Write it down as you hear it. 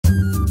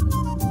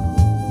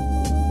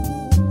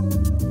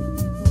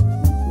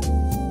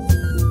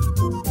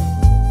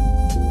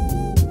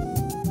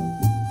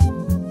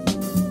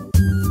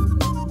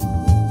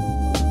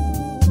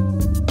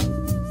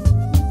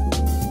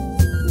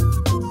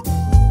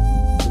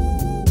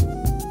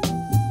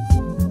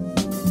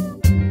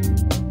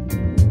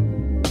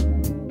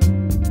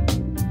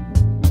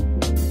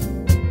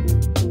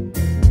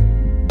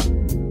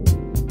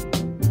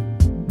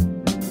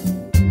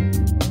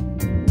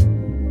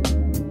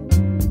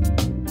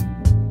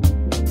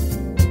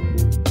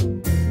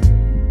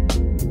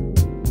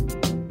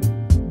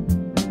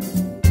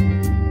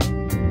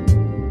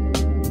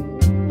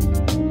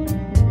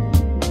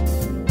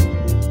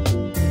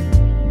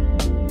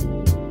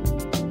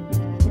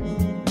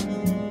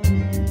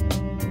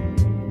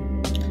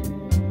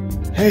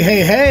Hey,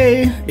 hey,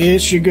 hey!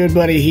 It's your good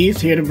buddy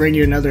Heath here to bring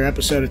you another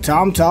episode of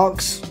Tom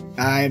Talks.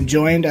 I am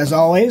joined, as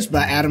always,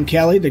 by Adam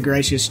Kelly, the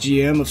gracious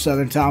GM of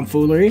Southern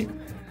Tomfoolery.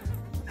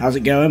 How's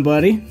it going,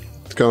 buddy?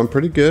 It's going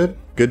pretty good.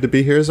 Good to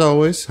be here as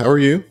always. How are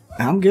you?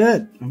 I'm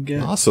good.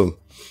 Awesome.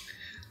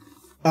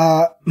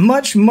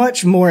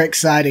 Much more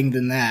exciting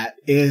than that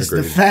is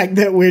Agreed. the fact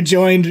that we're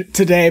joined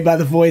today by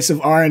the voice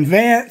of Aaron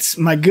Vance,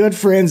 my good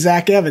friend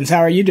Zach Evans. How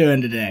are you doing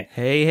today?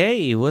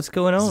 Hey, what's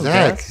going on,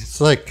 Zach, guys?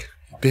 it's like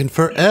been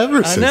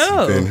forever since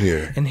you've been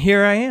here. And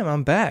here I am.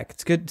 I'm back.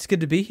 It's good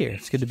to be here.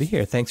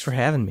 Thanks for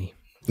having me.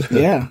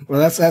 Yeah, well,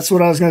 that's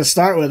what I was going to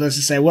start with. I was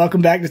to say,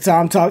 welcome back to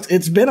Tom Talks.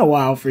 It's been a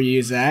while for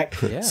you,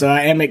 Zach. Yeah. So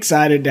I am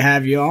excited to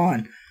have you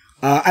on.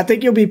 I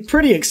think you'll be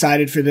pretty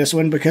excited for this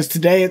one because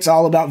today it's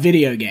all about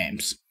video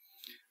games.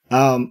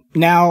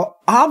 Now,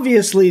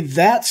 obviously,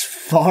 that's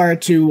far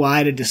too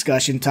wide a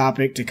discussion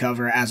topic to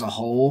cover as a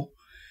whole.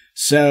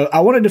 So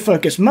I wanted to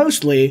focus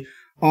mostly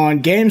on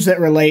games that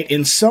relate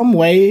in some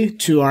way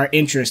to our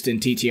interest in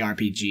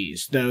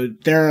TTRPGs, though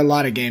there are a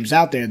lot of games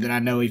out there that I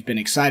know we've been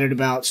excited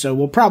about, so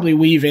we'll probably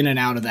weave in and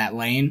out of that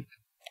lane.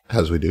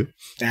 As we do.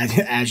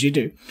 As you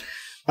do.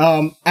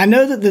 I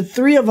know that the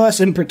three of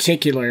us in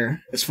particular,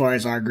 as far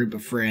as our group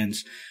of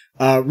friends,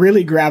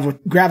 really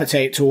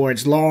gravitate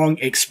towards long,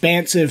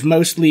 expansive,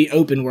 mostly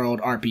open-world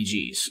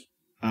RPGs.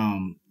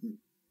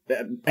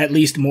 At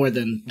least more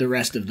than the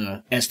rest of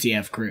the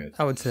STF crew.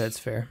 I would say that's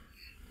fair.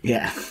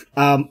 Yeah.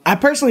 I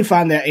personally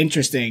find that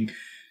interesting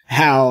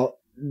how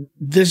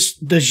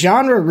the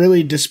genre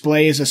really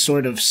displays a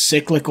sort of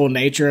cyclical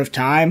nature of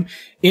time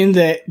in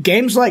that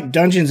games like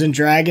Dungeons and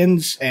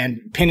Dragons and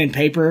pen and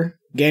paper,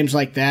 games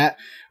like that,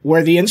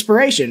 were the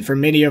inspiration for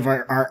many of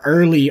our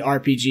early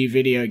RPG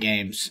video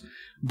games.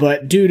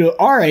 But due to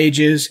our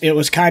ages, it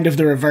was kind of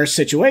the reverse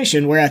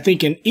situation where I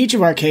think in each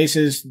of our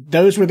cases,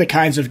 those were the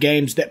kinds of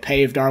games that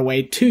paved our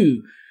way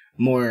to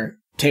more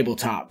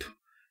tabletop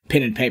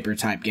pen and paper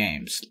type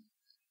games.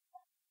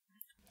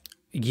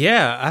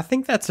 Yeah, I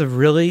think that's a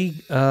really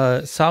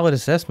solid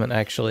assessment,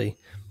 actually,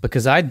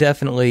 because I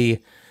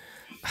don't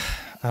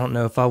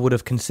know if I would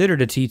have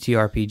considered a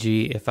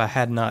TTRPG if I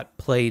had not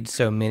played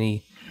so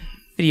many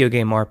video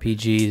game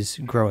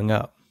RPGs growing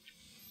up.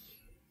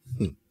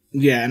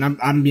 Yeah, and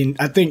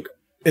I think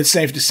it's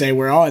safe to say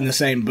we're all in the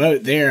same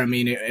boat there. I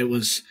mean, it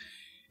was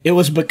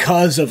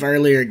because of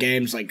earlier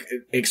games like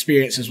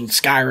experiences with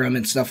Skyrim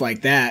and stuff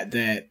like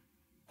that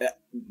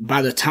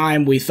by the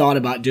time we thought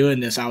about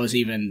doing this, I was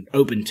even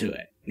open to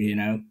it, you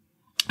know?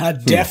 I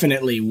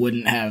definitely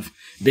wouldn't have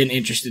been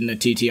interested in a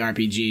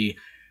TTRPG,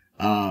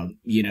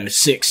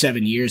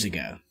 6-7 years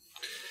ago.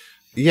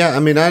 Yeah, I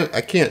mean, I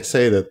can't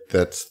say that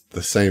that's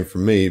the same for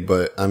me,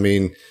 but I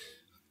mean,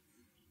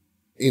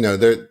 you know,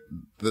 the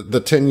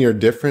 10-year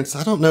difference,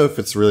 I don't know if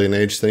it's really an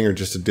age thing or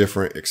just a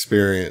different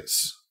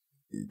experience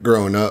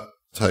growing up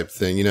type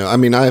thing. You know, I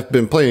mean, I've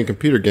been playing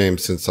computer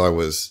games since I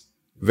was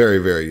very,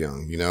 very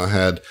young. You know, I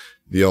had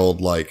the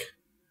old, like,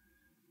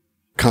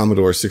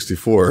 Commodore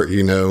 64,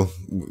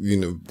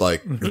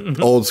 like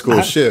old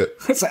school shit.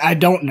 I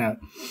don't know.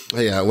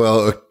 Yeah,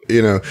 well,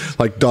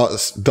 like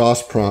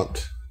DOS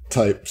prompt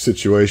type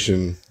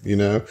situation, you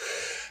know.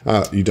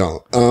 You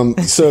don't.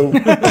 So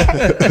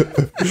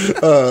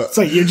it's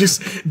like you're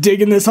just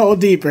digging this hole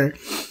deeper.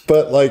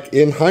 But like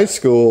in high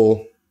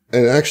school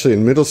and actually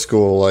in middle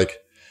school, like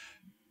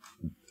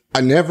I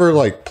never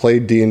like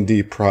played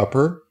D&D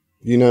proper,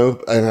 you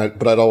know,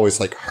 but I'd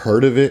always like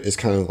heard of it as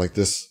kind of like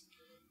this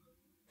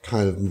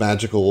kind of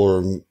magical,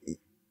 or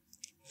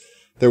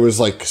there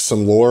was like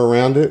some lore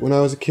around it when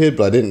I was a kid,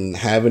 but I didn't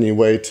have any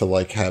way to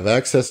like have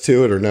access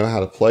to it or know how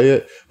to play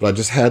it. But I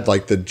just had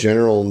like the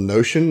general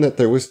notion that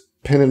there was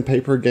pen and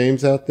paper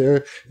games out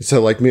there.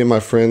 So like me and my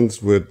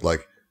friends would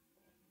like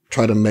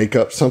try to make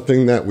up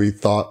something that we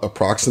thought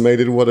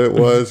approximated what it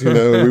was, you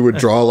know. We would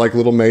draw like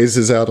little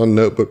mazes out on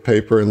notebook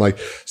paper and like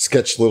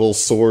sketch little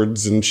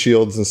swords and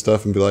shields and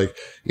stuff and be like,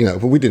 you know,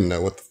 but we didn't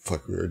know what the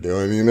fuck we were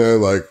doing, you know,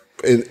 like,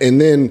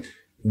 and then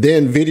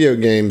video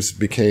games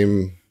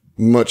became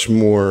much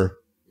more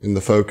in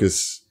the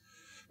focus.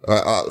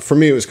 For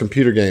me, it was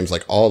computer games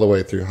like all the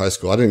way through high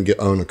school. I didn't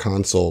own a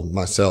console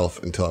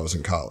myself until I was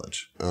in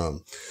college.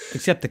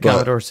 Except the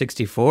Commodore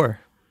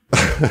 64.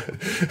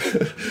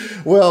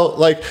 Well,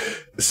 like,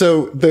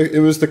 so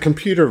it was the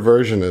computer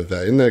version of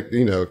that. And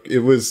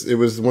it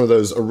was one of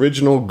those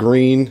original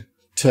green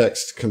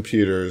text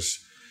computers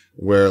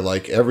where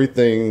like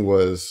everything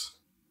was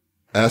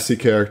ASCII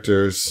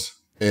characters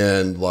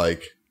and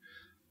like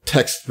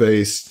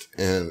text-based,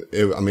 and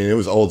it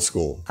was old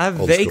school. I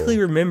vaguely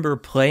remember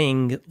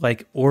playing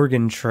like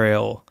Oregon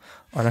Trail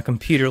on a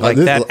computer like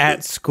that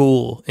at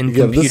school in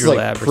computer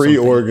lab. This is like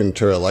pre-Oregon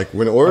Trail. Like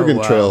when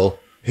Oregon Trail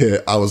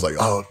hit, I was like,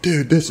 "Oh,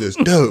 dude, this is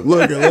dope!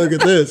 Look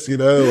at this!" You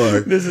know,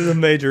 like this is a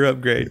major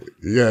upgrade.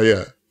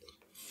 Yeah.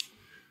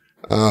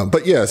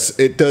 But yes,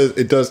 it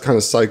does kind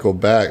of cycle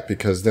back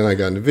because then I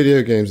got into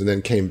video games and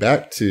then came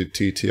back to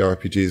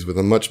TTRPGs with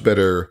a much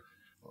better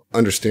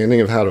understanding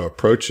of how to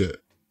approach it.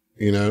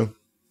 You know?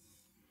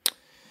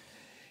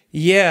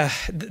 Yeah,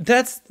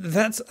 that's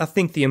I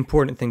think the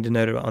important thing to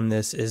note on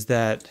this is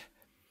that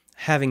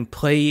having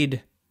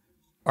played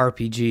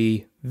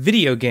RPG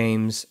video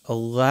games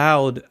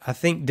allowed, I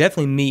think,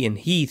 definitely me and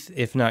Heath,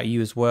 if not you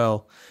as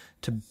well,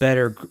 to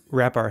better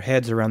wrap our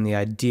heads around the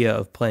idea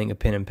of playing a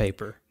pen and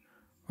paper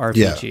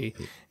RPG.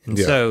 Yeah. And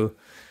so,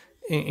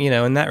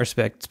 in that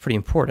respect, it's pretty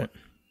important.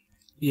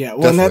 Yeah,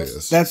 well,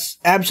 that's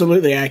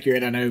absolutely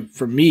accurate, I know,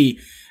 for me.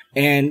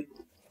 And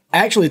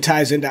actually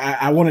ties into,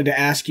 I wanted to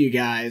ask you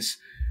guys,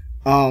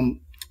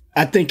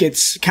 I think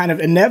it's kind of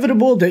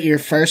inevitable that your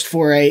first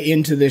foray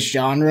into this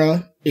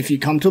genre, if you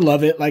come to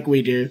love it like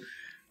we do,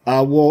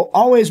 will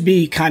always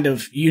be kind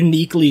of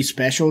uniquely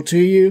special to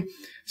you.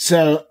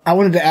 So I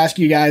wanted to ask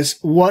you guys,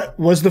 what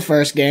was the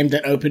first game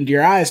that opened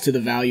your eyes to the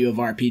value of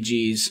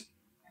RPGs?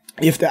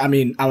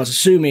 I was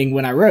assuming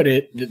when I wrote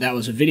it that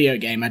was a video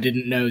game. I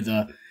didn't know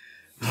the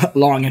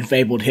long and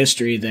fabled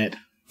history that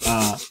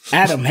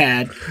Adam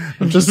had.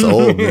 I'm just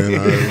old, man.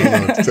 I don't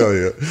know what to tell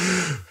you.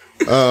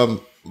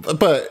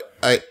 But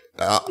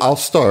I'll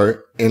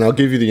start, and I'll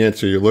give you the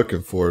answer you're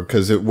looking for,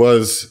 because it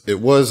was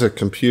a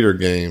computer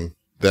game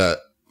that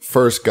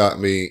first got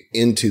me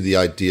into the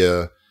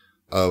idea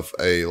of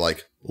a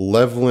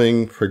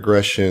leveling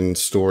progression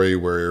story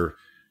where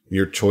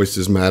your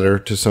choices matter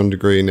to some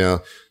degree.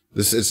 Now,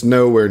 this is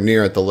nowhere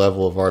near at the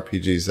level of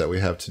RPGs that we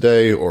have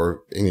today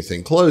or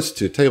anything close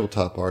to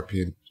tabletop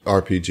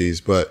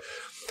RPGs, but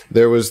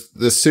there was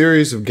this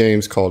series of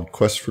games called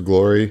Quest for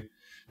Glory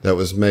that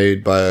was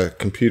made by a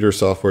computer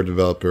software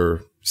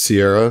developer,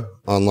 Sierra,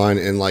 online,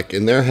 and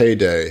in their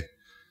heyday,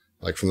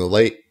 from the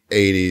late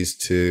 80s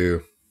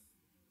to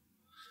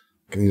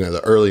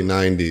the early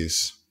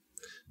 90s,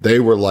 they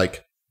were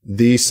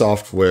the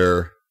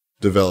software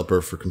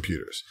developer for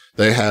computers.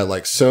 They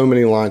had so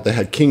many lines. They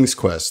had King's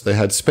Quest, they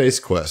had Space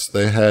Quest,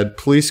 they had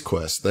Police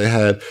Quest, they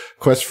had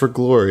Quest for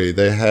Glory,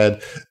 they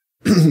had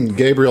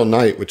Gabriel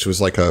Knight, which was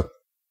a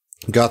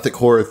gothic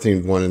horror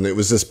themed one, and it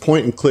was this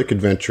point and click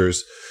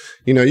adventures.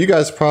 You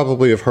guys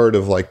probably have heard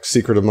of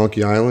Secret of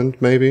Monkey Island,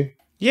 maybe?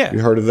 Yeah. You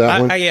heard of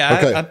that one? Yeah,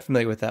 okay. I'm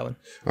familiar with that one.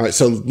 All right,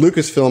 so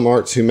Lucasfilm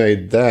Arts, who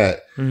made that,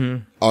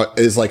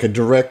 is a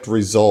direct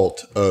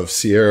result of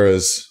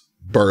Sierra's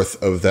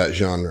birth of that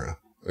genre.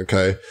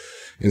 Okay.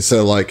 And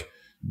so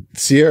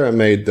Sierra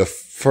made the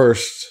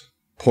first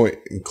point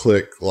and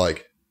click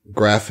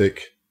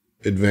graphic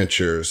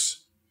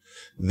adventures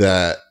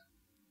that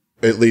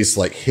at least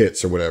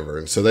hits or whatever.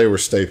 And so they were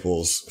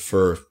staples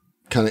for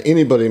kind of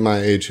anybody my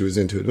age who was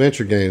into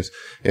adventure games.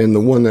 And the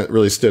one that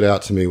really stood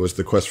out to me was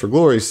the Quest for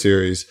Glory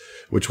series,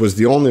 which was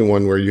the only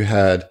one where you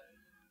had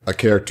a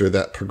character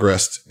that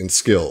progressed in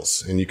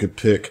skills, and you could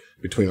pick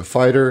between a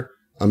fighter,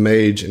 a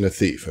mage, and a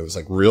thief. It was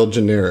real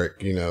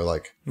generic,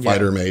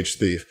 fighter, mage,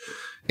 thief.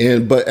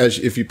 But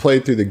if you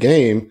played through the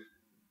game,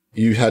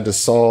 you had to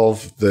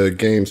solve the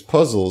game's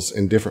puzzles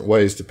in different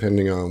ways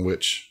depending on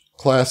which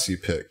class you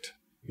picked.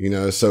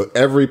 So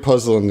every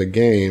puzzle in the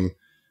game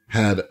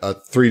had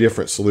 3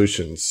 different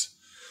solutions,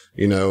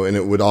 and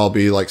it would all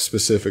be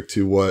specific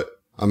to what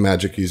a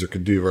magic user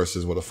could do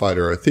versus what a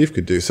fighter or a thief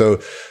could do. So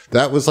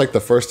that was the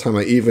first time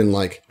I even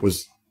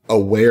was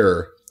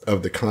aware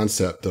of the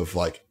concept of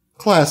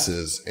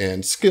classes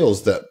and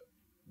skills that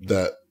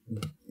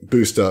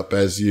boost up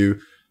as you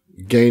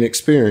gain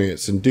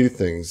experience and do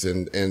things.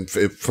 And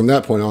from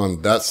that point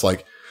on, that's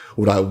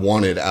what I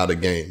wanted out of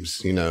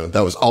games.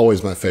 That was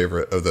always my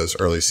favorite of those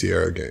early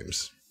Sierra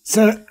games.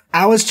 So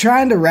I was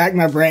trying to rack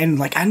my brain.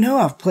 I know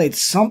I've played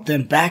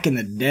something back in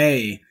the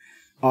day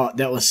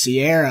that was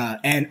Sierra.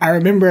 And I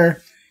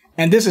remember,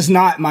 and this is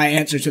not my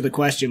answer to the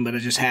question, but I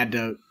just had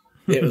to,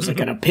 it was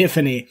an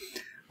epiphany.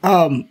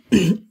 I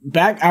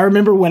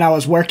remember when I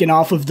was working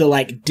off of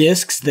the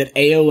discs that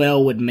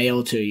AOL would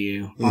mail to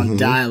you on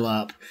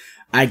dial-up.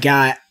 I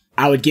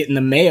would get in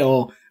the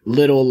mail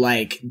little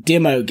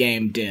demo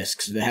game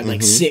discs that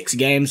had 6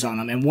 games on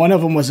them, and one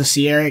of them was a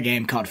Sierra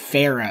game called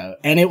Pharaoh,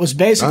 and it was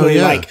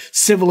basically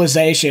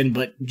Civilization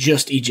but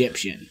just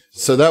Egyptian.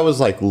 So that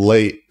was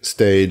late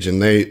stage, and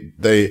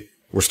they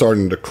were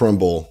starting to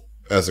crumble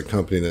as a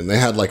company. Then they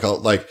had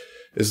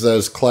it's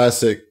those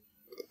classic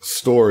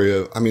story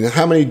of,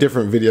 how many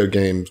different video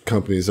game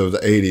companies of the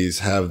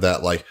 80s have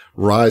that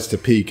rise to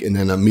peak and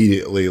then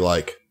immediately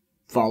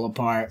fall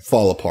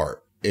apart.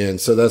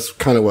 And so that's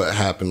kind of what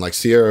happened.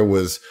 Sierra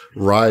was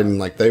riding,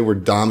 they were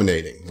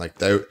dominating.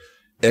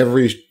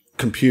 Every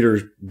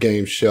computer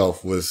game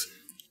shelf was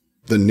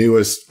the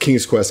newest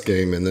King's Quest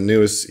game and the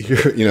newest,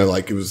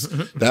 it was,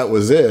 that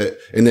was it.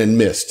 And then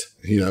Myst,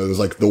 it was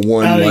the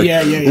one, lone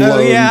thing.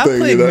 I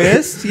played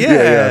Myst.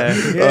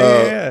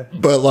 Yeah.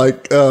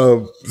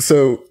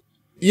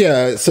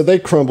 So they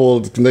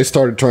crumbled and they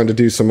started trying to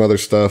do some other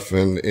stuff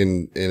and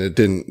it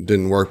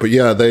didn't work. But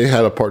yeah, they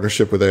had a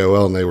partnership with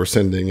AOL and they were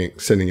sending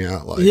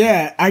out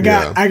I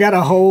got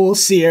a whole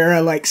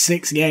Sierra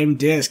 6-game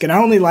disc, and I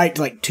only liked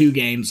 2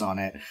 games on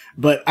it.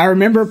 But I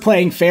remember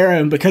playing Pharaoh,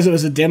 and because it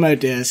was a demo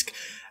disc,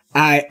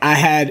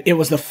 it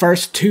was the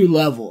first 2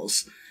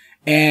 levels,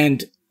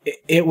 and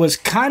it was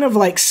kind of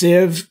like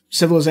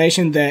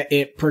Civilization, that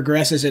it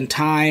progresses in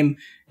time,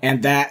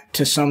 and that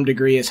to some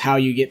degree is how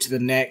you get to the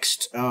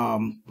next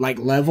like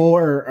level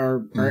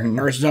or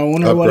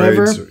zone or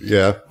whatever.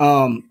 Yeah.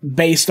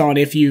 Based on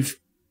if you've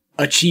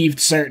achieved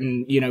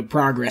certain,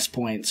 progress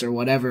points or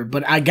whatever.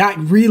 But I got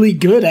really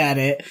good at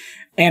it,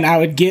 and I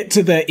would get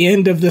to the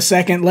end of the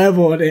second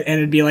level and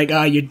it'd be like,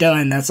 oh, you're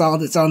done. That's all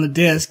that's on the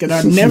disc. And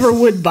I never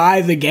would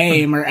buy the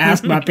game or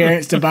ask my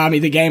parents to buy me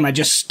the game. I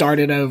just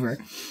started over.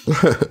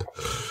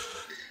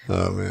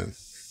 Oh, man.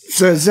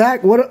 So,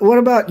 Zach, what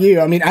about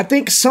you? I mean, I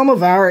think some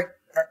of our,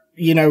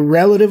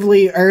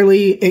 relatively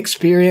early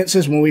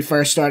experiences when we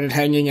first started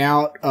hanging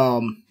out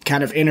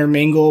kind of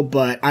intermingle,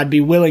 but I'd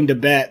be willing to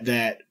bet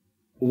that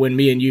when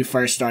me and you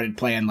first started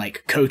playing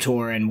like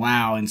KOTOR and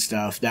WoW and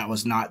stuff, that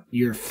was not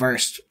your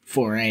first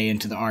foray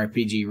into the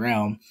RPG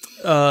realm.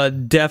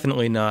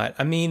 Definitely not.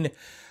 I mean,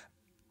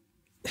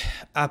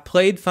 I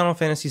played Final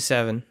Fantasy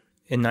VII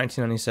in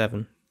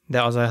 1997.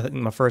 That was, I think,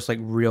 my first like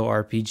real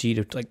RPG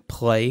to like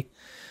play.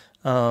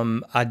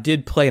 I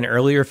did play an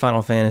earlier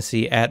Final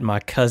Fantasy at my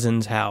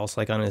cousin's house,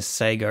 like on his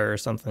Sega or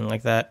something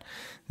like that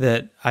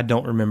I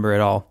don't remember at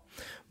all.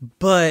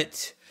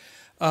 But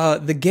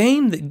the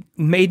game that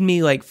made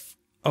me like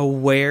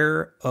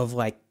aware of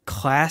like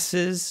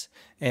classes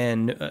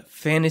and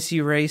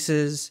fantasy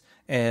races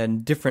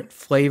and different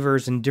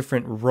flavors and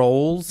different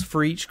roles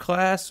for each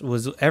class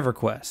was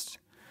EverQuest.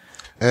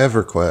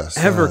 EverQuest.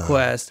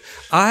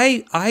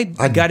 I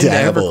got into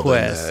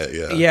EverQuest.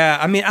 In that, yeah,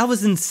 I mean, I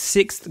was in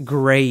 6th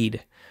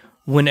grade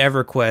when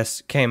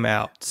EverQuest came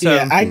out. So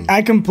yeah,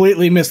 I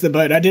completely missed the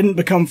boat. I didn't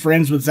become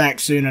friends with Zach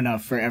soon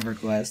enough for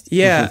EverQuest.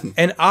 Yeah,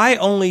 and I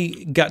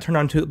only got turned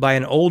on to it by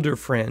an older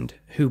friend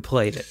who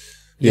played it.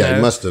 Yeah,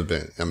 it must have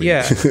been. I mean,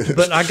 yeah,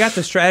 but I got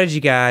the strategy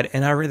guide,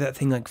 and I read that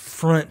thing like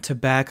front to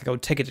back. Like I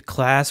would take it to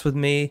class with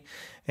me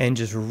and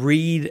just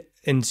read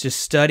and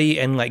just study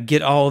and like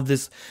get all of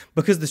this,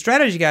 because the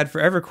strategy guide for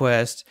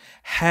EverQuest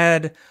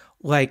had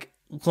like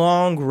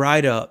long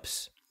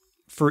write-ups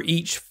for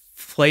each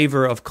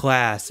flavor of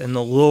class and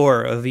the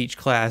lore of each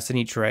class and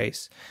each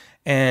race.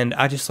 And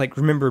I just like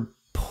remember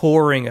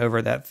poring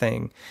over that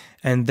thing.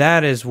 And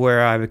that is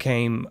where I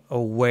became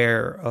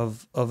aware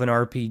of an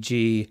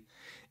RPG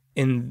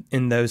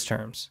in those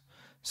terms.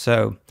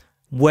 So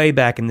way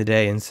back in the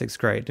day in 6th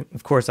grade.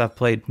 Of course, I've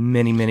played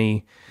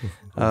many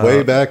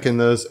way back in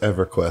those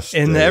EverQuest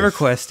in days. the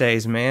EverQuest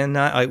days, man.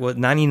 Not like what,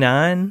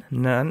 99,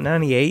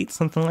 98,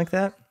 something like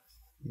that.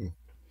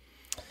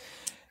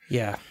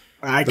 Yeah,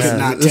 I could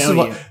not tell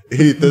you.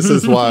 Heath, this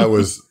is why I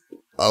was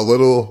a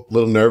little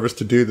nervous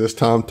to do this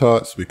Tom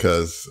Talks,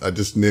 because I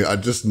just knew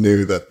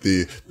that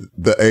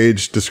the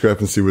age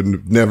discrepancy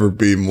would never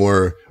be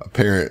more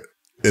apparent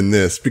in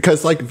this,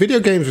 because like video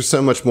games are so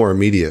much more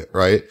immediate,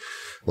 right?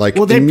 Like,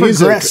 well, they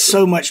progress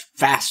so much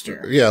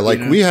faster. Yeah,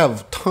 like we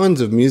have tons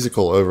of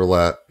musical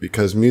overlap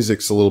because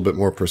music's a little bit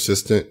more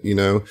persistent,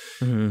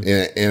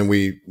 and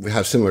we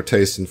have similar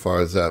tastes as far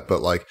as that.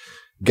 But like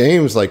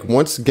games, like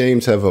once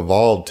games have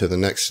evolved to the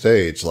next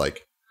stage,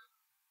 like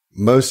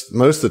most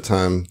of the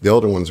time, the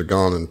older ones are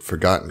gone and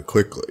forgotten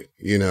quickly.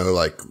 We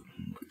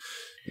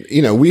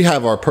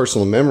have our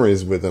personal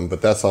memories with them,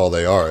 but that's all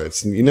they are.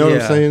 It's, what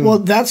I'm saying? Well,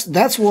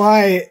 that's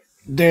why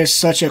there's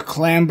such a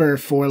clamor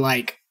for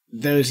like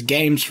those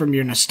games from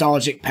your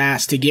nostalgic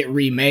past to get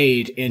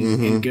remade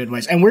in good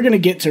ways. And we're going to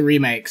get to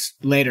remakes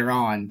later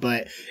on,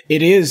 but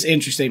it is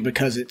interesting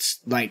because it's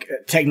like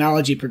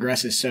technology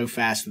progresses so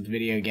fast with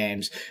video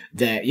games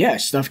that, yeah,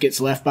 stuff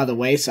gets left by the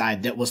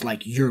wayside that was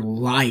like your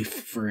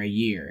life for a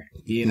year,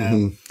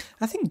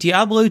 I think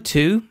Diablo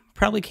 2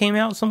 probably came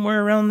out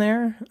somewhere around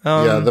there.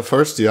 Yeah, the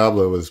first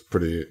Diablo was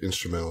pretty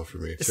instrumental for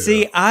me too.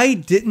 See, I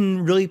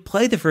didn't really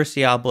play the first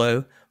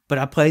Diablo, but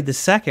I played the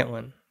second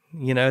one.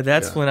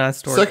 That's when I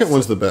started. Second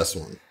one's the best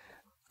one.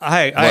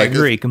 I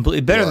agree completely.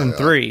 Better than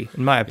 3,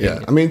 in my opinion.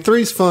 Yeah, I mean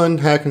 3's fun,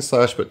 hack and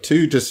slash, but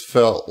 2 just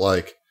felt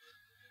like,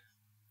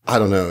 I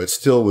don't know, it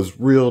still was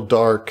real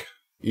dark,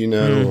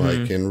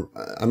 like, and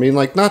I mean,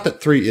 like, not that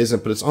 3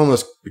 isn't, but it's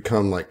almost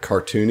become like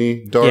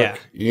cartoony dark,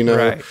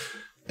 Right.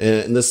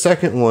 And the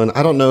second one,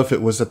 I don't know if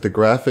it was that the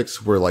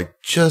graphics were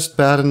like just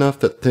bad enough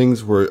that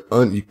things were,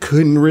 you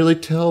couldn't really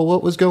tell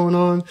what was going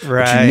on.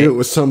 Right. But you knew it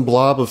was some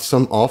blob of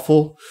some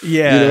awful.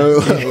 Yeah.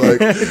 Like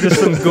just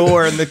some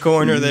gore in the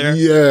corner there.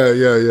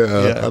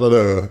 Yeah. I don't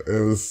know.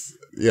 It was,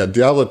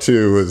 Diablo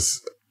 2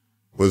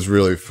 was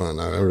really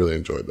fun. I really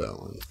enjoyed that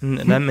one.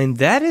 And I mean,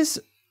 that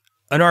is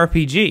an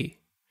RPG.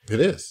 It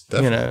is,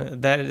 definitely.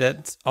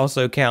 That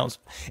also counts.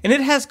 And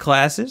it has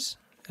classes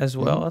as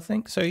well, I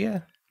think. So,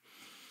 yeah.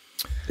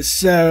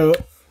 So,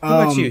 what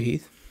about you,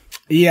 Heath?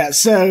 Yeah,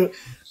 so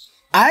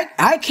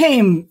I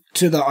came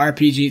to the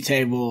RPG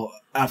table,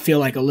 I feel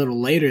like a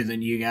little later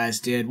than you guys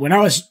did. When I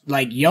was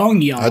like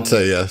young. I'd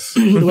say yes.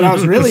 When I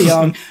was really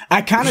young,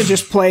 I kind of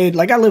just played,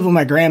 like I lived with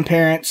my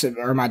grandparents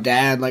or my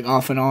dad, like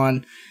off and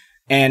on.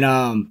 And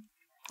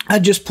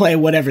I'd just play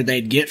whatever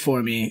they'd get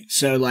for me.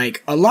 So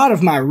like a lot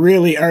of my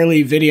really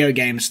early video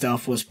game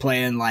stuff was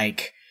playing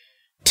like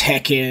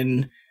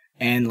Tekken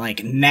and like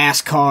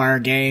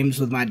NASCAR games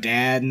with my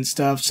dad and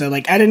stuff. So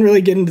like I didn't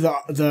really get into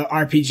the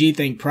RPG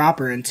thing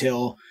proper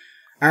until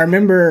I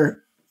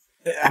remember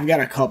I've got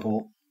a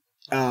couple.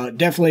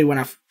 Definitely when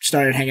I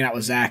started hanging out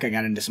with Zach, I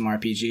got into some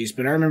RPGs,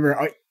 but I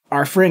remember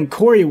our friend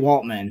Corey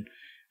Waltman,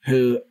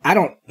 who I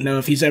don't know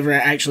if he's ever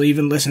actually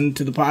even listened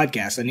to the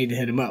podcast. I need to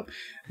hit him up.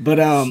 But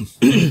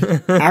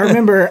I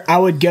remember I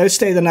would go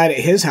stay the night at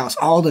his house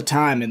all the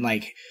time in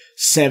like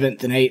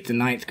 7th and 8th and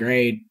 9th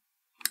grade.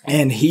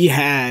 And he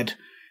had,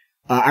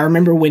 I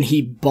remember when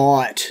he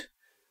bought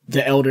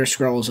the Elder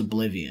Scrolls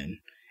Oblivion.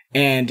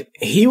 And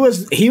he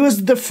was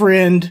the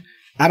friend,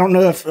 I don't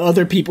know if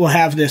other people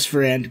have this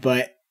friend,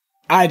 but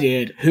I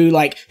did, who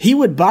like, he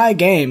would buy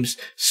games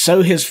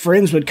so his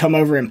friends would come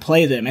over and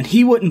play them, and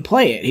he wouldn't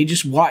play it. He'd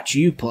just watch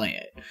you play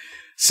it.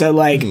 So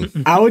like,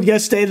 I would go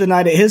stay the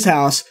night at his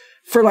house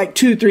for like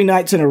 2-3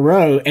 nights in a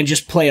row and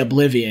just play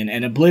Oblivion.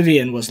 And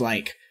Oblivion was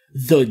like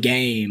the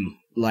game,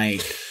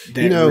 like,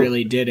 that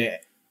really did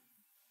it.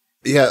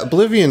 Yeah,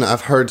 Oblivion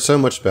I've heard so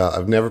much about.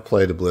 I've never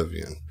played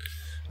Oblivion.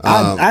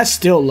 I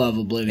still love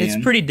Oblivion.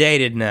 It's pretty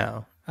dated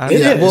now.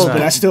 It is,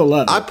 but I still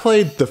love it. I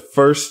played the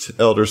first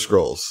Elder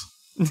Scrolls.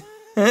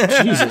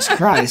 Jesus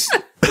Christ.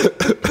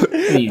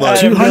 Well,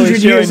 200 really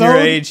years showing your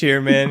old? age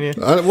here, man. Yeah.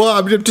 Well,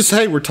 I'm just,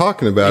 hey, we're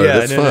talking about it.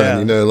 That's fine. Yeah.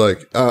 You know, like,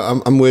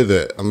 I'm with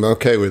it. I'm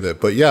okay with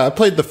it. But yeah, I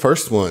played the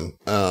first one.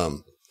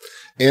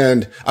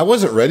 And I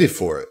wasn't ready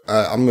for it.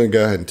 I'm going to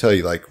go ahead and tell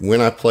you, like,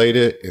 when I played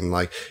it, and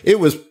like, it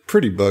was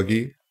pretty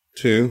buggy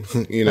too,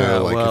 you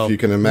know, if you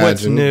can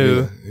imagine. What's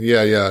new?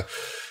 Yeah.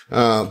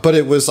 But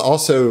it was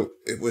also,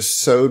 it was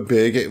so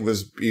big. It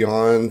was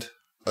beyond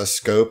a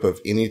scope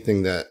of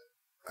anything that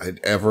I'd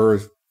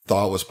ever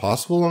thought was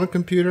possible on a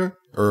computer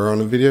or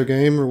on a video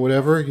game or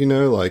whatever, you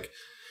know, like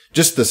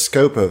just the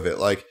scope of it.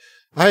 Like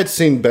I had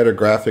seen better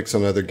graphics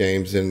on other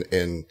games and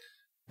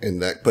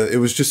that, but it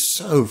was just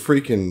so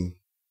freaking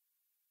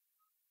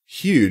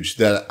huge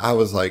that I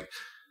was like,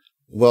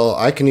 well,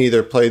 I can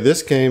either play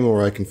this game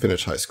or I can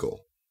finish high school.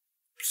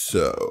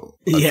 So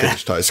I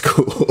finished high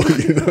school,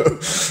 you know,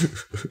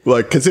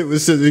 like, cause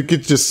it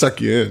could just suck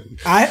you in.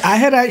 I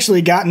had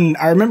actually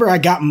I remember I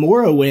got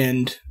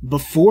Morrowind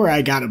before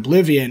I got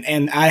Oblivion,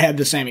 and I had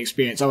the same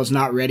experience. I was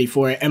not ready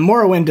for it. And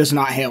Morrowind does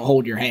not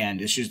hold your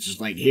hand. It's just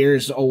like,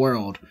 here's a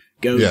world,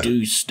 go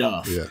do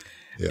stuff. Yeah.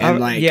 And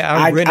like,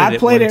 I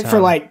played it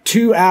for like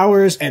 2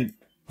 hours and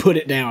put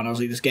it down. I was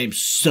like, this game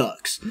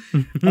sucks.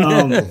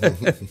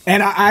 And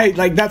I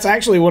like, that's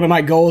actually one of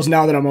my goals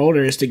now that I'm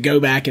older, is to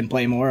go back and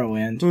play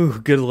Morrowind. Ooh,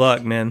 good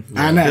luck, man.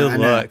 I know. Good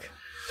luck.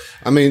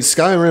 I mean,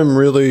 Skyrim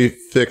really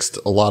fixed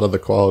a lot of the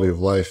quality of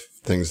life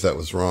things that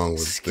was wrong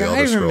with the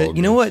Elder Scrolls.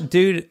 You know what,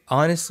 dude?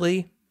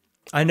 Honestly,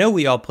 I know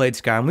we all played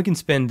Skyrim. We can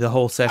spend the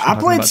whole session I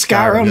talking played about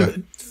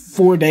Skyrim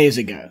 4 days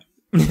ago.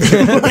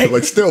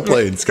 like still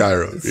playing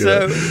Skyrim.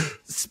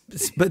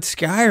 But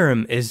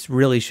Skyrim is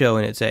really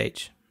showing its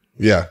age.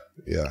 Yeah,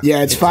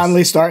 it's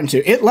finally starting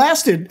to. It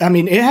lasted, I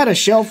mean, it had a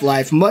shelf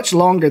life much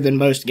longer than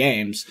most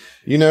games.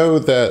 You know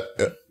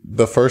that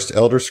the first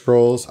Elder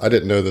Scrolls, I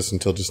didn't know this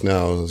until just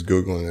now, I was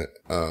Googling it,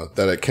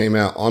 that it came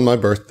out on my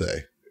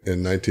birthday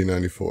in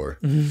 1994.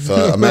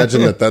 So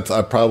imagine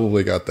I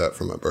probably got that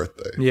for my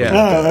birthday. Yeah.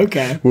 Oh,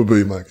 okay. Would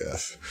be my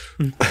guess.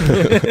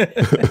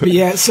 But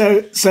yeah,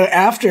 so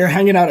after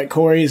hanging out at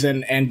Corey's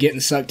and getting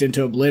sucked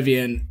into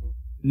Oblivion,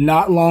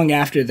 not long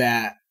after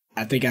that,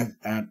 I think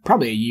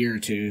probably a year or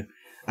two,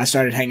 I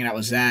started hanging out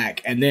with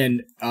Zach, and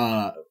then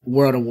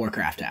World of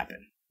Warcraft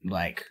happened.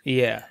 Like,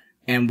 yeah,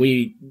 and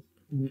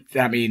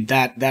I mean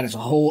that is a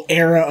whole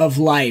era of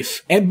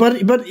life, but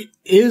it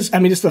is, I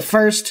mean, it's the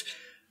first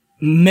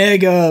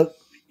mega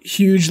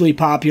hugely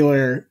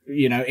popular,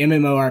 you know,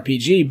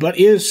 MMORPG, but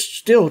is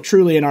still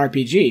truly an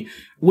RPG,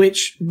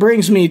 which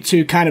brings me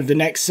to kind of the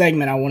next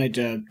segment I wanted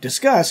to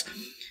discuss.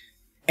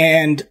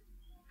 And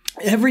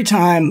every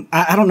time,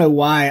 I don't know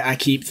why I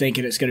keep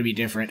thinking it's going to be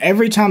different.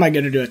 Every time I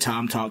go to do a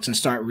TOMTalks and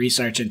start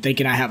researching,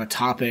 thinking I have a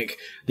topic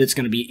that's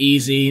going to be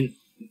easy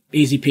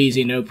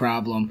peasy, no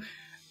problem,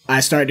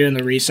 I start doing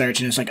the research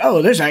and it's like,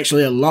 oh, there's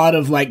actually a lot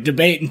of like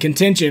debate and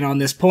contention on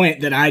this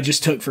point that I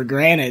just took for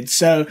granted.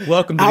 So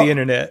welcome to the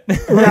internet.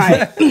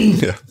 Right.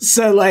 Yeah.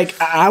 So like,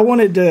 I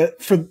wanted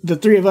for the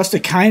three of us to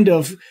kind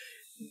of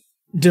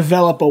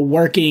develop a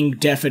working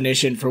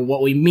definition for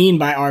what we mean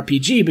by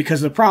RPG,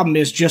 because the problem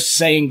is just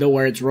saying the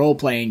words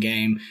role-playing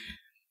game.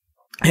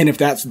 And if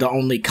that's the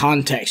only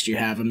context you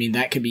have, I mean,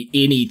 that could be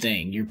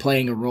anything. You're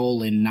playing a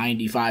role in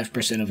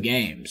 95% of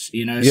games,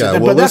 you know? Yeah,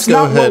 but that's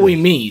not what we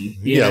mean.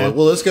 Well,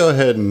 let's go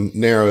ahead and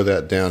narrow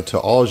that down to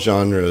all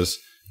genres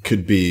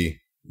could be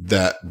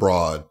that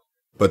broad,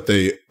 but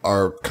they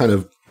are kind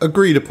of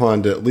agreed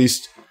upon to at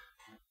least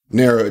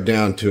narrow it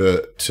down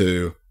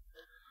to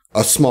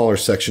a smaller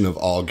section of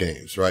all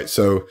games, right?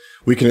 So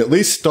we can at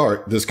least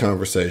start this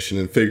conversation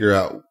and figure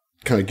out,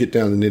 kind of get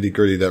down to the nitty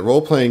gritty, that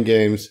role-playing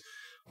games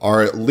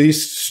are at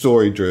least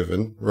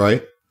story-driven,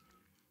 right?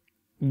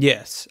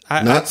 Yes.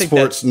 Not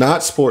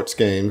sports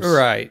games.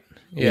 Right.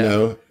 Yeah.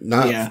 You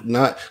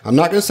know, I'm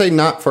not going to say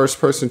not first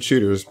person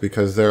shooters,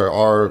 because there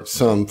are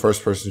some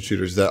first person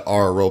shooters that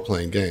are role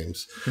playing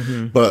games,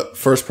 but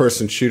first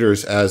person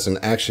shooters as an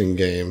action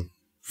game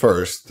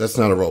first, that's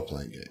not a role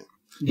playing game.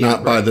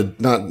 Not by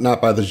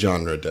the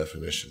genre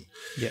definition.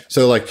 Yeah.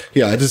 So like,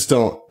 I just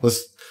don't,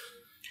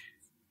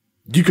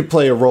 you could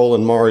play a role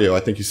in Mario.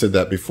 I think you said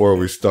that before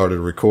we started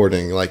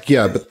recording. Like,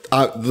 but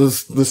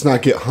let's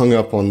not get hung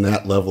up on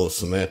that level of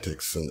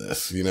semantics in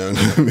this. You know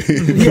what I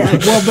mean? Yeah.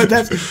 Well, but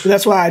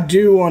that's why I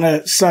do want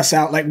to suss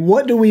out, like,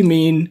 what do we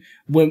mean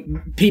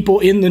when people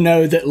in the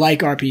know that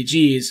like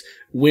RPGs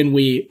when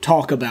we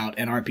talk about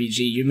an RPG?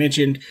 You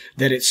mentioned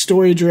that it's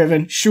story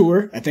driven.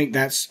 Sure. I think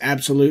that's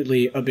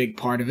absolutely a big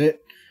part of it.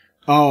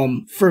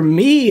 For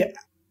me,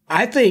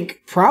 I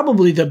think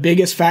probably the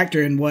biggest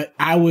factor in what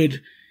I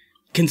would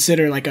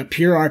consider like a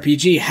pure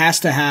RPG has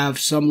to have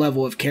some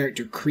level of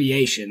character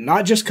creation,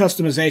 not just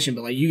customization,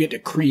 but like you get to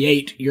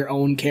create your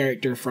own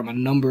character from a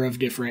number of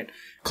different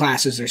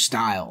classes or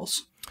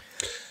styles.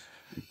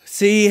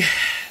 See,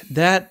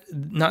 that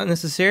not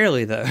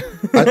necessarily though.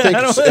 I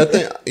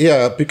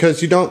think,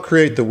 because you don't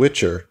create The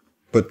Witcher,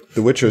 but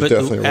The Witcher is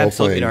definitely a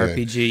role-playing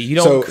RPG. game. You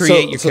don't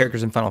create your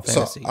characters in Final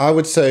Fantasy. So I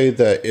would say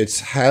that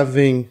it's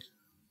having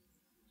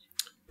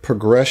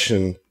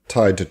progression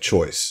tied to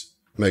choice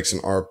makes an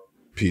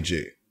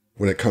RPG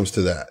when it comes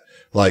to that.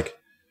 Like,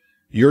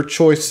 your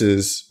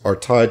choices are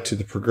tied to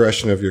the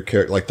progression of your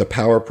character, like the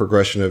power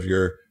progression of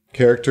your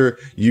character.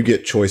 You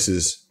get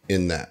choices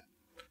in that,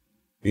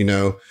 you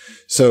know?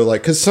 So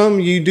like, cause some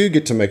you do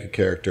get to make a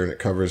character and it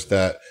covers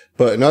that.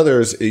 But in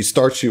others, it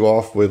starts you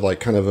off with like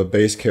kind of a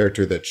base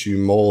character that you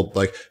mold,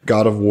 like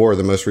God of War,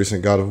 the most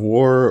recent God of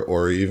War,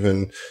 or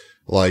even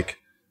like,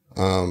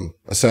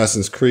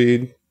 Assassin's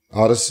Creed,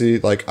 Odyssey.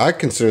 Like, I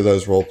consider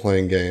those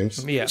role-playing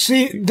games. Yeah.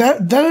 See,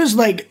 those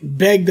like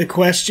beg the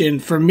question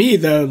for me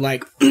though,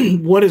 like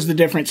what is the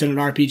difference in an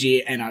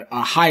RPG and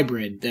a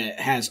hybrid that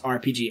has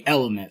RPG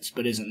elements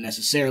but isn't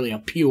necessarily a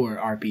pure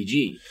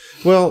RPG?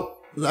 Well,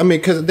 I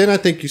mean, cause then I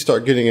think you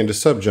start getting into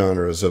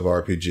subgenres of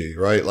RPG,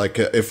 right? Like,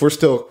 if we're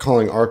still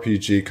calling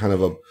RPG kind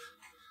of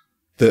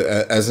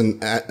as an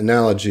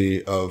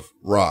analogy of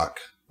rock,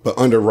 but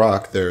under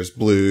rock there's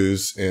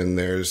blues and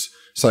there's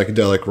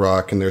psychedelic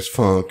rock and there's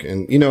funk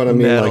and you know what I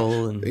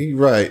mean?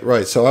 Like,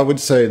 right. So I would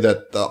say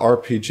that the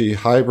RPG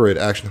hybrid,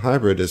 action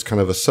hybrid, is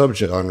kind of a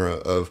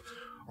subgenre of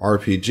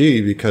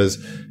RPG because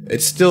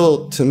it's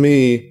still, to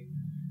me,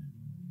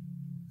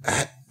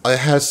 it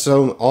has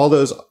all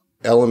those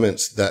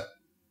elements that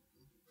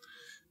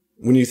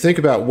when you think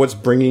about what's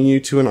bringing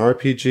you to an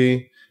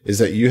RPG is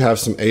that you have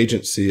some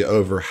agency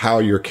over how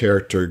your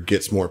character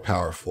gets more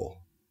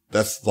powerful.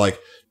 That's the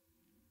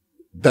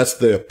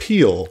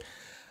appeal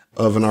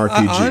of an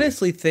RPG. I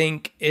honestly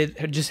think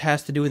it just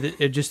has to do with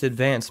just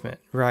advancement,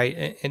 right?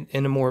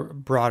 In a more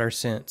broader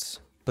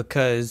sense,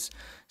 because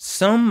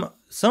some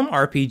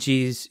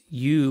RPGs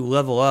you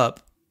level up,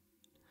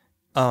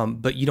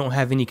 but you don't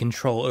have any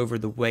control over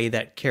the way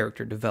that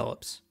character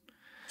develops.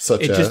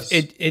 Such as?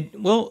 Can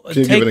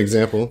you give an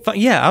example?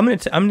 Yeah, I'm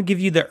gonna give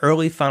you the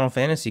early Final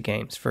Fantasy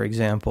games, for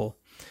example.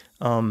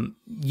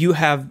 You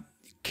have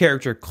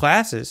character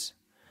classes,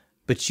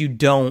 but you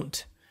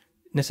don't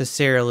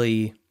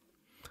necessarily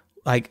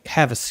like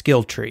have a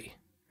skill tree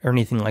or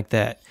anything like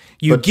that.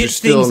 You get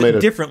things at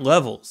different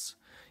levels.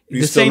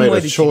 You still made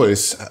a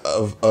choice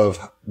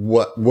of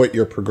what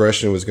your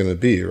progression was going to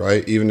be,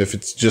 right? Even if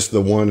it's just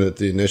the one at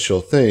the initial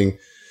thing,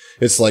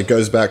 it's like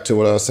goes back to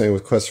what I was saying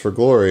with Quest for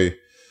Glory.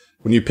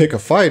 When you pick a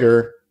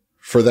fighter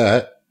for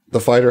that, the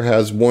fighter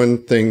has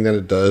one thing that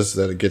it does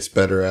that it gets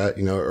better at,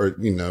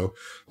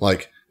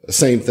 like the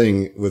same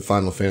thing with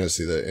Final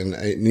Fantasy and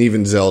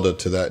even Zelda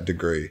to that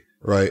degree,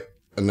 right?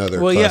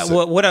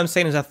 What I'm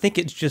saying is I think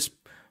it's just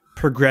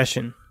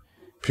progression.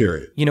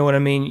 Period. You know what I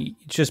mean?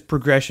 It's just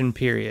progression,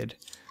 period.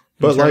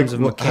 But how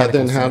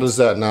does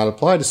that not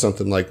apply to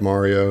something like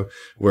Mario?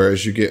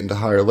 Whereas you get into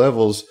higher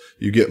levels,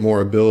 you get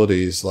more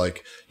abilities.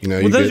 Like,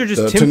 those are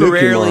just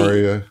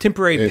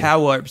temporary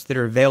power-ups that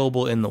are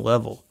available in the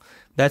level.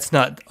 That's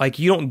not like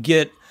you don't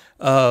get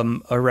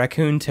a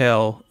raccoon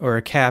tail or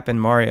a cap in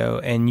Mario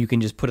and you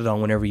can just put it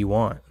on whenever you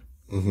want.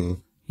 Mm-hmm.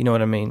 You know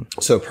what I mean?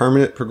 So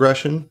permanent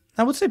progression?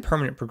 I would say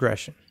permanent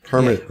progression.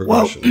 Progression.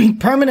 Well,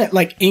 permanent,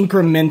 like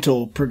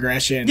incremental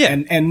progression. Yeah.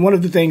 And one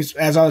of the things,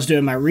 as I was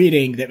doing my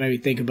reading that made me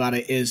think about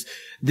it, is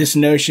this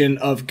notion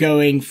of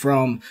going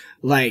from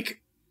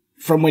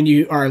when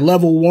you are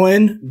level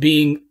 1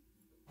 being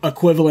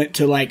equivalent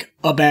to like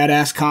a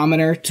badass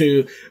commoner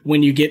to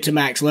when you get to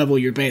max level,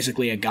 you're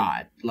basically a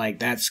god. Like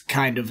that's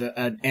kind of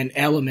an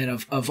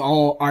element of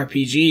all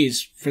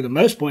RPGs for the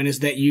most point, is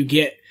that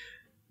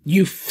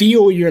you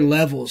feel your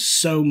levels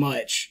so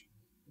much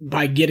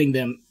by getting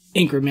them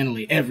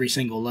incrementally every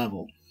single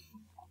level.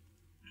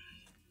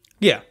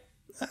 Yeah,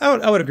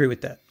 I would agree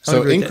with that.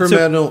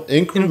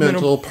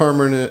 Incremental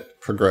permanent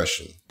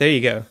progression. There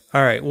you go.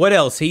 All right. What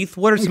else, Heath?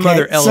 What are some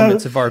other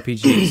elements of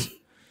RPGs?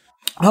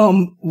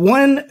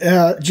 One,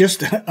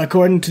 just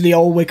according to the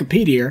old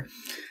Wikipedia,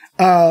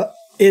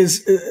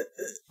 is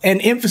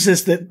an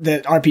emphasis that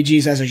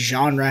RPGs as a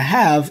genre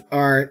have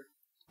are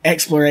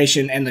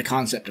exploration and the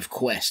concept of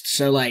quest.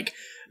 So like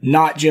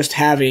not just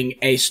having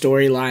a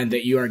storyline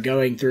that you are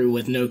going through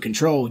with no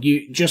control.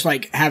 You just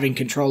like having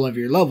control over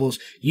your levels,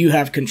 you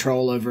have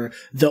control over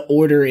the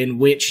order in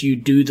which you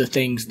do the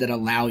things that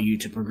allow you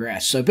to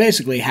progress. So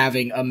basically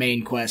having a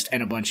main quest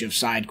and a bunch of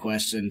side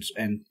quests and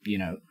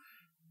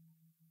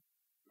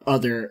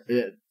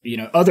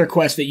other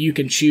quests that you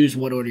can choose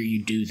what order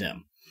you do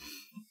them.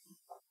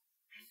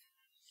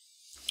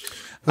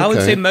 I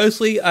would say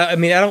mostly,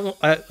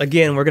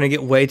 again, we're going to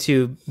get way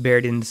too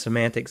buried into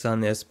semantics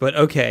on this, but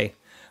okay,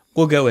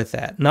 we'll go with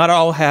that. Not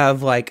all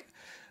have like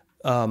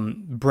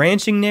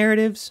branching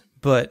narratives,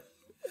 but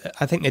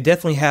I think they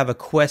definitely have a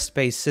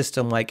quest-based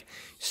system. Like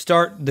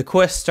the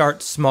quests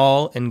start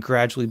small and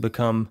gradually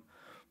become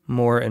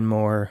more and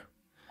more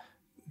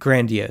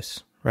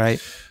grandiose,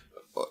 right?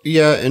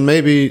 Yeah, and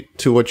maybe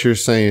to what you're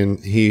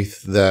saying,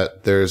 Heath,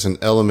 that there's an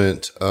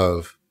element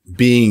of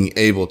being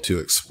able to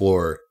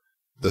explore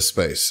the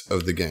space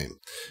of the game,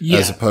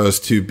 as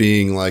opposed to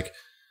being like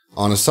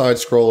on a side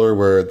scroller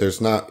where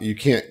you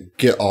can't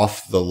get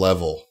off the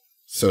level,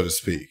 so to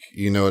speak.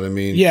 You know what I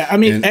mean? Yeah, I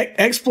mean,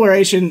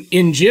 exploration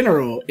in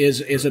general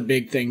is a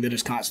big thing that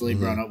is constantly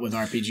brought up with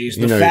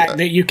RPGs. The fact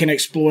that you can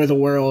explore the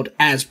world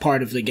as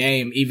part of the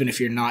game, even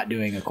if you're not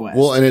doing a quest.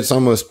 Well, and it's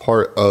almost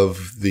part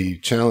of the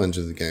challenge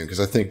of the game,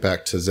 because I think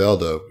back to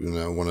Zelda,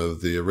 one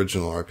of the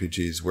original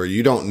RPGs, where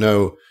you don't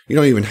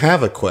even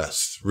have a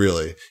quest,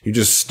 really. You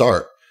just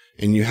start,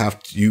 and you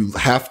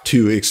have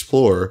to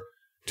explore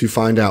to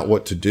find out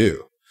what to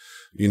do.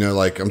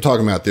 Like I'm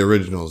talking about the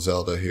original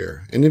Zelda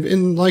here, and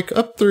in like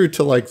up through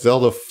to like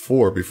Zelda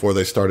 4 before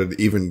they started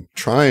even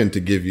trying to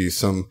give you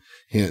some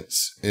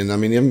hints. And I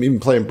mean, I'm even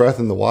playing Breath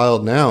in the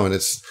Wild now, and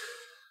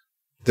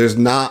there's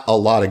not a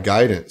lot of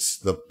guidance.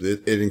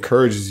 It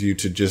encourages you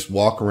to just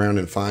walk around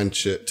and find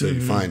shit till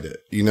you find it.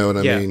 You know what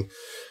I mean?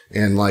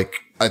 And like,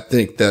 I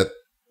think that,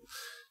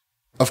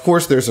 of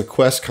course, there's a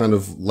quest kind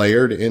of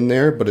layered in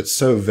there, but it's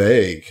so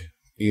vague,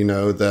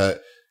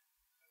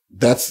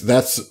 that's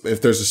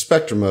if there's a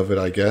spectrum of it,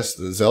 I guess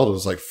the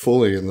Zelda's like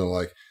fully in the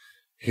like,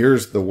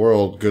 here's the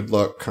world, good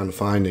luck kind of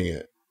finding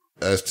it,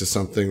 as to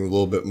something a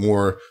little bit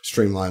more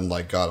streamlined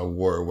like God of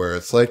War, where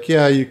it's like,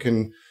 yeah, you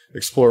can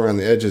explore around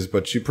the edges,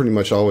 but you pretty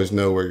much always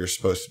know where you're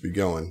supposed to be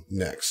going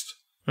next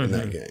in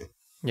that game.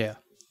 Yeah.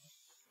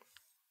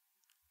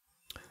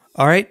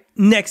 All right,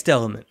 next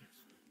element.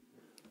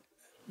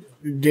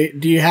 Do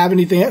you have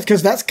anything else?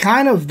 Because that's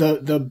kind of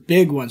the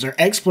big ones. Or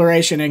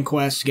exploration and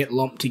quests get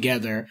lumped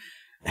together,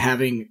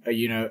 having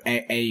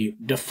a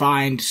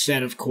defined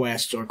set of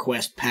quests or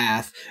quest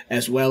path,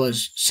 as well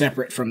as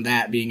separate from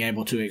that, being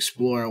able to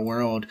explore a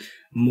world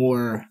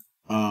more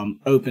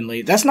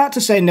openly. That's not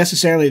to say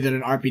necessarily that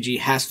an RPG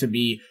has to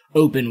be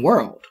open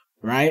world,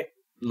 right?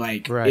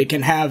 Like It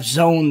can have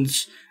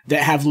zones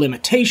that have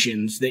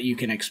limitations that you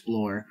can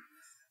explore.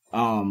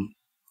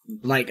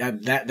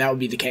 That would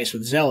be the case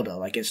with Zelda.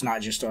 Like it's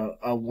not just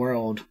a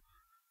world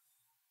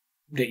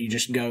that you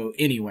just go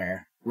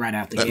anywhere right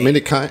out the gate. I mean,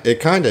 it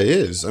kind of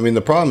is. I mean,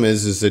 the problem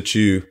is that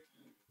you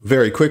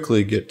very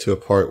quickly get to a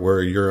part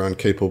where you're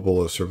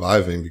incapable of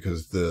surviving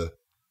because the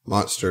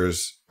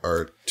monsters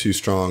are too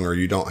strong, or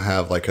you don't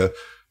have like a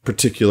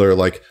particular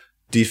like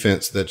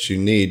defense that you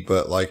need.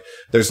 But like,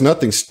 there's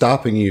nothing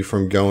stopping you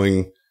from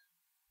going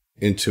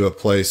into a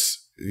place.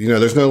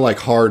 There's no like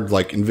hard,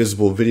 like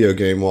invisible video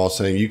game wall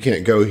saying you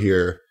can't go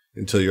here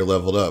until you're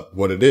leveled up.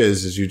 What it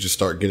is you just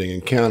start getting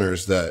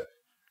encounters that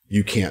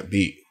you can't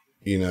beat,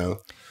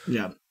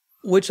 Yeah.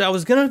 Which I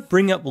was going to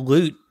bring up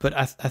loot, but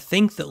I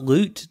think that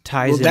loot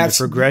ties into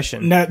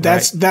progression. No,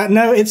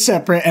 no, it's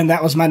separate. And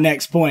that was my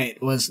next point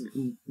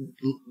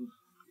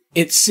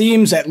it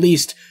seems at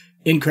least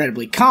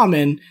incredibly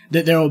common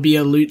that there will be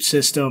a loot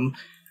system,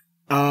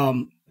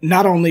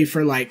 not only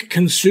for like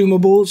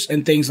consumables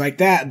and things like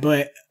that,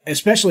 but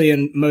especially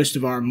in most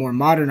of our more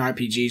modern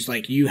RPGs,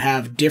 like you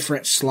have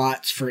different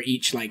slots for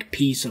each like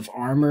piece of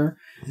armor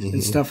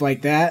and stuff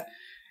like that.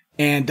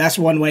 And that's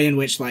one way in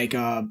which like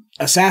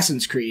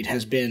Assassin's Creed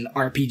has been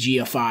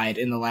RPGified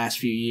in the last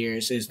few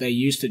years, is they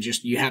used to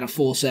you had a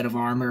full set of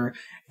armor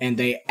and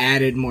they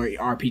added more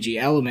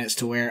RPG elements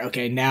to where,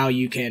 okay, now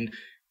you can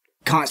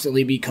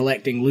constantly be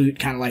collecting loot,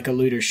 kind of like a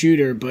looter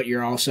shooter, but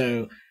you're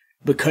also,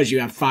 because you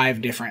have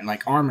 5 different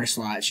like armor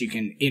slots, you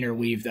can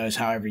interweave those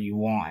however you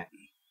want.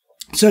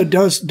 So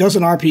does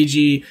an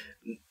RPG,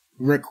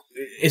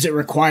 is it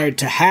required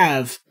to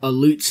have a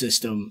loot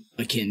system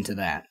akin to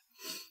that?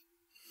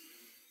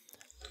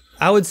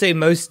 I would say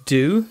most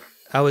do.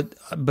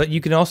 But you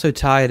can also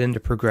tie it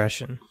into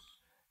progression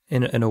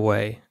in a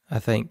way, I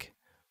think.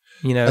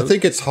 I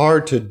think it's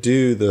hard to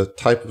do the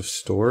type of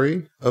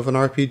story of an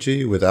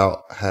RPG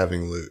without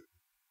having loot.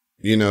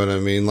 You know what I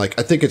mean? Like,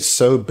 I think it's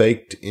so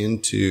baked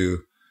into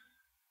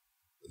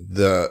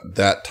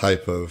that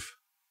type of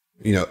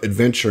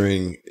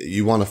adventuring,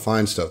 you want to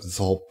find stuff. That's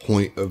the whole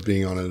point of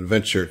being on an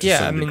adventure to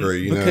some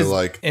degree,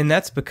 and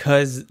that's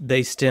because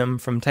they stem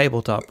from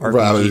tabletop RPGs.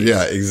 Right,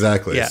 yeah,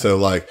 exactly. Yeah. So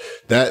like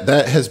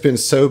that has been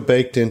so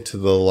baked into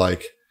the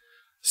like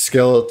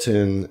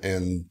skeleton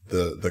and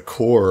the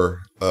core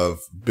of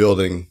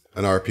building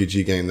an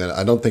RPG game that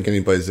I don't think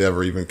anybody's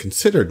ever even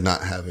considered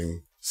not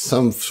having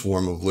some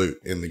form of loot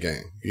in the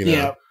game.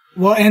 Yeah.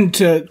 Well, and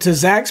to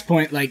Zach's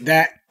point, like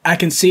that, I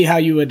can see how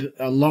you would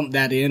lump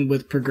that in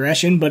with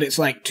progression, but it's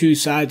like two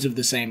sides of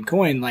the same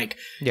coin. Like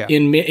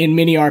in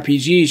many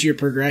RPGs, your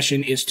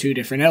progression is two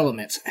different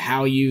elements.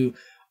 How you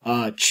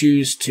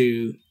choose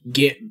to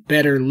get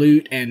better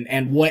loot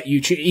and what you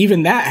choose.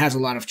 Even that has a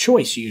lot of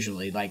choice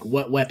usually. Like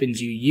what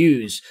weapons you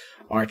use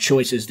are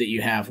choices that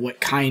you have.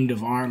 What kind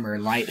of armor,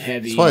 light,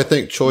 heavy. That's why I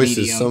think choice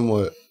is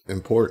somewhat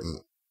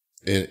important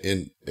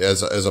in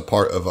as a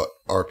part of a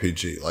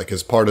RPG. Like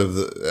as part of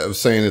I was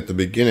saying at the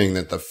beginning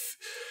that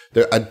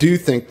I do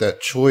think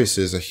that choice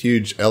is a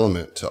huge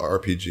element to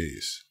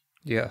RPGs.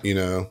 Yeah.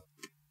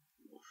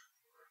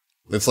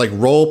 It's like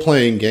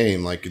role-playing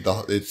game. Like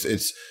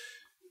it's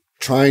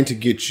trying to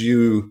get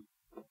you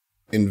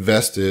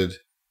invested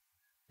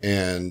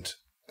and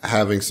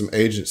having some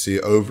agency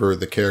over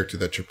the character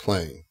that you're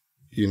playing,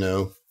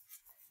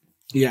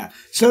 Yeah.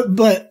 So,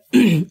 but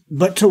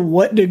to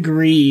what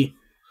degree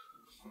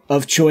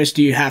of choice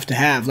do you have to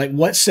have? Like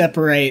what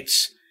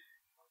separates,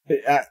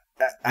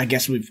 I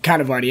guess we've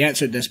kind of already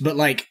answered this, but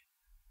like,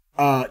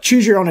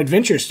 choose your own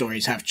adventure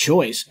stories have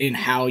choice in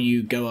how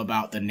you go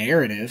about the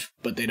narrative,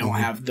 but they don't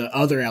have the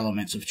other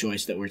elements of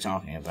choice that we're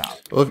talking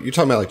about. Well, you're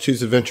talking about like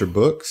choose adventure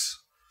books.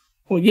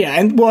 Well, yeah,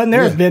 and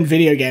there have been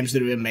video games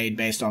that have been made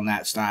based on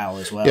that style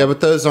as well. Yeah,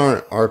 but those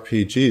aren't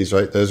RPGs,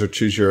 right? Those are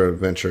choose your own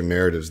adventure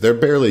narratives. They're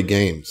barely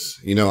games.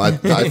 I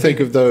think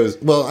of those.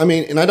 Well, I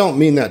mean, and I don't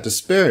mean that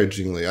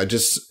disparagingly.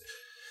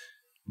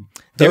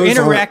 They're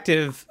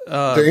interactive.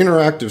 They're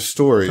interactive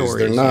stories.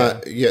 They're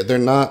not. Yeah, they're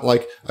not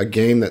like a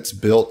game that's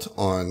built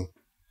on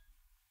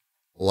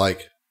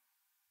like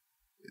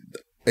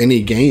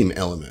any game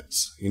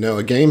elements.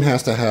 A game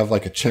has to have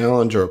like a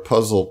challenge or a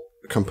puzzle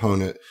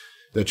component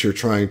that you're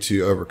trying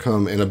to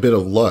overcome, and a bit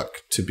of luck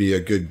to be a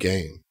good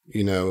game.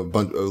 A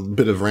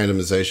bit of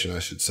randomization, I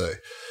should say,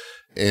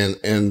 and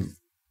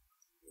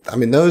I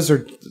mean those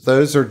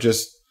are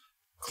just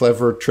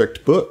clever,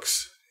 tricked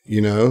books.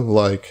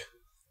 Like.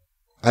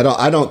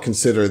 I don't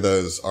consider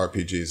those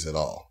RPGs at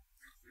all.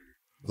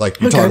 Like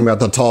you're talking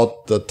about the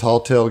tall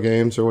tale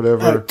games or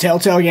whatever.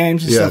 Telltale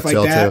games and stuff like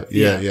that.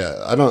 Yeah.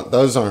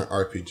 Those aren't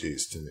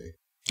RPGs to me.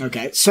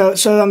 Okay. So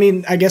I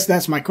mean, I guess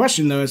that's my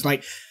question though, is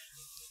like,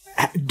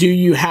 do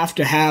you have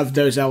to have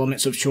those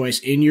elements of choice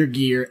in your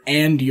gear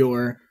and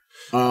your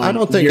I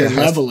don't think your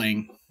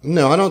leveling?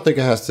 No, I don't think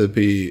it has to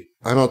be.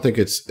 I don't think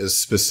it's as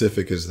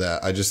specific as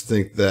that. I just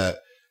think that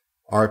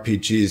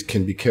RPGs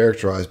can be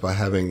characterized by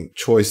having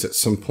choice at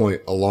some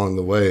point along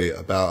the way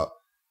about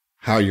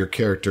how your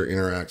character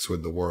interacts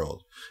with the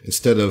world,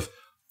 instead of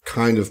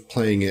kind of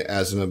playing it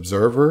as an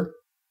observer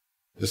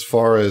as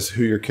far as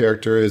who your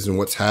character is and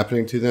what's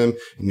happening to them,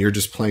 and you're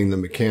just playing the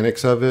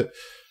mechanics of it.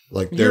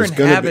 Like you're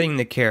inhabiting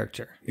the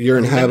character. You're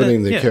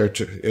inhabiting the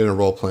character in a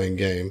role-playing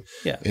game.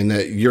 Yeah. And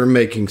that you're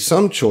making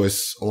some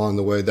choice along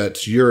the way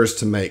that's yours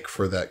to make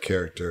for that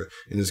character.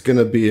 And it's going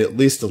to be at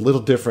least a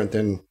little different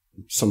than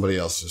somebody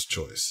else's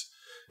choice.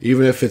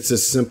 Even if it's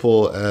as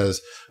simple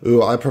as,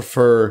 ooh, I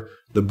prefer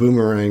the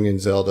boomerang in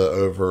Zelda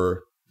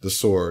over the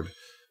sword.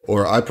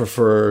 Or I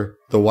prefer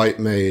the white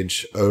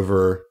mage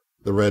over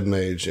the red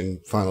mage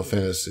in Final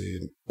Fantasy.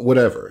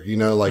 Whatever,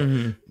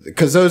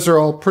 because those are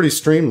all pretty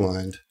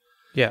streamlined.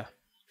 Yeah.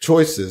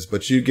 Choices,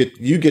 but you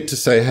get to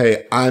say,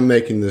 hey, I'm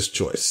making this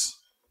choice.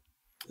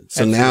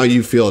 So now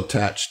you feel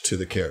attached to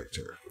the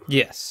character.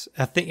 Yes.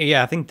 I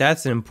think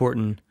that's an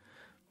important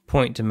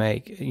point to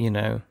make,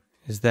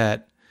 is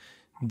that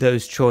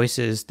those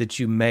choices that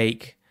you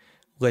make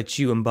let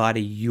you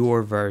embody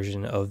your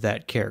version of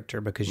that character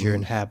because you're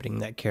inhabiting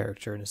that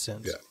character in a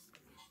sense. Yeah.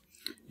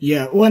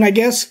 Yeah. Well, and I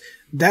guess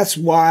that's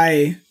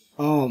why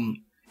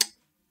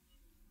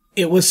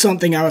it was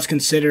something I was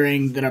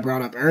considering that I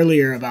brought up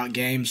earlier about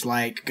games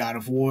like God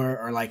of War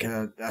or like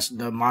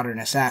the modern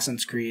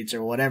Assassin's Creeds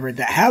or whatever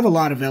that have a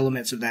lot of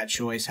elements of that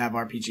choice, have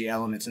RPG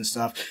elements and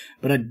stuff,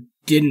 but I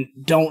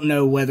don't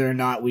know whether or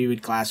not we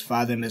would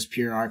classify them as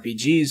pure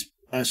RPGs,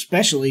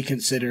 especially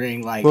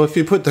considering like. Well, if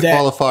you put the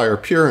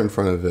qualifier pure in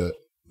front of it,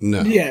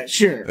 no. Yeah,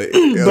 sure.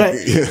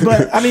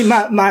 but I mean,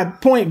 my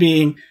point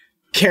being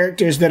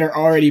characters that are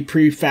already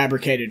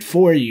prefabricated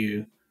for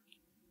you.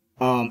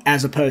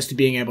 As opposed to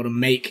being able to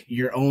make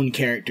your own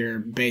character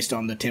based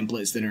on the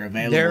templates that are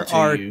available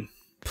to you. There are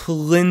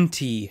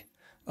plenty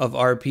of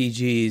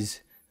RPGs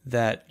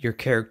that your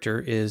character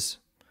is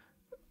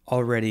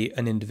already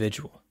an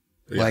individual.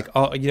 Yeah. Like,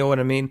 you know what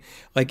I mean?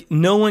 Like,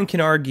 no one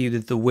can argue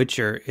that The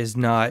Witcher is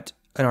not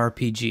an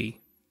RPG.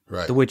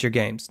 Right. The Witcher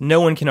games.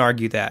 No one can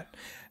argue that.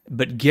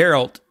 But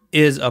Geralt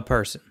is a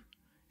person.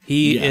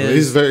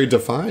 He's very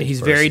defined.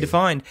 He's very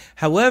defined.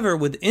 However,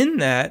 within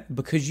that,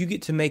 because you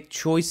get to make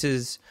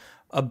choices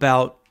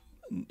about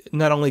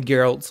not only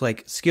Geralt's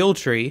like skill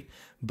tree,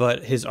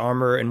 but his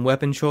armor and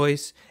weapon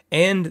choice,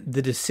 and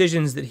the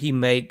decisions that he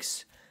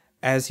makes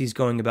as he's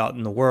going about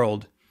in the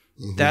world.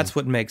 That's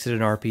what makes it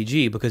an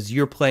RPG, because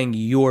you're playing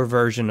your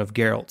version of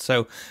Geralt.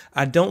 So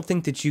I don't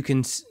think that you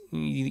can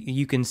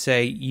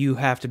say you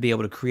have to be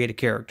able to create a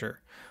character,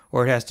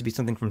 or it has to be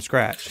something from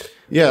scratch.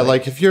 Yeah,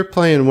 like if you're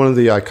playing one of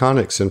the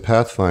iconics in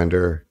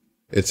Pathfinder,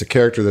 it's a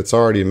character that's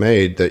already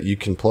made that you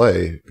can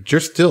play, but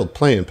you're still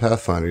playing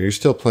Pathfinder. You're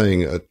still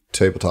playing a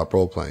tabletop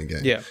role-playing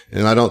game. Yeah.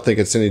 And I don't think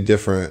it's any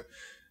different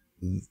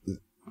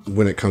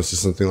when it comes to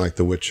something like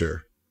The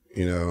Witcher,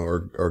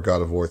 or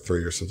God of War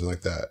 3 or something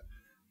like that.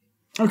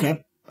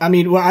 Okay. I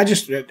mean, well,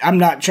 I'm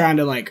not trying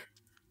to like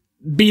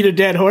beat a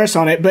dead horse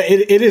on it, but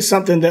it is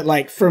something that,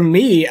 like, for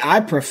me, I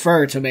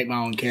prefer to make my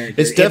own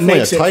character. It's definitely it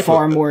makes a type it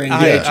far of, more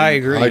engaging. I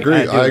agree.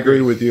 I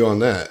agree with you on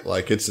that.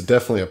 Like, it's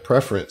definitely a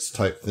preference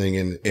type thing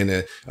in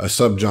a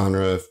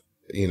subgenre of,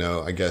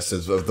 I guess,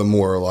 of the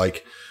more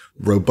like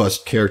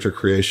robust character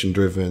creation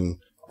driven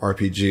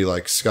RPG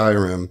like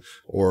Skyrim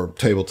or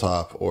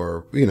tabletop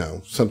or,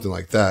 something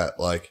like that.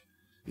 Like,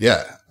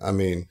 yeah, I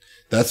mean,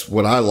 that's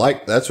what I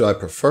like. That's what I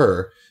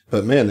prefer.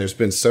 But man, there's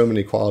been so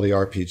many quality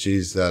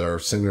RPGs that are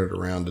centered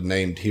around a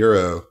named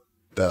hero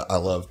that I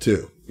love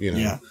too,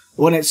 Yeah.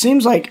 Well, it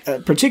seems like,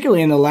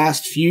 particularly in the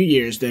last few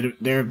years, that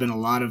there have been a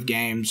lot of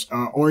games,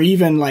 or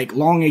even like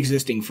long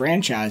existing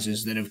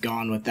franchises that have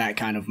gone with that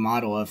kind of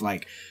model of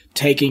like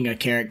taking a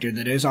character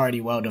that is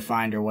already well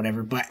defined or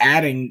whatever, but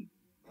adding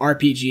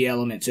RPG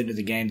elements into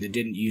the game that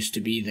didn't used to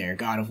be there.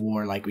 God of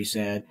War, like we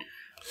said,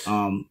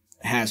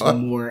 has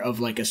more of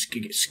like a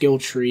skill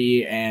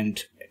tree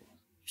and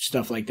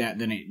stuff like that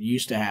than it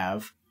used to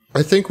have.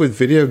 I think with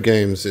video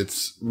games,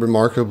 it's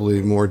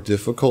remarkably more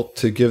difficult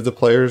to give the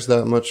players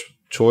that much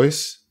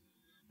choice,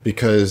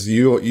 because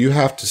you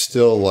have to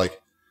still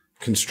like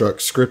construct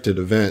scripted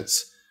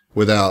events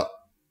without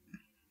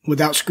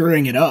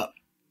screwing it up.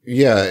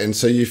 Yeah, and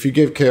so if you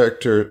give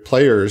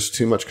players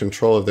too much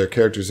control of their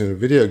characters in a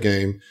video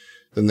game,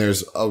 then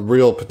there's a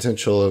real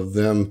potential of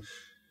them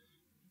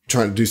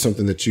trying to do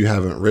something that you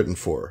haven't written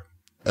for,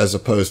 as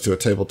opposed to a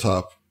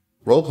tabletop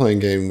role-playing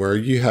game where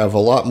you have a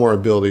lot more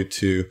ability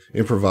to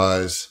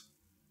improvise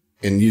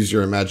and use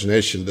your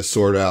imagination to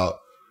sort out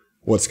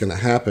what's going to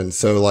happen.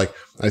 So like,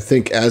 I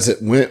think as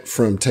it went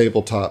from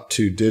tabletop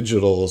to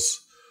digital's,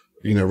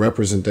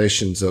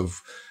 representations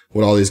of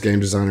what all these game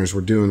designers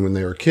were doing when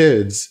they were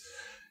kids,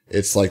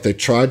 it's like they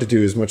tried to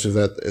do as much of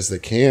that as they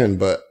can,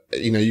 but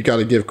you got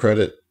to give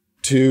credit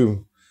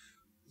to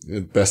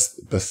best,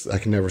 I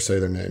can never say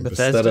their name.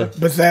 Bethesda.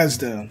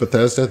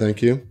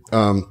 Thank you.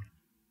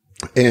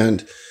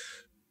 And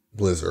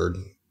Blizzard,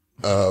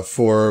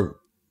 for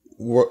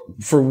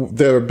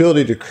their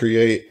ability to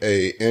create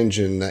a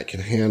engine that can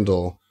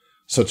handle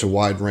such a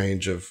wide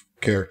range of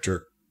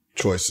character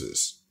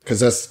choices.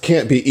 Cause that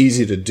can't be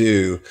easy to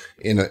do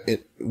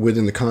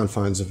within the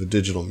confines of a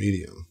digital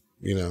medium,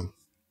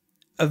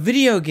 A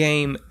video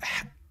game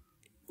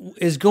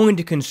is going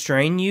to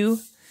constrain you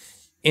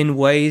in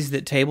ways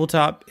that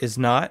tabletop is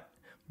not,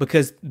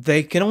 because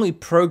they can only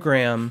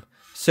program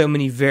so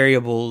many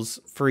variables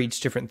for each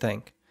different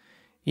thing.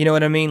 You know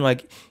what I mean?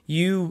 Like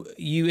you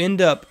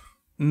end up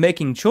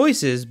making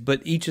choices,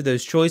 but each of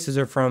those choices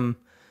are from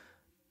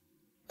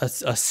a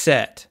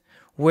set.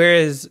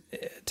 Whereas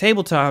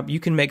tabletop, you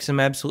can make some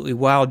absolutely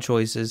wild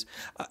choices.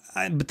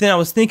 But then I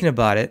was thinking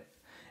about it,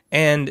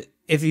 and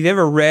if you've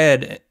ever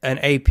read an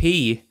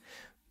AP,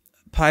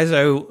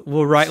 Paizo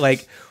will write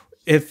like,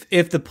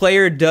 if the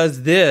player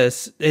does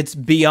this, it's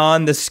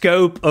beyond the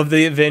scope of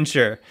the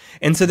adventure.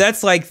 And so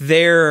that's like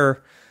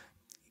their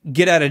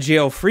get out of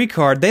jail free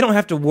card. They don't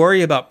have to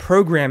worry about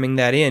programming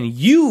that in.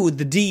 You,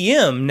 the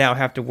DM, now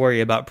have to worry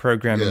about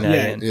programming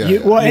that in.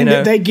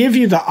 Yeah. They give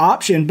you the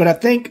option, but I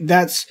think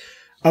that's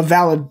a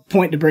valid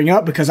point to bring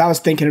up, because I was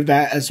thinking of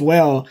that as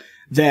well.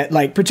 That,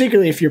 like,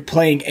 particularly if you're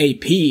playing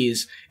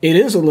APs, it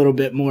is a little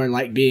bit more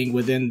like being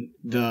within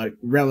the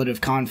relative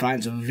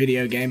confines of a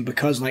video game,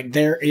 because, like,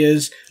 there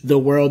is the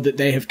world that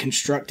they have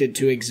constructed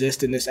to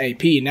exist in this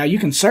AP. Now, you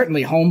can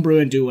certainly homebrew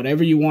and do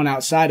whatever you want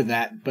outside of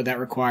that, but that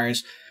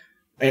requires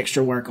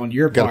extra work on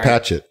your part. Gotta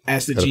patch it.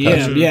 As the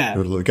GM, yeah.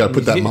 You gotta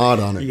put that mod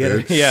on it,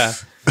 dude. Yeah.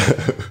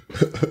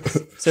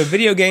 So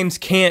video games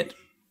can't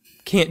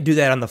do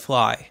that on the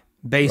fly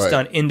based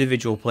on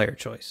individual player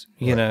choice,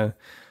 you know?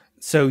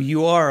 So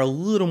you are a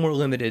little more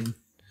limited.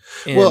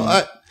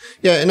 I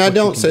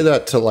don't say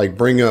that to like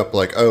bring up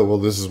like, oh, well,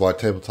 this is why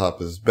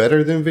tabletop is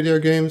better than video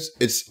games.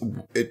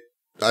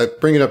 I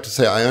bring it up to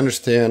say I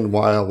understand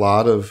why a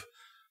lot of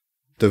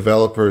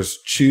developers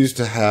choose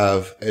to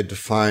have a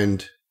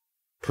defined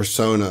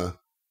persona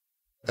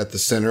at the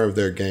center of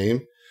their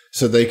game,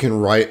 so they can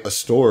write a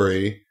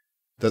story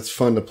that's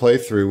fun to play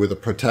through with a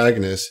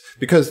protagonist.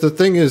 Because the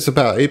thing is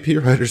about AP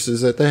writers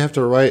is that they have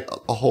to write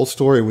a whole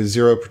story with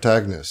zero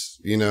protagonists,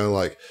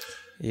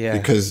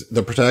 because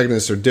the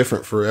protagonists are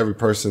different for every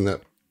person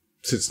that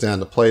sits down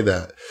to play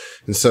that.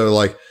 And so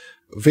like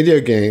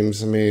video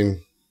games, I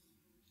mean,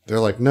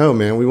 they're like, no,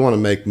 man, we want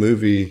to make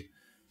movie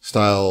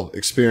style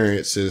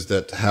experiences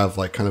that have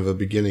like kind of a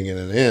beginning and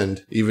an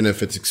end. Even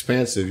if it's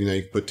expansive, you know,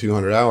 you can put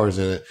 200 hours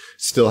in it,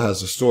 still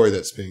has a story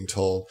that's being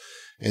told.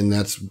 And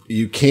that's,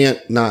 you can't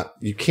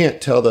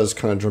tell those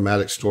kind of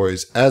dramatic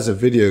stories as a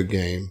video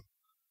game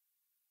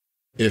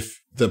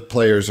if the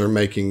players are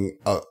making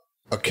a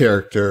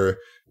character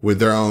with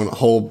their own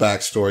whole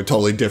backstory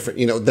totally different.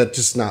 You know, that's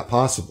just not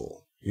possible.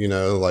 You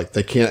know, like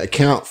they can't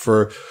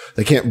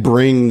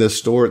bring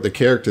the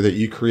character that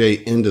you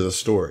create into the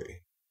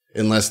story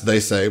unless they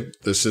say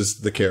this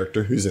is the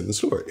character who's in the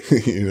story,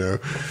 you know?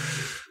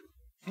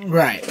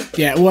 Right.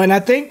 Yeah. Well, and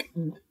I think,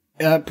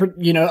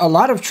 you know, a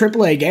lot of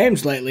AAA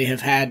games lately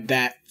have had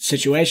that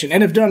situation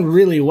and have done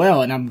really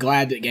well. And I'm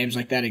glad that games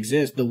like that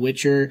exist. The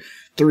Witcher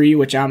 3,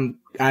 which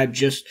I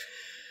just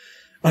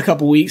a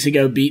couple weeks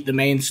ago beat the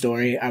main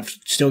story. I've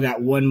still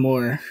got one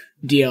more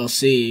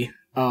DLC.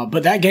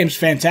 But that game's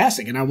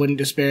fantastic, and I wouldn't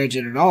disparage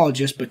it at all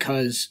just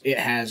because it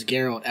has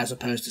Geralt as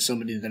opposed to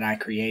somebody that I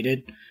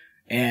created.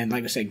 And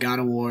like I said, God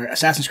of War,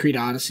 Assassin's Creed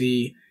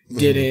Odyssey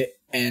did it,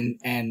 and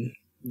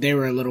they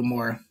were a little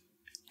more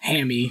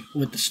hammy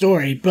with the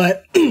story.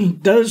 But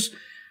those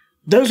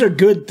are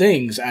good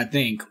things, I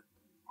think.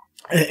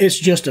 It's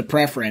just a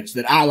preference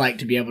that I like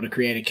to be able to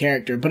create a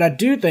character. But I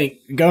do think,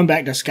 going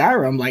back to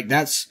Skyrim,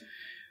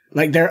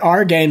 there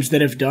are games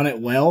that have done it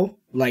well,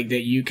 like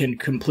that you can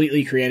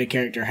completely create a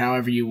character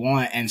however you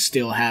want and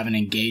still have an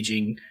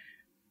engaging,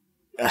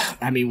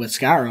 with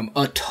Skyrim,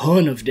 a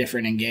ton of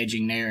different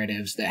engaging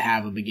narratives that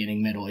have a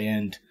beginning, middle,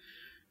 end.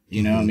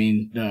 You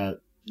know,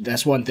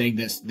 that's one thing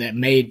that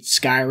made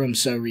Skyrim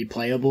so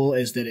replayable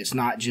is that it's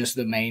not just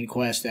the main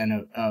quest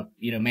and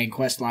main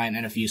quest line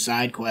and a few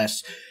side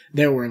quests.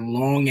 There were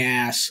long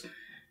ass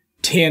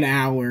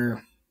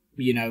 10-hour,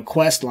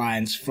 quest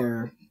lines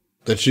for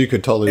that you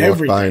could totally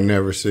walk by and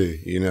never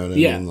see. You know what I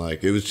mean?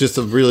 Like, it was just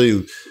a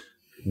really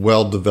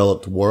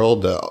well-developed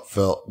world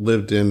that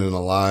lived in and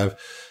alive.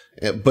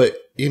 But,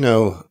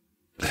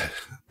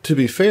 to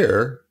be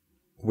fair,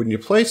 when you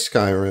play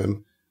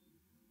Skyrim,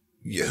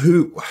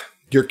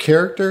 your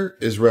character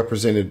is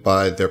represented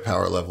by their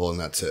power level, and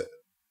that's it.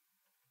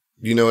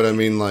 You know what I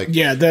mean? Like,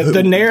 yeah,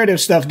 the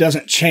narrative stuff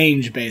doesn't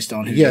change based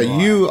on who you are. Yeah,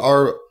 you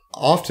are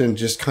often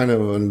just kind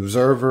of an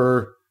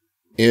observer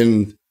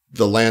in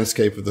the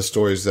landscape of the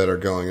stories that are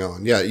going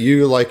on. Yeah,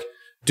 you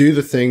do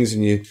the things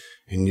and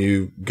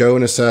you go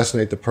and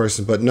assassinate the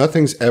person, but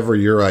nothing's ever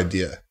your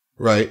idea,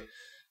 right?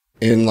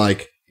 And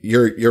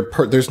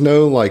there's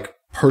no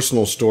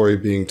personal story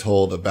being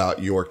told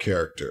about your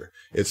character.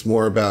 It's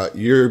more about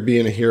you're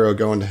being a hero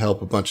going to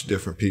help a bunch of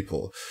different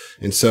people.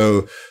 And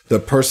so the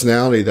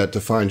personality that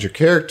defines your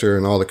character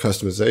and all the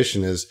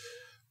customization is,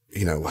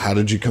 how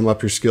did you come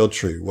up your skill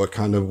tree? What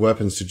kind of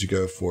weapons did you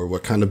go for?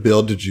 What kind of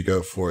build did you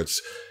go for?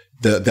 It's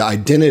the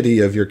identity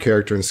of your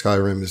character in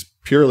Skyrim is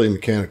purely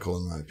mechanical,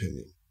 in my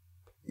opinion.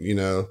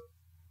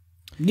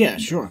 Yeah,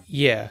 sure.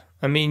 Yeah.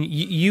 I mean,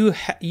 you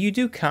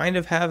do kind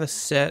of have a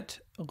set,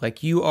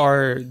 like you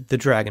are the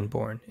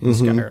Dragonborn in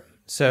Skyrim.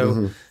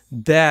 So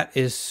that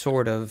is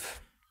sort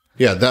of...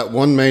 Yeah, that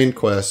one main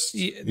quest.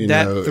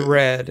 That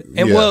thread.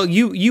 And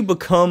you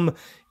become,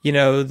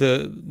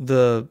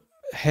 the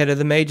head of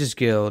the Mages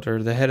Guild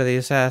or the head of the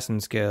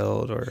Assassins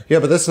Guild. Yeah,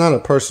 but that's not a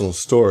personal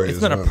story.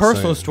 It's not a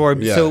personal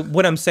story. Yeah. So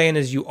what I'm saying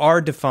is you are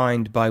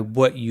defined by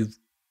what you've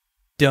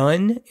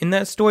done in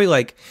that story.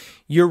 Like,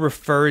 you're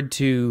referred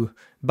to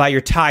by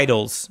your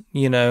titles,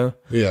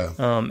 Yeah.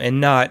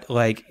 And not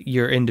like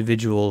your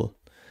individual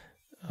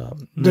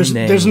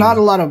there's not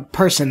a lot of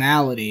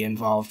personality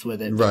involved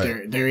with it, but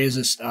right. There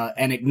is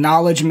an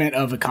acknowledgement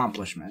of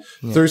accomplishment.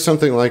 Yeah. Through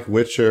something like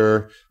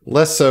Witcher,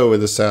 less so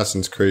with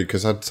Assassin's Creed,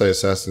 because I'd say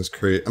Assassin's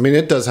Creed, I mean,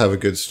 it does have a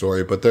good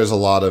story, but there's a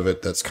lot of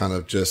it that's kind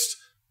of just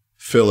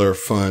filler,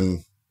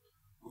 fun,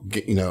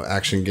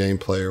 action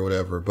gameplay or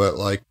whatever. But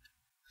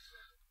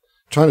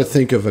trying to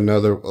think of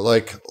another,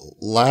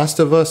 Last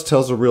of Us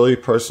tells a really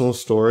personal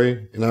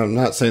story. And I'm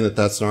not saying that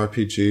that's an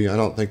RPG. I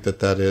don't think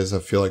that is. I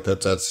feel like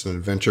that's an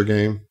adventure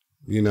game,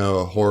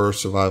 a horror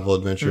survival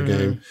adventure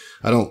game.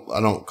 I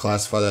don't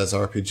classify that as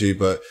RPG,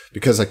 but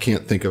because I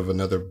can't think of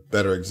another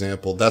better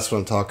example, that's what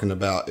I'm talking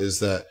about,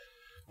 is that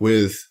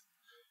with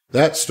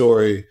that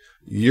story,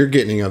 you're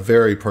getting a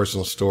very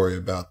personal story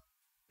about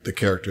the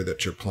character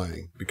that you're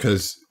playing,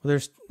 because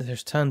there's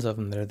tons of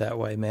them that are that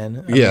way,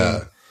 man. I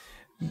mean,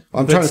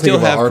 I'm trying to think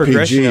about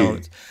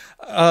RPG.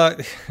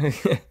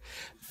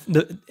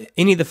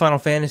 Any of the Final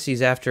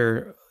Fantasies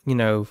after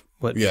 4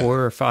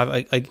 or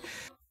 5,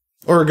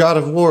 or God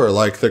of War,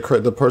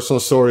 the personal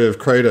story of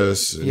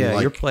Kratos.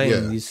 And you're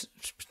playing these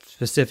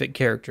specific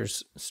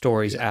characters'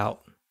 stories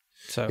out.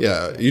 So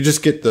you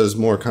just get those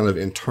more kind of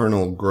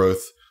internal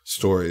growth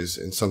stories,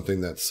 and something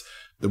that's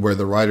where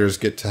the writers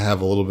get to have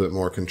a little bit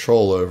more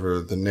control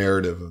over the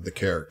narrative of the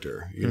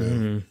character.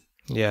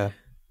 Yeah.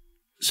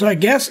 So I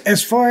guess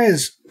as far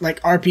as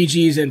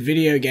RPGs and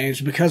video games,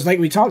 because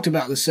we talked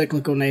about the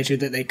cyclical nature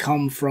that they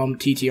come from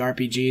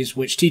TTRPGs,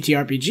 which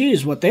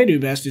TTRPGs, what they do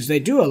best is they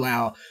do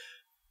allow,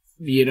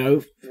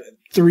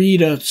 3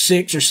 to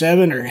 6 or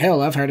 7, or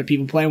hell, I've heard of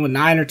people playing with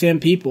 9 or 10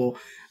 people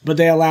but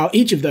they allow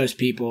each of those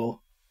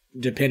people,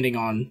 depending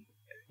on,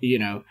 you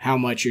know, how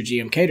much your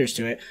GM caters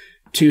to it,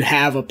 to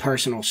have a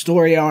personal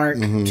story arc,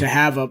 to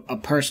have a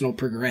personal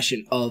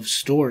progression of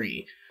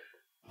story.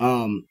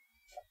 Well,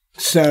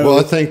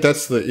 I think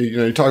that's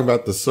you talk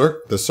about the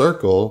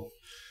circle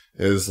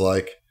is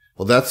like,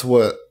 well, that's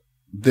what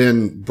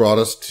then brought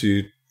us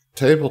to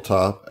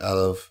tabletop out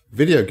of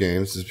video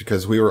games, is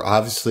because we were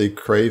obviously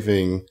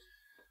craving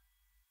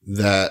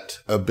that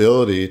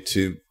ability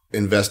to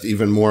invest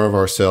even more of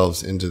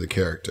ourselves into the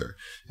character.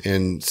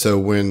 And so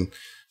when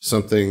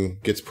something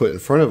gets put in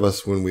front of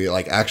us, when we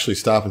like actually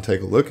stop and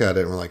take a look at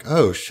it, and we're like,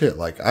 oh shit,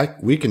 like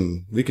we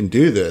can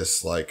do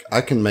this. Like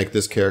I can make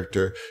this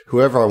character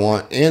whoever I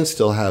want and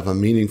still have a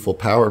meaningful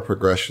power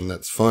progression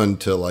that's fun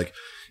to like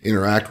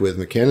interact with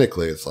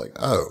mechanically. It's like,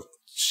 oh,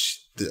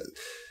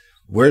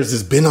 where's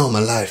this been all my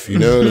life? You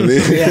know what I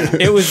mean? Yeah,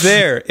 it was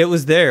there. It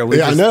was there.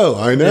 Yeah, I know.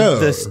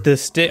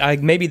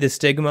 Maybe the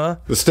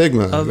stigma. The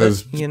stigma of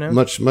is, it, you know,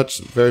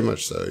 very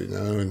much so. You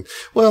know, and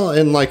well,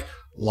 and like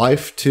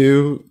life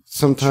too.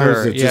 Sometimes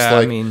sure, it's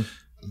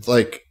just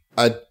like,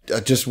 I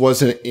just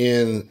wasn't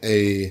in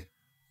a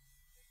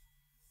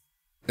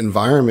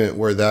environment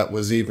where that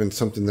was even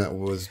something that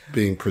was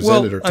being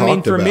presented or talked about. I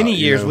mean, for many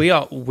years, we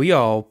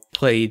all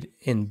played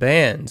in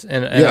bands,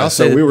 and yeah,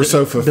 so we were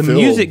so fulfilled. The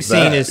music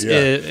scene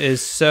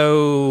is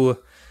so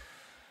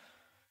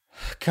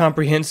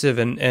comprehensive,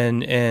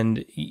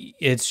 and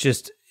it's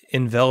just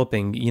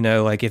enveloping, you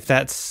know, like if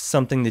that's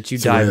something that you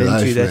dive into,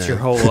 life, that's man. Your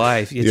whole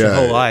life. It's your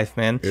whole life,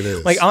 man. It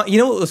is. Like, you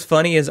know what was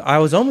funny is I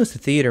was almost a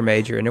theater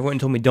major, and everyone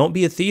told me, don't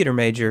be a theater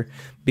major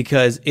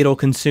because it'll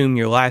consume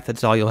your life.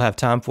 That's all you'll have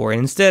time for.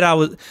 And instead I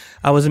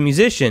was a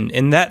musician,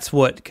 and that's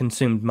what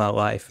consumed my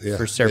life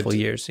for several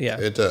years. Yeah.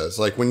 It does.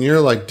 Like when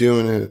you're like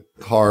doing it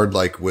hard,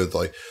 like with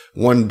like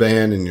one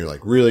band and you're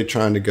like really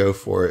trying to go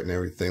for it and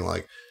everything,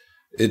 like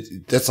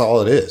that's all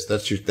it is.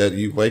 That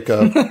you wake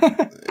up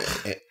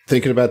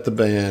thinking about the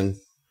band,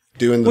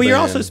 doing the band. You're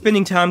also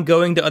spending time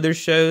going to other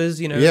shows,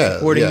 you know,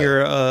 supporting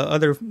your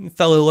other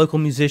fellow local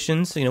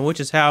musicians, you know, which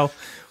is how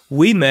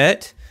we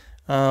met.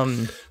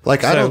 I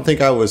don't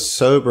think I was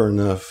sober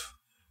enough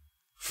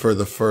for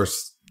the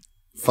first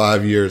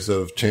 5 years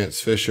of Chance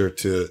Fisher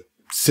to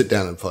sit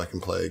down and fucking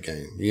play a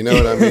game. You know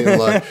what I mean?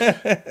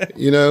 Like,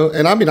 you know,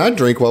 and I mean, I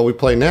drink while we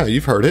play now.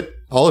 You've heard it.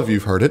 All of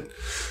you've heard it.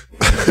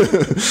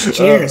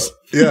 Cheers.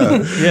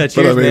 Yeah. Yeah. Cheers,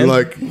 but I mean, man.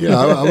 like, yeah,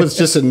 I was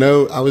just in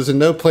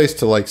no place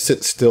to like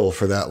sit still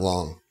for that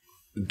long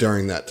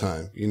during that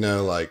time. You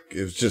know, like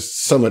it was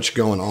just so much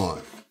going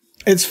on.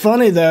 It's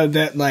funny though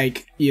that,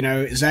 like, you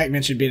know, Zach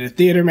mentioned being a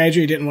theater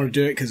major. He didn't want to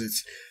do it because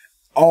it's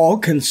all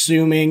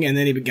consuming, and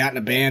then he got in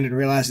a band and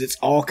realized it's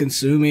all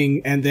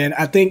consuming. And then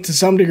I think to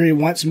some degree,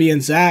 once me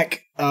and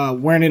Zach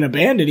weren't in a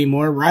band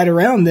anymore, right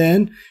around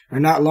then or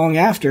not long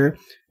after,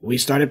 we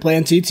started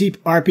playing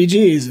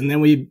TTRPGs, and then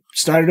we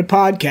started a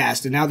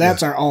podcast, and now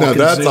that's our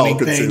all-consuming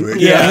thing.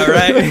 Yeah,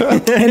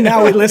 right. And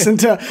now we listen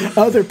to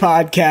other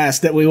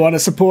podcasts that we want to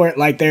support,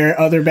 like their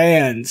other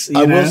bands.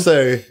 I will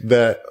say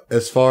that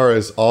as far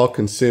as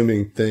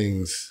all-consuming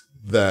things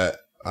that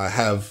I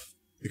have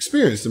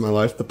experienced in my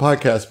life, the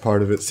podcast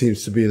part of it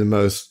seems to be the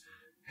most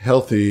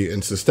healthy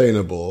and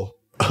sustainable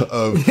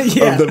of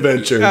the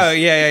ventures. Oh,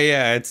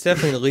 yeah. It's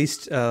definitely the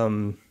least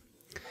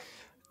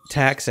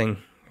taxing,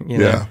 you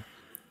know. Yeah.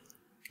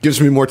 Gives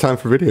me more time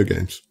for video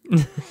games.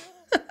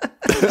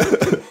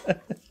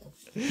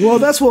 Well,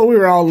 that's what we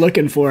were all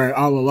looking for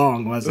all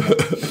along, wasn't it?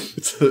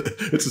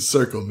 It's a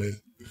circle,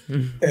 man.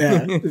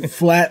 Yeah,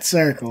 flat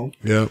circle.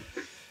 Yeah.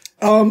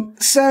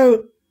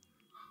 So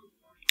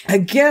I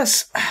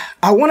guess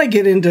I want to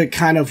get into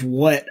kind of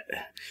what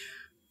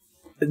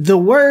the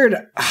word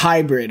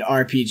hybrid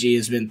RPG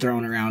has been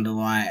thrown around a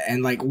lot,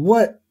 and like,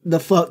 what the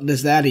fuck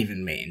does that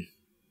even mean?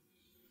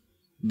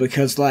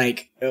 Because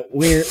like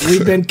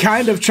we've been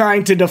kind of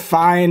trying to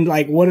define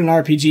like what an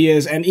RPG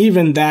is, and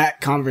even that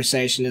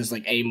conversation is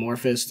like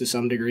amorphous to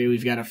some degree.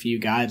 We've got a few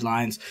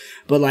guidelines,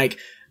 but like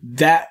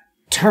that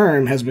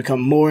term has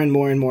become more and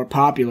more and more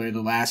popular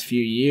the last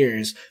few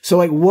years. So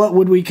like, what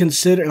would we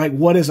consider, like,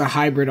 what is a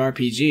hybrid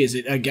RPG? Is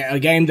it a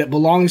game that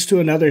belongs to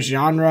another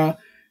genre,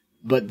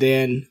 but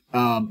then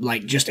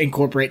like just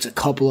incorporates a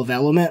couple of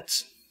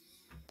elements?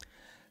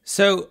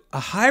 So a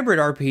hybrid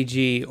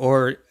RPG,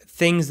 or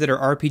things that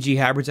are RPG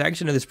hybrids, I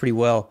actually know this pretty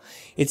well.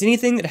 It's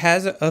anything that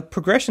has a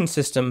progression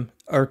system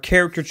or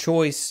character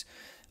choice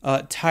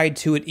tied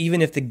to it,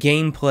 even if the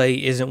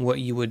gameplay isn't what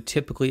you would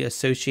typically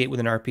associate with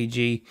an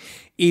RPG,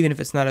 even if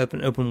it's not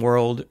open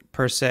world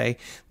per se.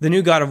 The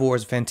new God of War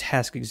is a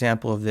fantastic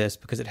example of this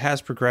because it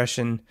has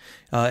progression,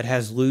 it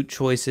has loot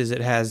choices,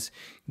 it has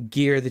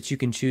gear that you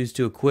can choose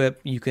to equip,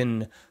 you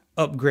can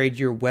upgrade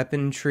your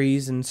weapon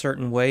trees in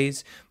certain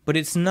ways, but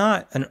it's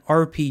not an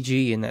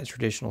RPG in that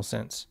traditional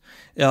sense.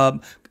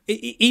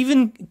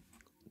 Even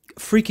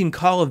freaking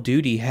Call of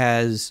Duty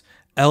has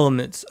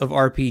elements of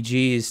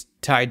RPGs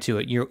tied to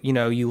it.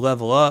 You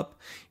level up,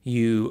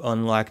 you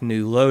unlock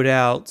new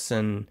loadouts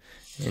and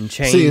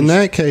change. See, in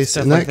that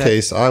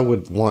case, I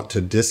would want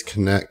to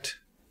disconnect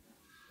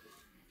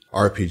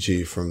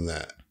RPG from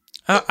that.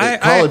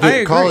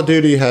 Call of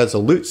Duty has a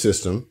loot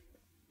system,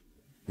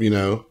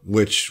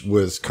 which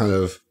was kind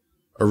of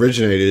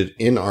originated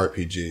in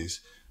RPGs.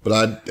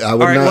 But I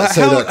would not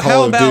say that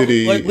Call of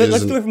Duty.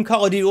 Let's do it from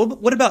Call of Duty.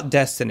 What about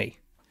Destiny?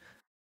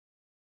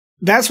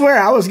 That's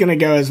where I was going to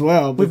go as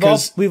well.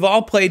 Because we've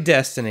all played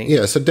Destiny.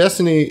 Yeah, so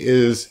Destiny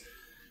is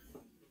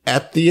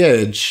at the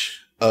edge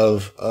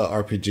of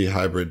RPG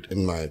hybrid,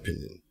 in my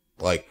opinion.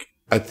 Like,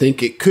 I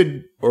think it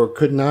could or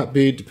could not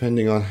be,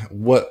 depending on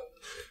what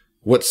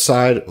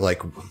side,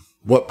 like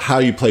how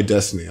you play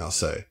Destiny. I'll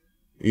say,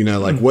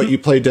 what you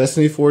play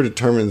Destiny for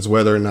determines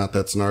whether or not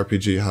that's an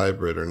RPG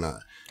hybrid or not.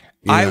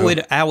 I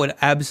would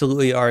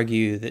absolutely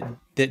argue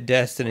that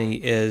Destiny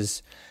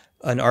is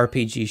an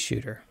RPG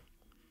shooter.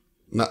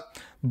 Not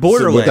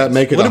Borderlands. So would that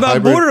make it what a about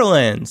hybrid?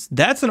 Borderlands?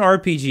 That's an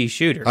RPG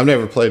shooter. I've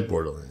never played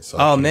Borderlands.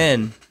 So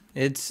man,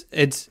 it's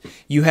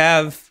you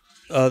have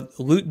a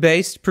loot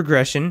based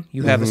progression.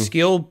 You have a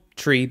skill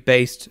tree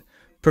based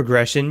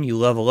progression. You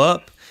level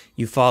up.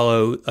 You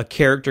follow a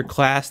character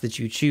class that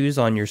you choose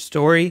on your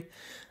story,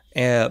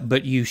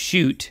 but you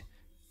shoot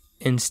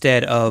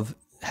instead of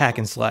hack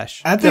and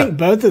slash. I think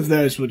both of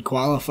those would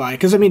qualify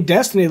because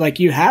Destiny, like,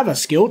 you have a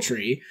skill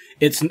tree.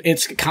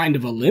 It's kind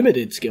of a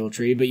limited skill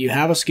tree, but you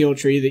have a skill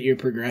tree that you're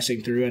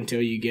progressing through until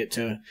you get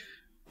to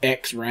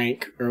X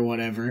rank or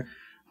whatever.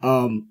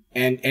 And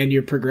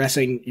you're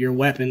progressing your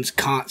weapons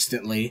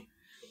constantly.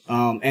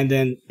 And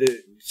then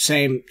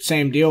same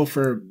deal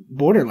for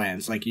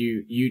Borderlands. Like,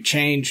 you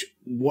change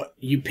what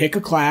you pick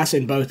a class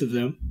in both of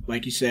them,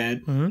 like you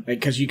said,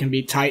 because you can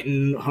be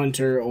Titan,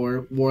 Hunter,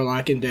 or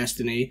Warlock in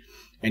Destiny.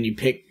 And you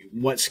pick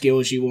what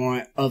skills you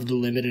want of the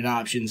limited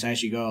options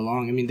as you go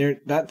along.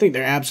 I think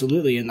they're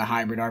absolutely in the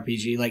hybrid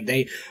RPG. Like,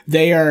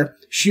 they are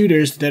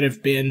shooters that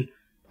have been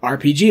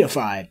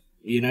RPGified,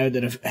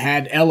 that have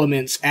had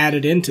elements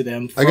added into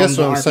them from I guess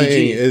what the I'm RPG.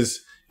 saying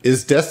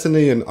is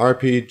Destiny an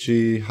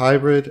RPG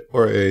hybrid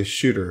or a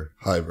shooter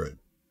hybrid?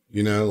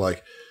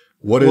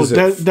 What is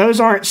it? Those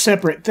aren't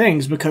separate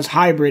things because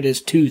hybrid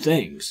is two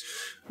things.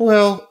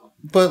 Well,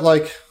 but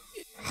like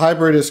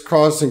hybrid is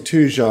crossing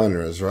two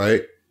genres,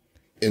 right?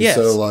 And yes.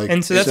 so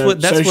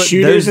that's what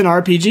shooters and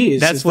RPGs.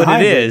 That's what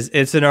it is.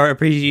 It's an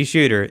RPG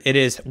shooter. It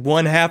is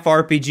one half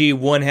RPG,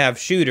 one half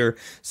shooter.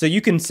 So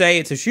you can say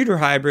it's a shooter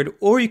hybrid,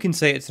 or you can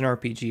say it's an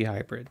RPG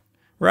hybrid,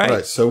 right?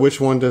 Right. So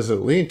which one does it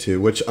lean to?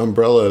 Which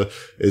umbrella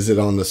is it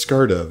on the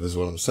skirt of? Is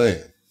what I'm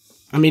saying.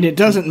 It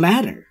doesn't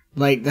matter.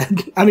 Like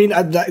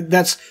that.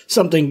 That's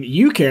something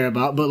you care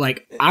about, but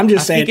like I'm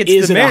just saying,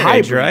 is it a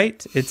hybrid?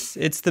 Right?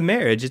 It's the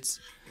marriage.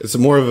 It's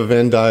more of a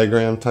Venn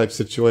diagram type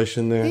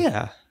situation there.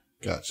 Yeah.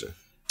 Gotcha.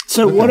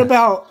 So what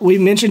about, we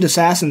mentioned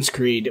Assassin's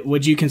Creed.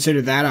 Would you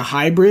consider that a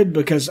hybrid?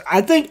 Because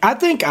I think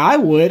I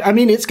would.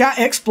 It's got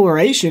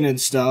exploration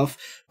and stuff,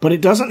 but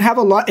it doesn't have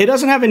it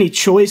doesn't have any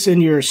choice in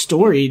your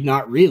story,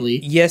 not really.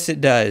 Yes,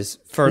 it does.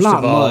 First not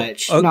of all.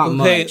 Much. Not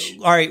much.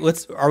 All right,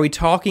 are we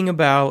talking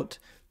about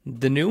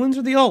the new ones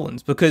or the old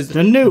ones? Because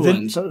the new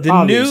ones.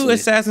 The new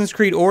Assassin's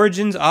Creed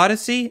Origins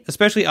Odyssey,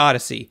 especially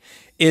Odyssey,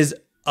 is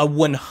a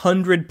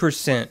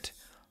 100%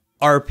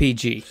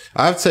 RPG.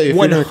 I'd say if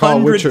you're going to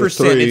call Witcher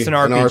 3 it's an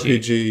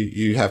RPG,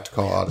 you have to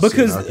call Odyssey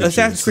because an RPG.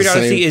 Assassin's Creed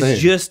Odyssey is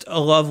just a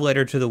love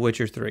letter to The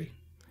Witcher 3.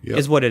 Yep.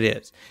 Is what it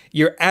is.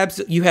 You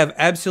have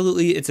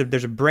absolutely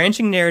there's a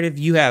branching narrative.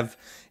 You have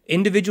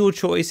individual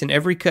choice in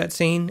every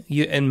cutscene.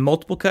 In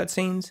multiple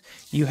cutscenes.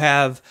 You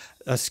have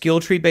a skill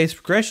tree based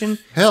progression.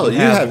 Hell, you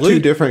have two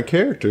different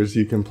characters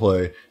you can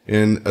play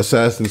in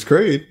Assassin's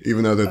Creed,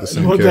 even though they're the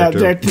same character.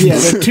 They're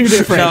two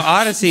different. No,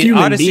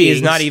 Odyssey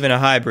is not even a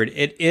hybrid.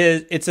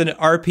 It's an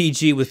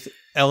RPG with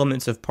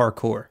elements of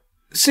parkour.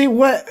 See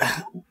what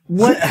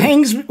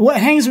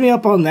hangs me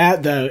up on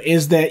that though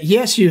is that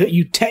yes,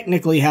 you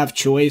technically have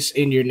choice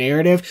in your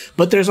narrative,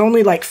 but there's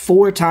only like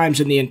 4 times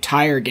in the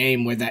entire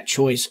game where that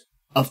choice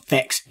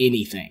affects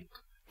anything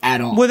at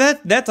all. Well,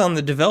 that's on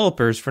the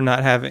developers for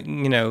not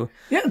having, Yeah,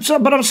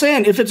 but I'm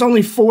saying if it's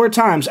only 4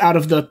 times out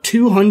of the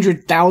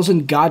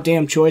 200,000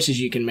 goddamn choices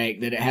you can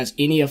make that it has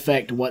any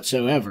effect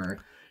whatsoever,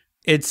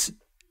 it's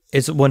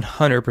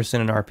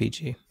 100% an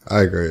RPG.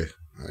 I agree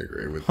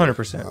with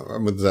 100%.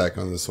 I'm with Zach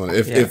on this one.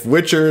 If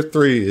Witcher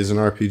 3 is an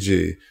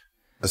RPG,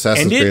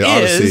 Assassin's Creed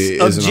Odyssey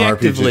is an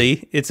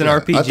RPG. It's an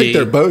RPG. I think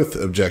they're both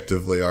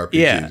objectively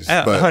RPGs.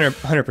 Yeah,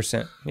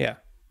 100%. Yeah.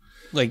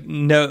 Like,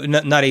 no,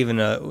 not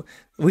even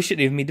we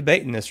shouldn't even be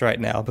debating this right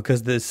now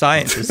because the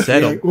science is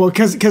settled. Well,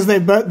 because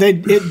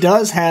it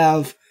does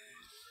have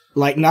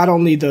like not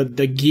only the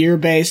gear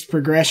based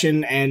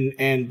progression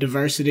and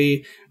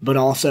diversity, but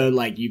also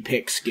like you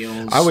pick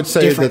skills. I would say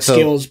different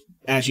skills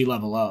as you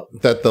level up.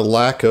 That the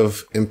lack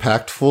of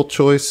impactful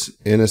choice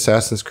in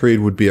Assassin's Creed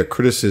would be a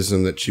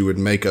criticism that you would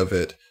make of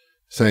it,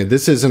 saying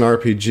this is an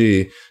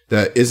RPG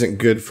that isn't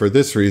good for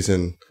this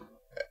reason,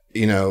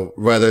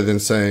 rather than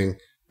saying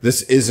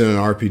this isn't an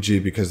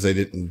RPG because they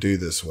didn't do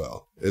this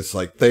well. It's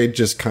like they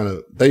just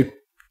they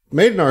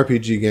made an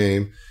RPG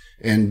game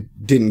and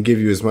didn't give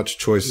you as much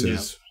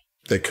choices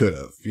they could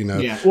have, you know.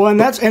 Yeah. Well, and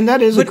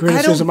that is a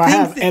criticism I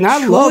have, and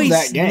I love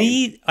that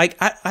game.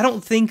 I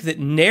don't think that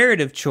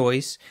narrative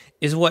choice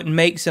is what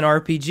makes an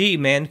RPG,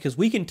 man. Because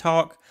we can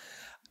talk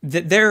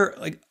that they're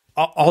like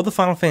all the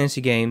Final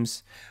Fantasy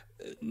games.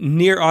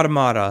 Nier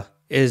Automata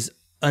is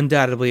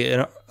undoubtedly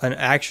an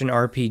action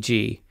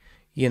RPG.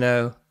 You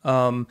know,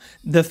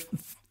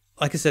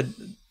 like I said,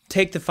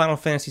 take the Final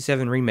Fantasy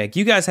VII remake.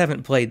 You guys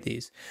haven't played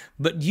these,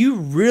 but you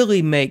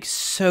really make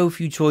so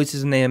few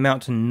choices and they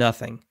amount to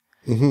nothing.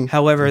 Mm-hmm.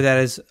 However, that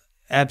is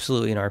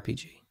absolutely an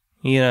RPG.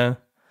 You know,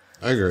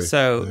 I agree.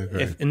 So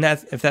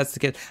if that's the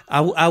case,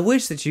 I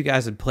wish that you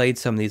guys had played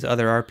some of these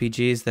other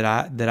RPGs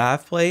that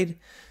I've played,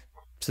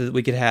 so that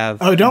we could have.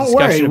 Oh, don't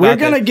worry, we're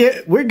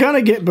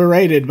gonna get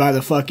berated by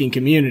the fucking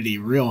community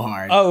real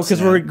hard. Oh, because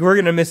we're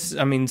gonna miss.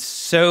 I mean,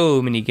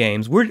 so many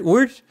games.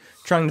 We're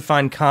trying to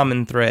find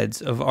common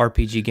threads of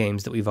RPG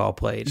games that we've all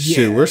played. Yeah.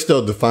 Shoot, we're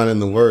still defining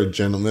the word,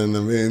 gentlemen. I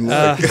mean,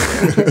 like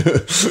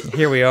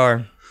here we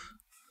are.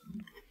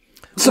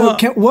 So,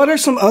 what are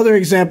some other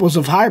examples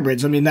of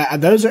hybrids? I mean,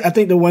 those are, I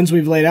think the ones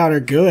we've laid out are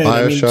good.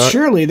 Bioshock. I mean,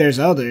 surely there's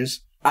others.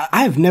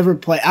 I have never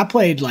played. I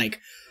played like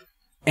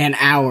an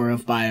hour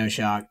of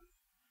Bioshock.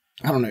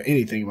 I don't know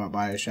anything about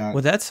Bioshock.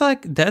 Well, that's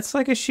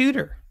like a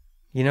shooter.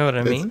 You know what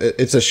I mean?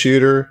 It's a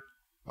shooter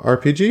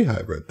RPG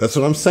hybrid. That's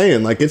what I'm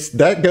saying. Like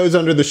that goes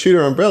under the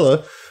shooter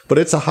umbrella, but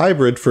it's a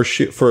hybrid for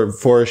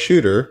a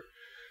shooter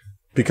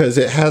because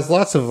it has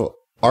lots of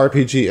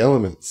RPG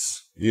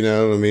elements. You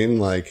know what I mean?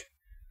 Like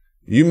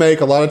you make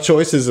a lot of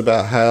choices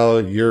about how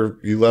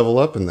you level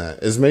up in that.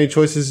 As many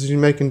choices as you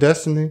make in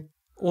Destiny.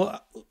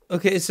 Well,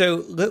 okay,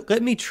 so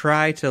let me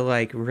try to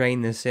like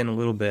rein this in a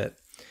little bit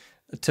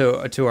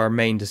to our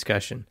main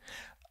discussion.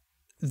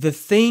 The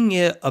thing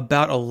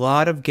about a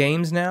lot of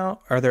games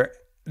now are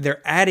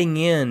they're adding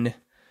in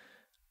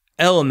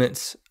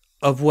elements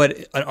of what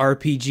an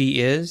RPG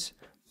is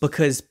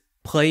because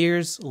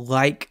players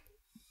like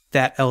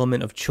that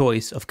element of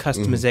choice, of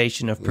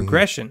customization, of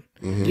progression.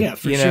 Mm-hmm. Yeah,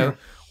 for sure. Know,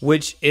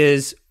 which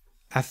is,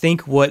 I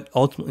think, what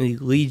ultimately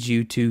leads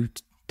you to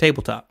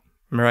tabletop,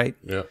 right?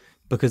 Yeah.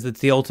 Because it's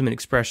the ultimate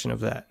expression of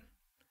that.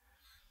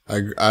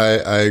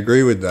 I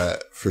agree with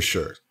that for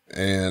sure.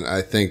 And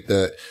I think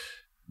that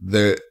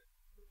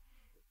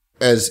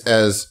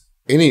as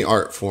any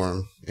art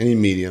form, any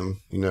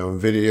medium, you know,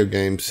 video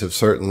games have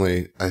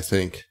certainly, I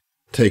think,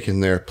 taken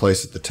their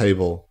place at the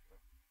table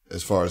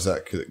as far as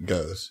that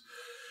goes.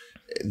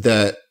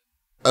 That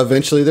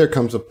eventually there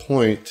comes a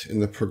point in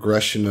the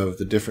progression of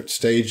the different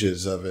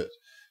stages of it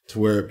to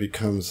where it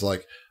becomes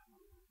like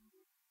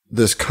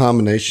this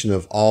combination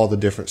of all the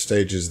different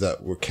stages that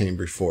came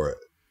before it.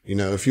 You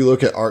know, if you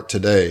look at art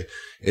today,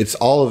 it's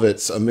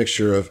a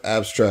mixture of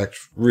abstract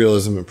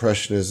realism,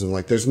 impressionism.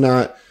 Like there's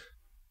not,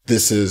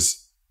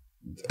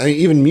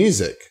 even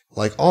music,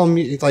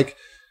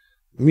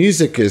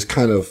 music is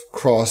kind of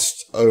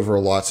crossed over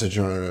lots of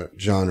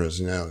genres,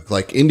 you know,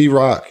 like indie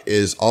rock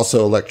is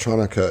also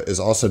electronica, is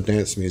also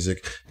dance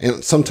music,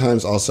 and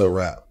sometimes also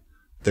rap.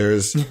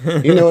 There's,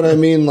 you know what I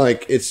mean?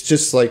 Like, it's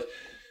just like,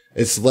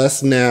 it's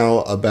less now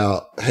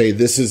about, hey,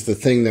 this is the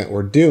thing that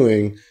we're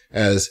doing,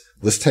 as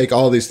let's take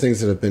all these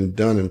things that have been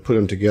done and put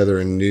them together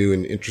in new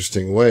and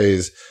interesting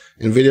ways.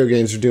 And video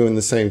games are doing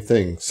the same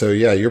thing. So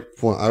yeah, your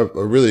point, I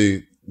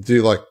really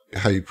do like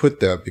how you put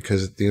that,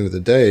 because at the end of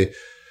the day,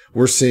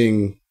 we're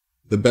seeing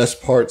the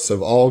best parts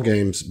of all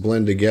games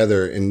blend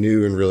together in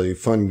new and really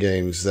fun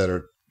games that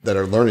are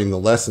learning the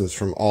lessons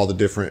from all the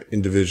different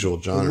individual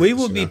genres. We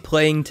will be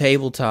playing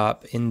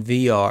tabletop in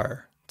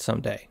VR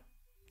someday.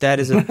 That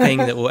is a thing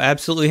that will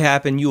absolutely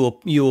happen. You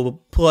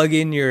will plug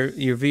in your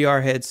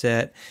VR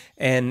headset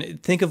and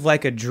think of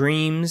like a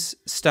Dreams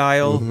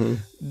style.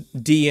 Mm-hmm.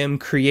 DM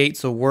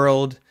creates a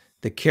world.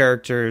 The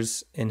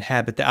characters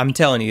inhabit that. I'm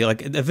telling you,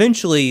 like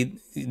eventually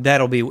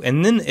that'll be,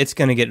 and then it's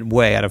going to get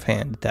way out of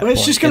hand at that point.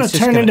 It's just going to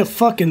turn into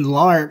fucking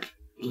LARP.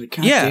 Like,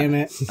 God damn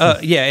it.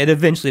 Yeah, it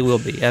eventually will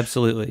be.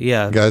 Absolutely.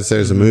 Yeah. Guys,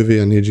 there's a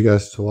movie I need you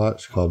guys to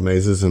watch called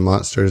Mazes and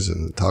Monsters,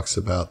 and it talks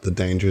about the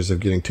dangers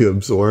of getting too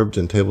absorbed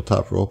in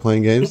tabletop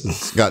role-playing games.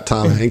 It's got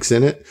Tom Hanks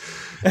in it.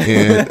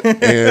 And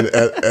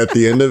at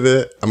the end of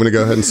it, I'm going to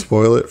go ahead and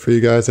spoil it for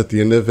you guys. At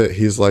the end of it,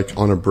 he's like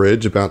on a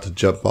bridge about to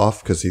jump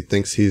off because he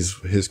thinks he's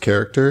his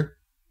character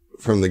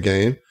from the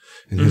game.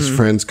 And his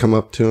friends come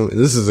up to him. And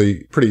this is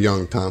a pretty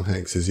young Tom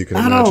Hanks, as you can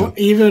imagine. I don't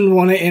even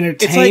want to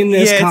entertain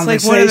this conversation.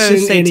 It's like one of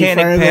those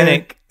Satanic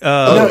Panic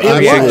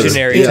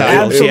reactionary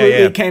titles.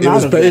 It came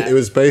out of that. It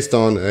was based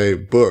on a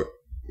book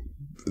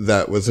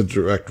that was a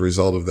direct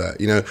result of that.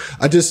 You know,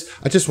 I just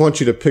want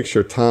you to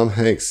picture Tom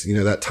Hanks, you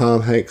know, that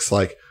Tom Hanks,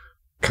 like,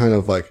 kind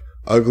of like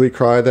ugly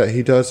cry that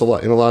he does a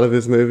lot in a lot of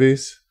his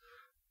movies.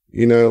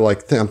 You know,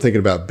 like I'm thinking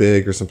about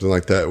Big or something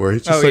like that, where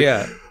he's just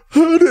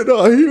how did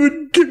I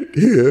even get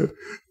here?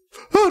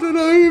 How did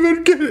I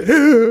even get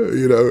here?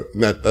 You know,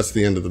 that's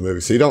the end of the movie,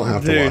 so you don't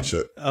have to watch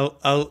it.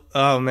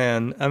 Oh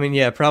man. I mean,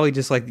 yeah, probably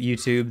just like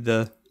YouTube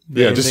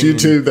just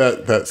YouTube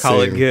that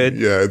call scene. It good.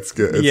 Yeah, it's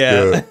good.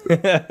 It's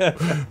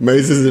good.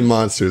 Mazes and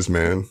Monsters,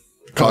 man.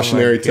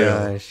 Cautionary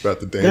tale about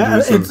the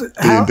dangers of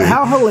D&D.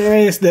 How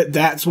hilarious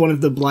that's one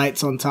of the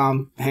blights on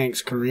Tom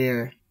Hanks'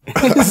 career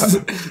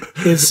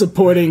is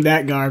supporting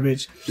that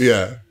garbage.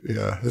 Yeah.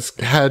 This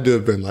had to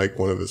have been like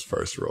one of his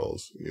first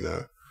roles, you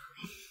know,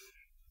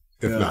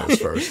 if not his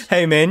first.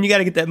 Hey, man, you got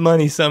to get that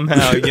money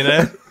somehow, you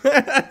know?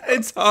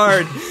 It's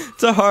hard.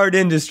 It's a hard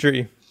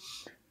industry.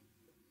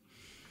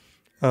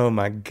 Oh,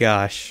 my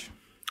gosh.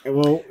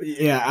 Well,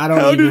 yeah,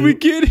 How did we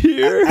get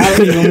here? I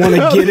don't even want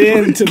to get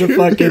into the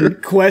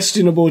fucking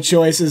questionable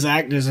choices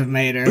actors have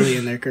made early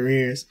in their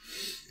careers.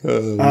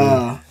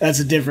 That's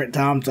a different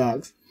Tom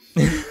Talks.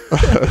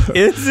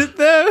 Is it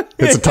though?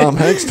 It's a Tom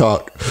Hanks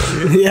talk.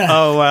 Yeah.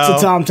 Oh wow.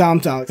 It's a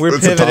Tom Talks. We're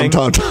pivoting. A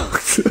Tom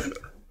Talks.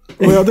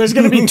 Well, there's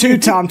going to be 2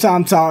 Tom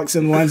Talks,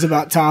 and one's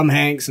about Tom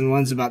Hanks, and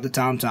one's about the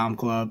Tom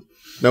Club.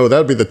 No,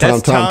 that'd be the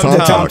Tom Talks.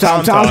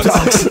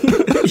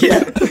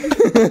 Yeah.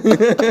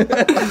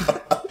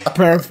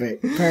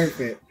 Perfect.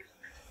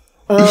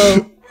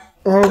 Oh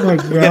my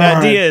god.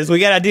 We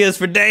got ideas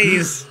for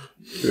days.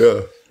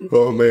 Yeah.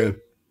 Oh man.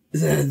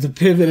 The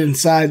pivot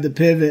inside the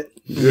pivot.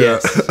 Yeah.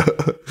 Yes.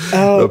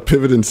 A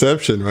pivot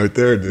inception right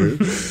there,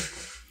 dude.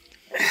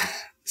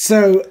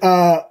 So,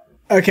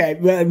 okay,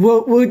 but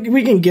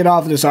we can get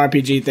off this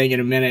RPG thing in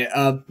a minute.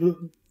 I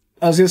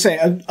was going to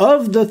say,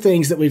 of the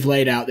things that we've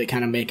laid out that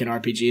kind of make an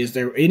RPG, is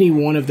there any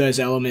one of those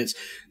elements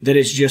that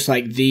is just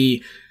like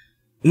the,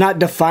 not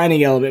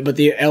defining element, but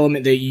the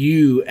element that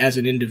you as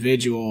an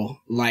individual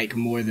like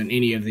more than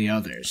any of the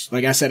others?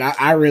 Like I said,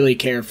 I really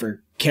care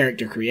for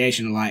character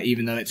creation a lot,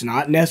 even though it's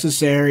not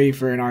necessary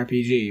for an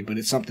RPG, but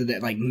it's something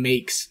that like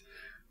makes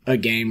a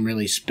game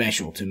really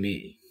special to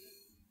me.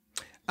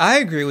 I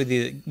agree with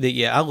you that,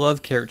 yeah, I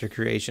love character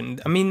creation.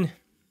 I mean,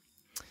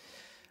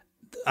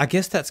 I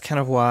guess that's kind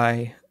of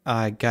why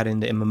I got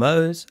into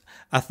MMOs.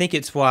 I think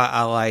it's why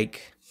I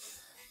like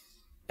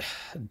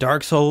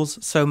Dark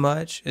Souls so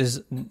much,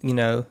 is, you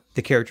know,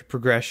 the character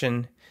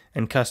progression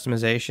and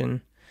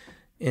customization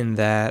in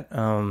that.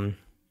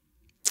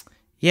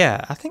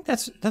 Yeah, I think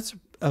that's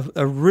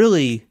a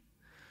really,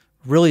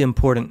 really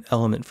important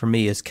element for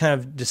me, is kind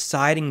of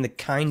deciding the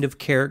kind of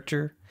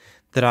character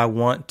that I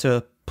want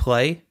to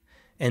play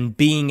and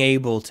being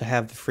able to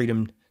have the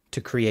freedom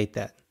to create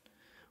that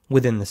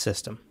within the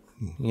system,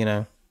 you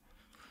know?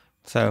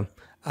 So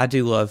I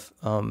do love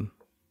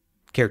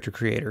character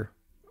creator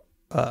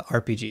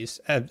RPGs.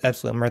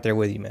 Absolutely. I'm right there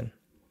with you, man.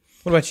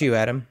 What about you,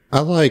 Adam? I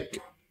like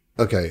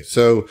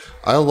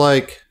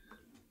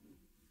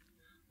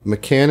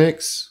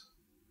mechanics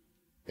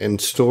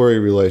and story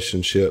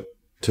relationship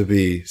to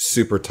be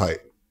super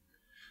tight.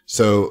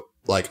 So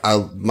like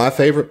my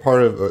favorite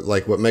part of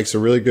like what makes a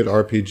really good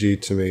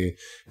RPG to me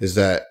is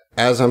that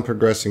as I'm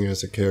progressing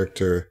as a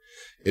character,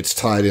 it's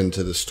tied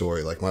into the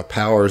story. Like my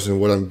powers and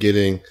what I'm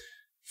getting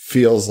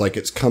feels like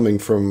it's coming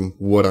from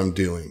what I'm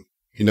doing,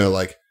 you know,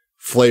 like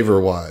flavor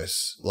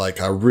wise.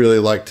 Like I really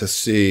like to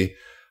see,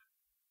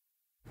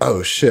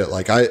 oh shit.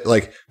 Like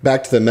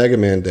back to the Mega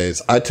Man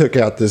days, I took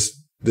out this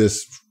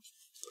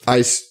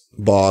ice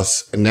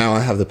boss and now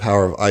I have the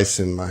power of ice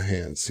in my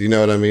hands. You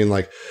know what I mean?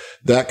 Like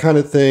that kind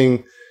of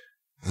thing.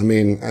 I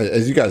mean,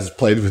 as you guys have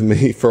played with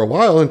me for a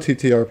while in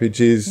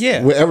TTRPGs,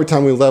 yeah. Every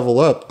time we level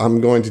up, I'm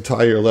going to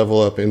tie your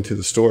level up into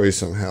the story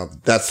somehow.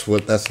 That's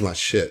my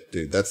shit,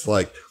 dude. That's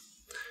what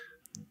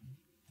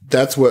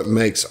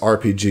makes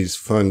RPGs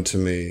fun to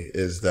me,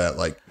 is that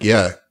like,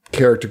 yeah,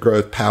 character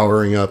growth,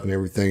 powering up and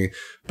everything,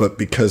 but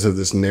because of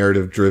this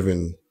narrative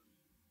driven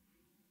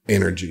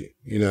energy,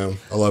 you know,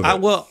 I love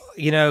it. Well,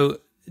 you know,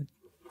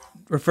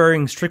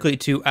 referring strictly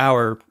to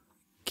our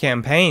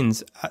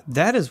campaigns,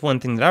 that is one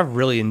thing that I've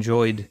really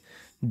enjoyed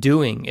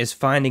doing, is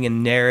finding a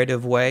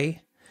narrative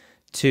way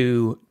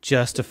to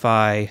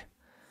justify,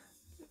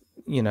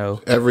 you know,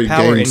 every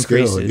power game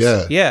increases.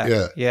 Skill.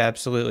 Yeah,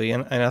 absolutely.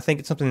 And I think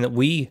it's something that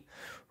we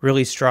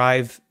really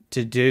strive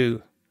to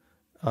do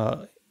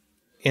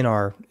in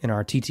our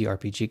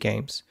TTRPG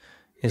games,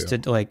 is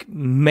to like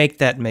make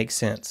that make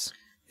sense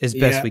as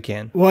best we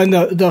can. Well, and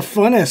the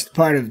funnest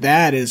part of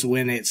that is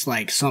when it's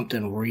like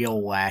something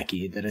real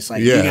wacky that it's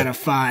like, you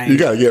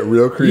gotta get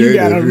real creative. You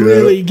gotta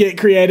really get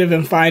creative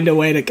and find a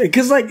way to,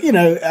 cause like, you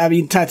know, I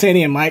mean,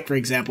 Titanium Mike, for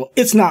example,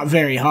 it's not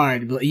very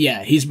hard, but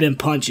yeah, he's been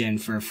punching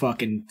for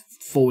fucking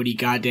 40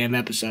 goddamn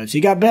episodes. He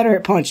got better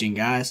at punching,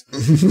 guys.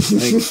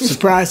 Like,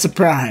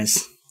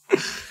 surprise.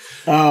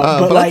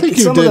 But like, I think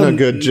you did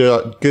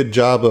a good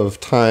job of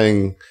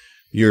tying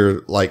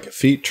your like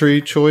feat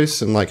tree choice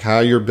and like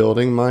how you're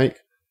building, Mike,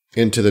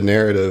 into the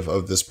narrative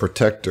of this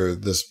protector,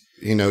 this,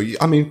 you know,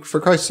 I mean, for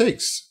Christ's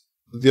sakes,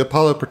 the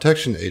Apollo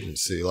Protection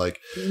Agency, like,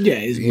 yeah,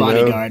 his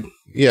bodyguard,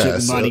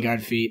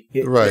 bodyguard feat,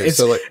 right? It's,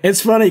 so like,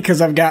 it's funny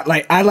because I've got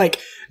like, I like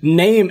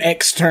name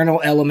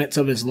external elements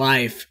of his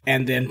life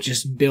and then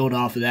just build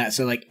off of that.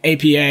 So like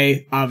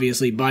APA,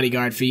 obviously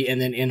bodyguard feat,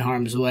 and then in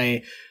harm's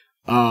way.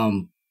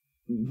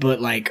 But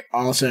like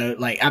also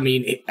like, I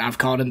mean, I've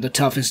called him the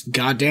toughest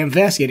goddamn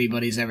vest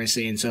anybody's ever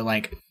seen. So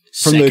like,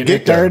 from second or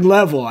third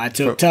level, I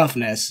took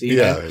toughness. You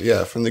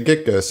know? From the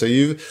get go. So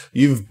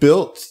you've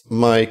built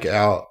Mike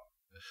out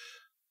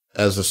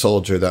as a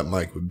soldier that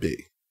Mike would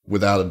be,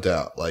 without a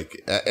doubt.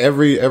 Like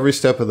every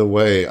step of the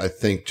way, I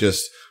think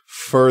just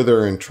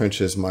further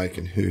entrenches Mike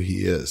in who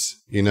he is.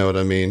 You know what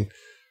I mean?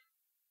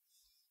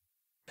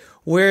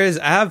 Whereas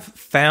I've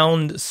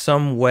found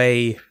some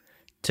way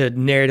to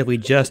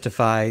narratively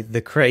justify the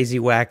crazy,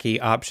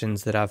 wacky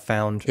options that I've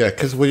found. Yeah,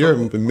 because you're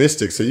a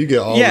mystic, so you get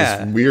all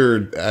this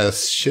weird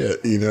ass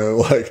shit, you know,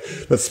 like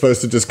that's supposed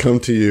to just come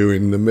to you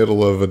in the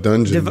middle of a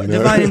dungeon. You know?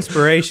 Divine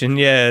inspiration,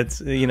 yeah.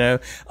 It's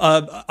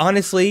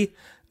honestly,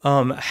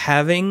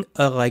 having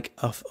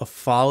a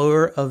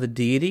follower of a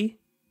deity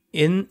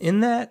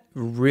in that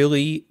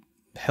really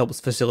helps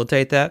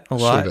facilitate that a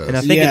lot. Sure does. And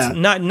I think it's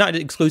not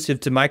exclusive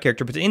to my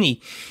character, but to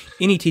any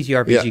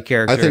TTRPG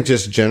character. I think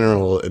just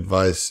general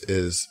advice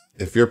is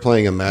if you're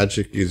playing a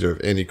magic user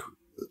of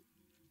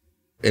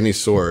any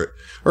sort,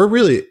 or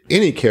really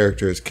any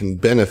characters can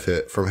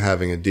benefit from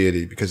having a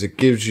deity because it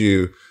gives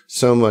you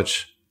so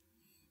much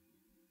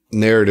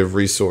narrative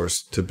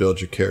resource to build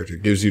your character.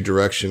 It gives you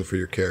direction for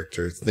your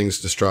character, things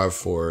to strive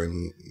for,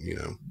 and you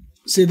know.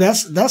 See,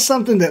 that's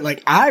something that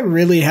like I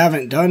really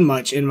haven't done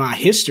much in my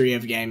history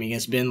of gaming.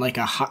 Has been like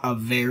a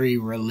very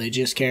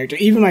religious character.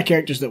 Even my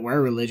characters that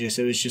were religious,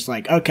 it was just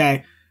like,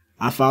 okay,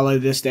 I follow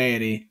this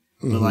deity,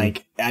 but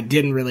like I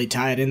didn't really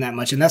tie it in that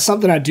much. And that's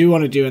something I do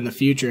want to do in the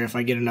future if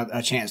I get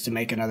a chance to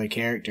make another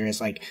character.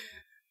 Is like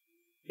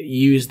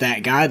use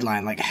that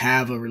guideline, like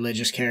have a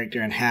religious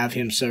character and have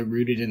him so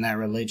rooted in that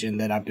religion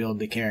that I build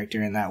the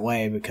character in that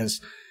way,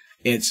 because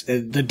it's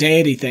the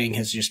deity thing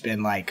has just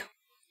been like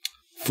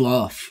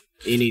fluff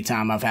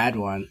anytime I've had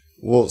one.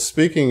 Well,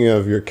 speaking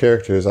of your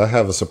characters, I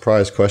have a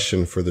surprise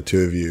question for the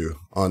two of you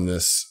on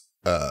this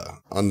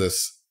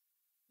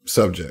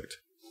subject.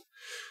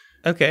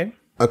 Okay.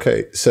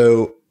 Okay,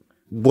 so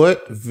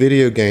what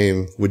video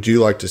game would you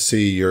like to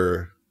see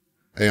your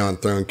Aeon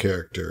Throne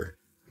character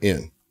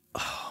in?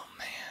 Oh,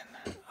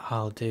 man.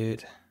 Oh,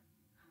 dude.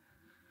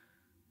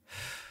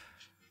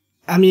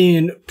 I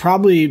mean,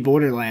 probably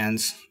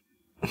Borderlands.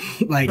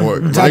 Like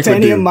Mike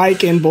Titanium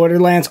Mike in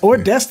Borderlands, or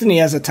Destiny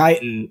as a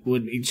Titan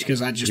would be,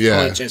 because I just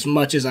punch as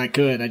much as I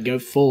could. I'd go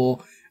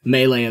full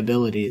melee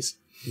abilities.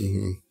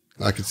 Mm-hmm.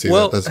 I could see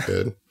that. That's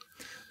good.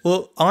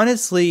 Well,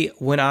 honestly,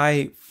 when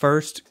I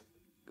first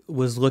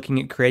was looking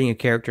at creating a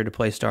character to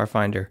play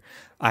Starfinder,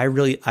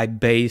 I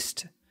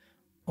based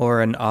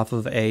Orin off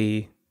of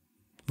a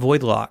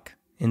Voidlock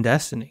in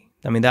Destiny.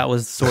 I mean, that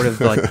was sort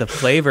of like the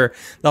flavor.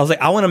 I was like,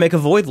 I want to make a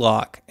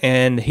Voidlock,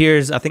 and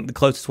here's, I think, the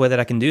closest way that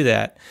I can do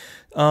that.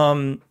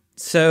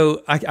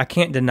 So I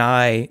can't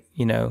deny,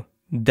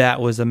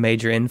 that was a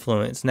major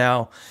influence.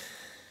 Now,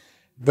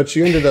 but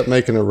you ended up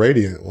making a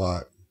Radiant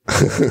lock.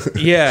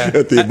 Yeah,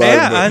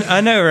 I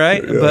know,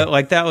 right? Yeah. But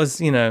like that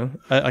was,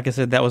 like I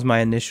said, that was my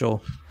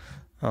initial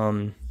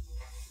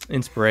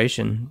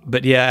inspiration.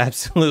 But yeah,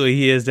 absolutely,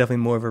 he is definitely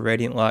more of a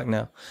Radiant lock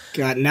now.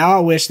 God, now I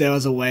wish there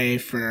was a way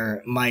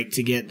for Mike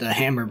to get the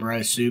Hammer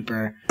Bro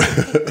Super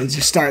and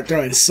just start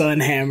throwing sun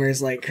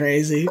hammers like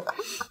crazy.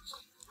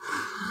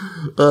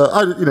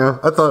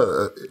 I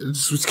thought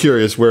just was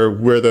curious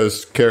where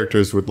those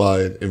characters would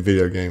lie in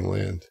video game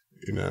land.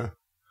 What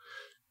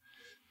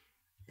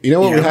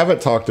we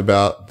haven't talked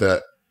about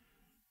that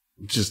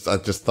I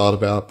just thought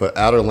about, but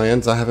Outer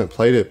Lands, I haven't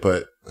played it,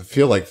 but I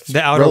feel like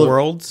the Outer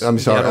Worlds. I'm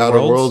sorry,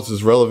 Outer Worlds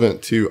is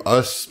relevant to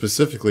us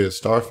specifically as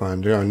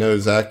Starfinder. I know,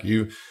 Zach,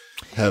 you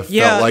have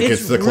felt like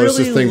it's the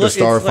closest thing to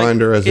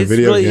Starfinder as a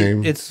video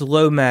game. It's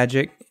low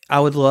magic. I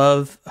would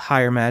love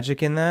higher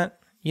magic in that,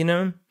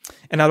 and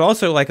I'd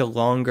also like a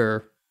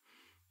longer,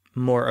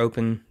 more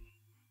open.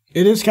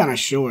 It is kind of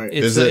short.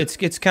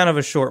 It's kind of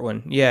a short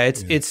one. Yeah,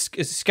 it's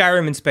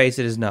Skyrim in space.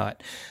 It is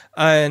not,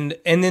 and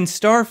then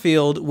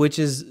Starfield, which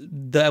is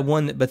the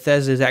one that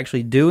Bethesda is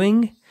actually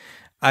doing.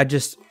 I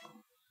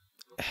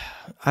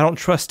don't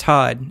trust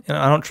Todd.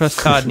 I don't trust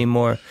Todd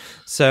anymore.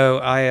 So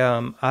I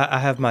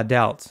have my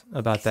doubts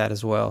about that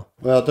as well.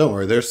 Well, don't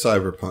worry. There's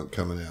Cyberpunk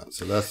coming out,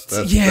 so that's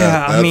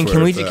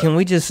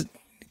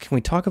can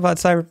we talk about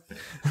Cyber?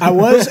 I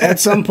was at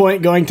some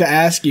point going to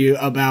ask you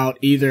about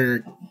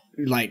either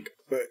like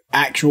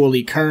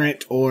actually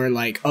current or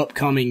like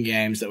upcoming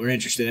games that we're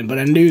interested in, but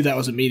I knew that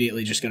was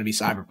immediately just going to be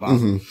Cyberpunk.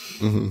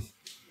 Mm-hmm. Mm-hmm.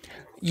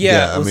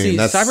 Yeah,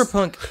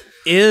 Cyberpunk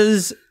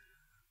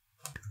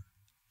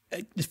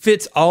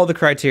fits all the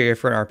criteria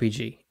for an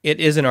RPG. It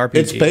is an RPG.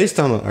 It's based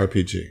on an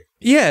RPG.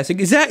 Yes,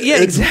 exactly. Yeah,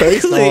 it's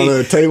based on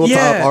a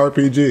tabletop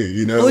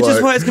RPG. Which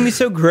is why it's going to be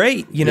so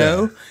great.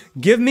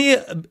 Give me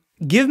a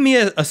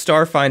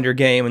Starfinder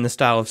game in the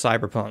style of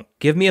Cyberpunk.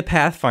 Give me a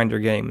Pathfinder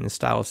game in the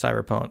style of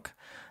Cyberpunk.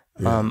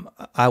 Yeah.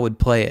 I would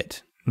play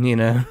it, in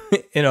a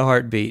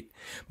heartbeat.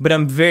 But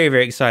I'm very,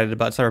 very excited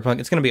about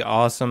Cyberpunk. It's going to be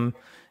awesome.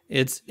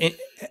 I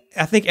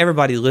think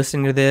everybody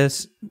listening to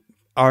this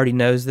already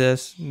knows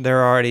this.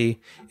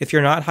 If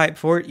you're not hyped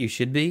for it, you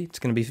should be. It's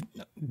going to be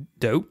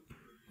dope,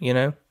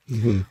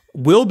 Mm-hmm.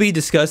 We'll be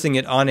discussing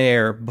it on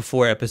air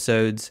before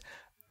episodes.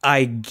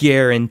 I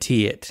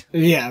guarantee it.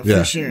 Yeah,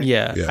 for sure.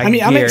 Yeah. I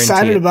mean, I'm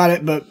excited about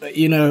it, but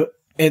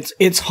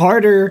it's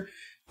harder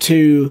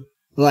to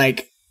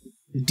like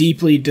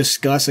deeply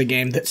discuss a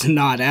game that's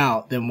not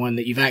out than one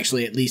that you've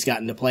actually at least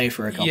gotten to play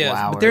for a couple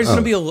hours. But there's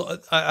going to be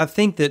I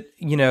think that,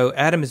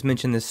 Adam has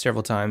mentioned this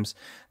several times,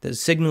 that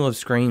Signal of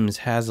Screams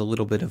has a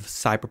little bit of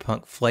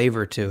cyberpunk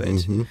flavor to it.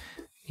 Mm-hmm.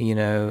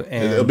 And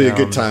it'll be a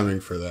good timing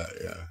for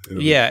that.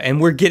 Yeah. And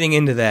we're getting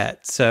into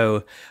that.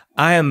 So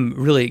I am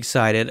really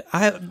excited.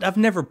 I've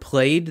never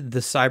played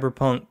the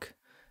cyberpunk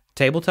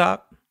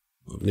tabletop.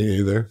 Me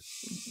either.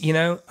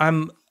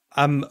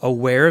 I'm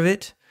aware of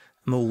it.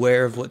 I'm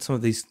aware of what some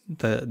of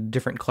the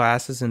different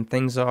classes and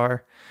things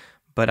are,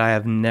 but I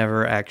have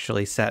never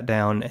actually sat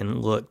down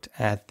and looked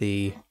at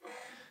the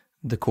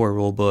core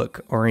rule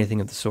book or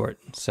anything of the sort.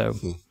 So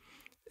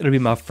it'll be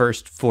my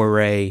first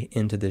foray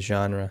into the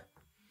genre.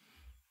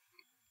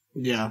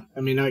 Yeah,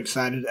 I mean, I'm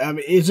excited. I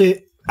mean,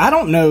 I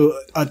don't know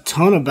a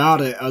ton about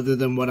it other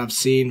than what I've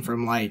seen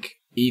from like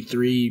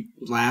E3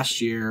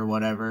 last year or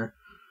whatever.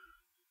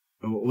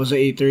 Was it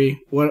E3?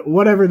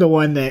 Whatever, the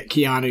one that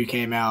Keanu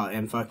came out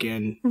and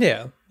fucking...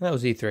 Yeah, that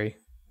was E3.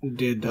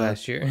 Did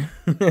last year.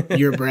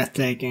 You're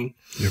breathtaking.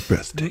 You're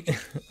breathtaking.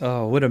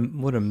 Oh, what a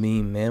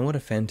meme, man. What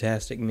a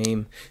fantastic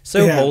meme.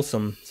 So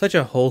wholesome. Such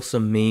a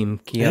wholesome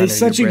meme, Keanu. He's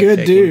such a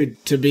good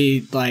dude to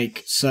be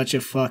like such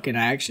a fucking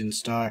action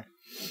star.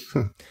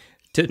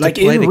 To like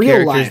play the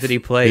characters life. That he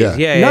plays.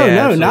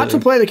 No, not to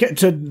play the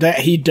character. That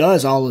he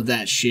does all of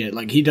that shit.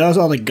 Like he does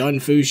all the gun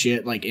fu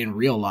shit like in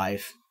real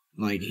life.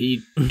 Like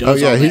he does. Oh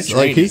yeah, all he's that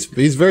like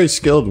he's very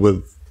skilled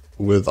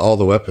with all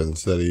the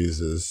weapons that he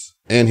uses,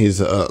 and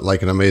he's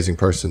like an amazing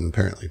person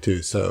apparently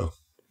too. So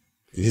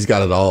he's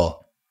got it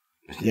all.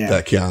 Yeah,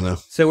 that Keanu.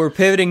 So we're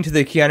pivoting to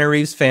the Keanu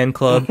Reeves fan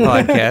club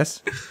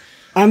podcast.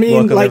 I mean,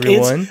 welcome, like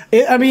everyone.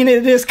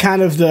 It is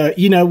kind of the,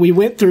 we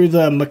went through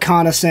the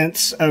McConaughey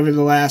sense over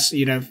the last,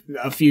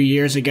 a few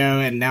years ago,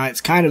 and now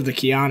it's kind of the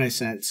Keanu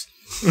sense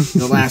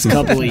the last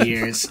couple of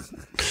years.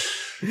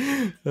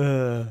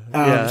 Yeah,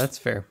 that's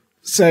fair.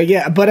 So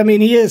yeah, but I mean,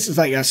 he is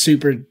like a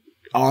super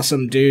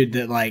awesome dude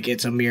that like,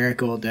 it's a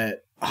miracle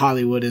that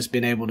Hollywood has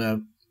been able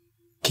to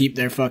keep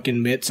their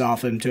fucking mitts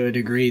off him to a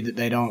degree that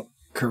they don't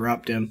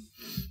corrupt him.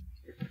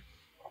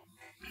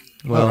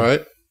 Well, all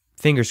right.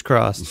 Fingers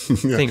crossed.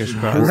 Yeah. Fingers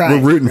crossed. We're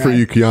rooting for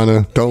you,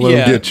 Keanu. Don't let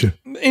him get you.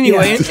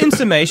 Anyway, in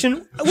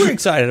summation, we're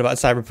excited about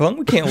Cyberpunk.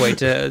 We can't wait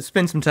to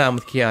spend some time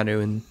with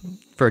Keanu in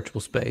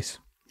virtual space.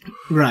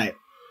 Right.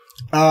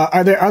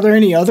 Are there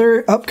any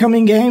other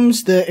upcoming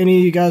games that any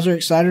of you guys are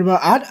excited about?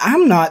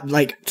 I'm not,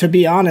 like, to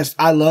be honest,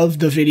 I love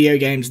the video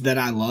games that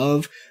I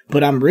love,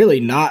 but I'm really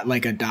not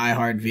like a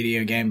diehard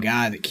video game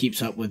guy that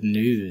keeps up with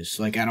news.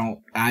 Like,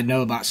 I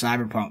know about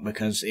Cyberpunk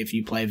because if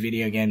you play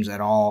video games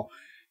at all,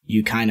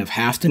 you kind of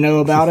have to know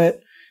about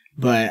it,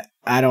 but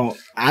I don't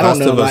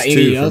know about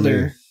any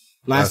other.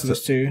 Last of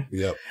Us 2.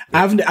 Yep.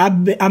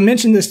 I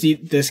mentioned this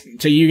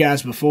to you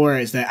guys before,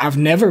 is that I've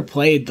never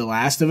played The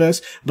Last of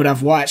Us, but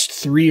I've watched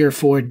 3 or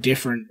 4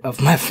 different of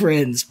my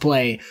friends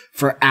play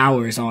for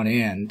hours on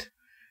end.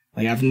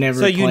 Like I've never.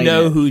 So you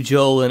know who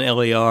Joel and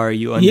Ellie are.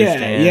 You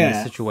understand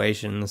the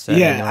situation, the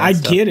setting. Yeah, I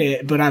get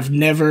it, but I've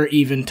never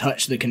even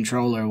touched the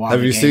controller while.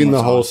 Have you seen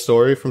the whole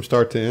story from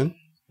start to end?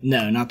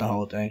 No, not the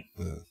whole thing.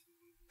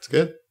 It's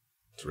good.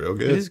 It's real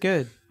good. It is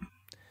good.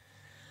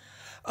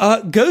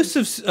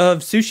 Ghosts of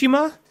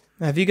Tsushima.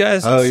 Have you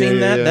guys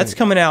seen that? Yeah. That's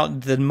coming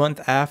out the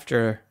month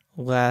after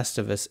Last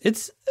of Us.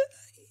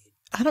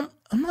 I don't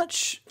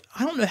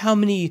know how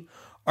many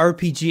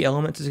RPG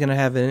elements it's going to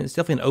have in it. It's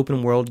definitely an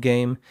open world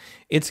game.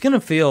 It's going to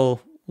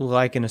feel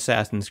like an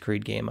Assassin's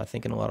Creed game, I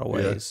think, in a lot of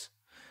ways.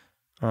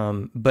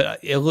 Yeah. But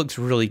it looks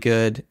really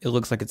good. It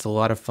looks like it's a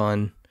lot of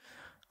fun.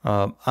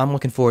 I'm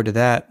looking forward to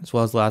that, as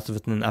well as Last of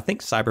Us. And I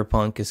think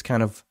Cyberpunk is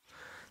kind of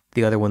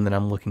the other one that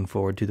I'm looking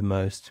forward to the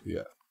most.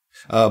 Yeah.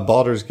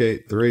 Baldur's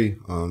Gate 3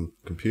 on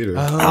computer.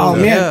 Oh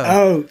man. Yeah.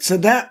 Oh, so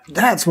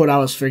that's what I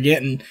was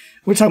forgetting.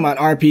 We're talking about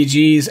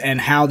RPGs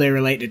and how they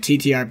relate to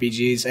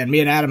TTRPGs, and me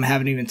and Adam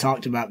haven't even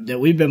talked about that.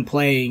 We've been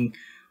playing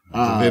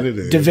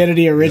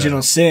Divinity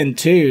Original Sin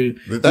 2,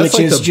 that's which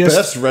like is the just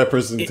best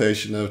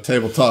representation of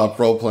tabletop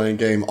role-playing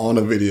game on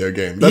a video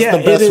game. That's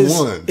the best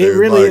one, dude. It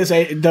really is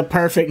the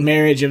perfect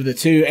marriage of the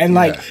two. And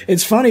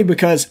it's funny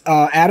because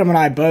Adam and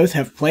I both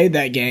have played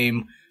that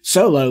game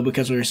solo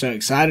because we were so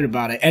excited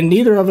about it, and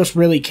neither of us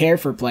really care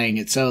for playing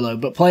it solo,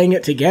 but playing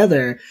it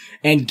together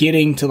and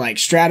getting to like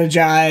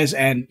strategize,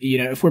 and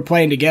if we're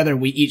playing together,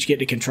 we each get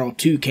to control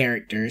 2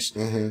 characters,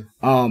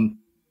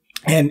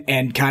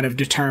 and kind of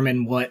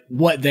determine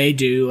what they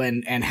do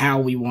and how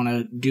we want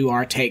to do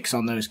our takes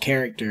on those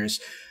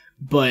characters.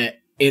 But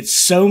it's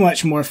so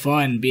much more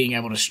fun being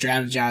able to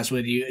strategize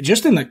with you,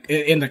 just in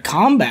the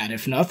combat,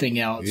 if nothing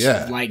else.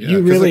 Yeah,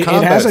 you really, it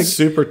has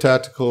super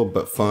tactical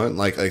but fun.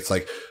 Like it's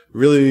like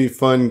really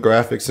fun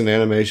graphics and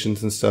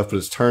animations and stuff, but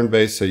it's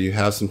turn-based, so you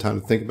have some time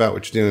to think about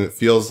what you're doing. It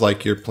feels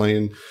like you're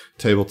playing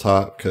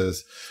tabletop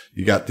because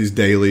you got these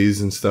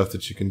dailies and stuff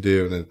that you can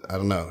do, and I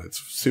don't know,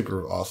 it's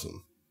super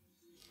awesome.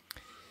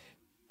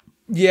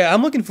 Yeah,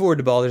 I'm looking forward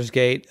to Baldur's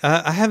Gate.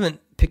 I haven't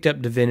picked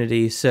up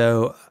Divinity,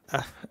 so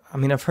I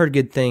mean, I've heard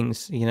good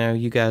things.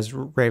 You guys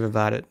rave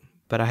about it,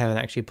 but I haven't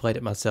actually played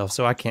it myself,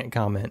 so I can't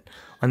comment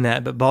on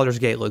that. But Baldur's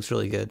Gate looks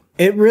really good.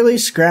 It really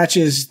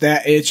scratches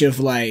that itch of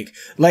like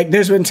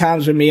there's been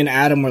times when me and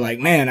Adam were like,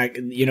 man,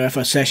 if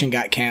a session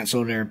got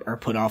canceled or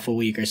put off a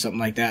week or something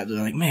like that,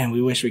 they're like, man,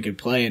 we wish we could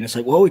play. And it's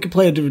like, well, we could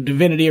play a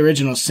Divinity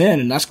Original Sin,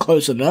 and that's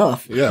close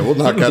enough. Yeah, we'll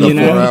knock out a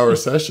 4-hour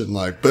session.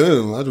 Like,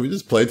 boom, we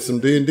just played some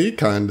D&D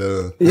kind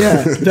of.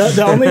 Yeah,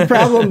 the only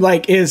problem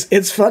is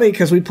it's funny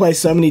because we play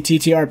so many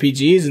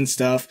TTRPGs and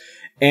stuff.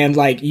 And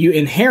like you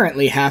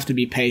inherently have to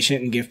be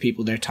patient and give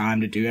people their time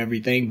to do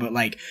everything. But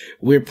like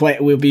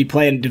we'll be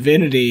playing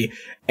Divinity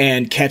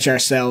and catch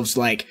ourselves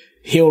like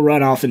he'll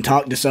run off and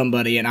talk to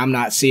somebody and I'm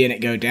not seeing it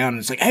go down. And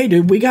it's like, hey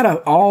dude, we gotta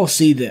all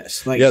see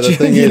this. Like, yeah, the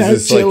thing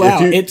is, chill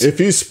out. If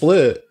you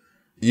split,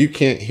 you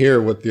can't hear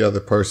what the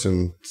other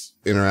person's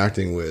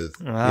interacting with.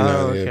 The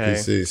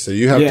NPC. So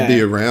you have to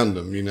be around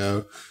them.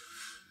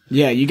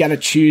 Yeah, you got to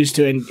choose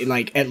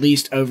to at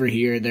least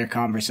overhear their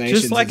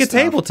conversations, just like a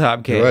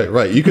tabletop game.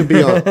 Right. You can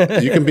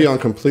be on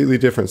completely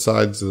different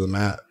sides of the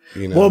map.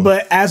 Well,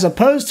 but as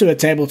opposed to a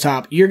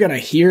tabletop, you're gonna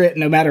hear it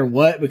no matter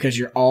what because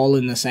you're all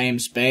in the same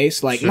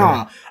space. Like,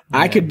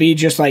 I could be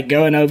just like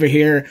going over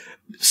here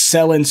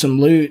selling some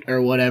loot or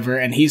whatever,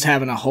 and he's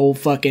having a whole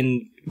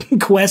fucking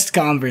quest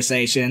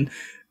conversation.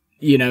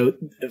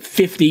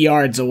 50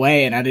 yards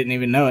away, and I didn't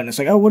even know it. And it's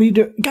like, oh, what are you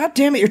doing? God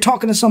damn it, you're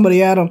talking to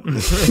somebody, Adam.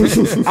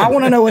 I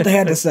want to know what they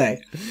had to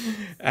say.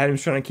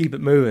 Adam's trying to keep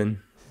it moving.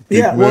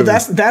 Well,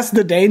 that's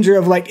the danger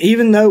of like,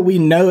 even though we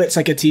know it's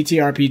like a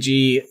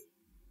TTRPG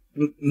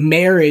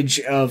marriage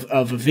of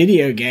a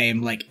video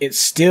game, like it's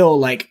still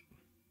like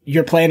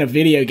you're playing a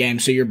video game,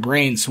 so your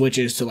brain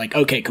switches to like,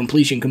 okay,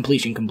 completion.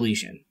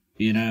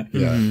 Yeah.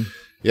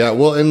 Yeah.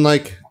 Well, and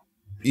like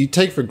you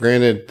take for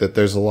granted that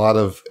there's a lot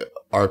of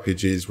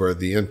RPGs where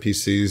the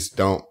NPCs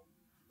don't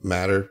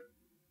matter,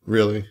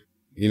 really.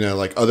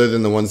 Like other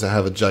than the ones that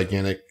have a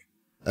gigantic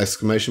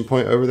exclamation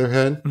point over their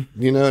head.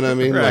 You know what I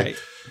mean? Right. Like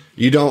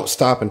you don't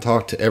stop and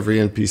talk to every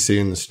NPC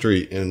in the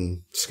street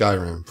in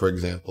Skyrim, for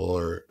example,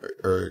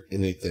 or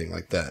anything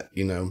like that.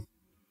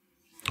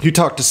 You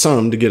talk to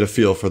some to get a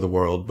feel for the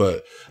world,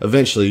 but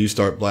eventually you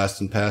start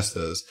blasting past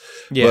those.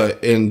 Yeah.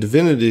 But in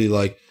Divinity,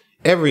 like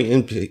every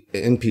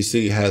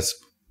NPC has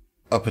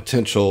a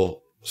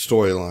potential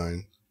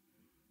storyline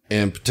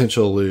and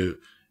potential loot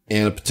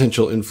and a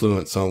potential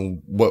influence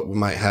on what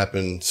might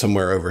happen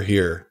somewhere over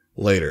here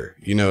later.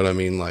 You know what I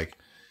mean? Like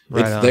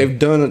they've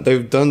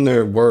done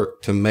their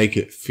work to make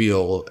it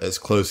feel as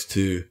close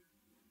to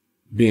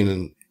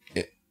being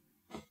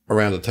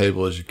around a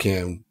table as you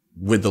can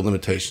with the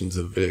limitations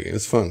of video game.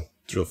 It's fun.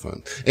 It's real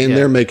fun. And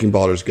they're making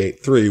Baldur's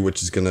Gate 3,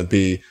 which is going to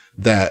be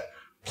that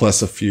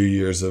plus a few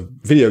years of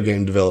video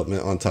game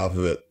development on top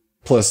of it.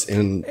 Plus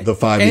in the 5e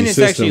system, which I'm familiar. And it's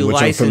actually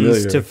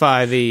licensed to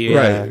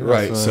 5e.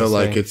 Right. So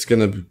like it's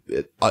going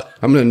to,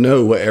 I'm going to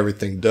know what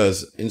everything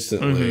does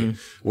instantly. Mm-hmm.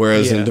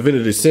 Whereas in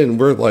Divinity Sin,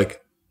 we're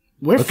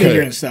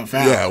figuring stuff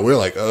out. Yeah. We're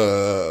like,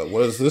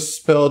 what does this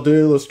spell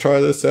do? Let's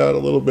try this out a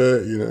little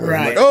bit,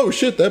 Right. Like, oh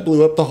shit, that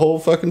blew up the whole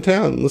fucking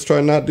town. Let's try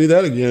and not do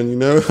that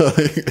again,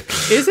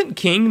 Isn't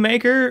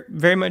Kingmaker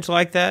very much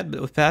like that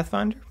with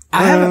Pathfinder?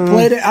 I haven't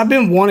played it. I've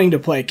been wanting to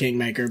play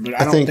Kingmaker, but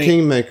I don't think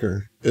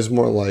Kingmaker is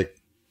more like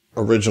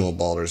original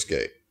Baldur's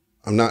Gate.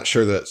 I'm not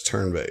sure that it's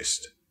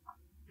turn-based.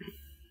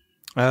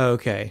 Oh,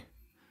 okay.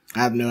 I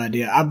have no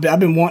idea. I've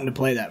been wanting to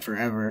play that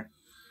forever.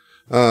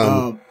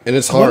 And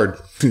it's hard,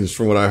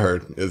 from what I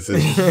heard. It's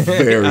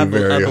very, I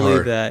very believe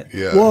hard. that.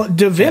 Yeah. Well,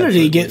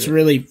 Divinity gets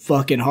really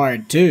fucking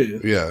hard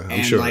too. Yeah, I'm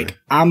and sure. Like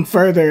I'm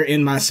further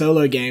in my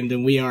solo game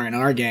than we are in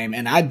our game,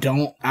 and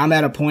I'm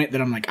at a point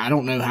that I'm like, I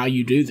don't know how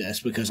you do this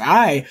because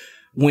I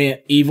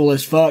went evil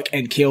as fuck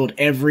and killed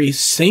every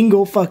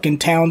single fucking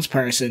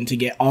townsperson to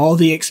get all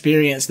the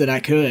experience that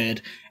I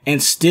could,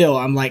 and still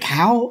I'm like,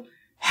 how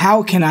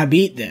can I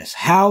beat this?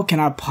 How can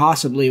I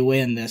possibly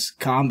win this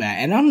combat?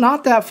 And I'm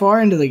not that far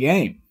into the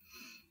game.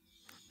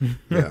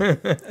 Yeah,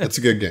 it's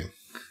a good game.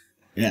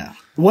 Yeah.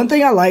 One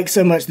thing I like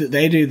so much that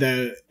they do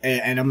though,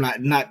 and I'm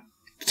not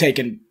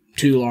taking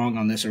too long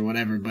on this or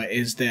whatever, but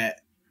is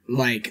that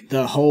like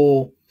the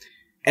whole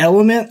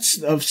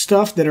elements of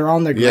stuff that are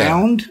on the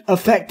ground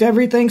affect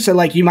everything. So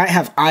like you might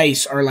have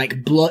ice or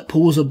like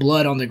pools of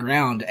blood on the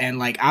ground, and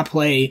like I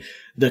play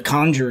the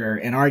Conjurer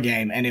in our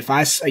game, and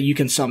you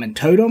can summon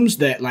totems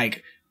that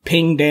like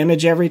ping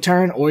damage every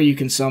turn, or you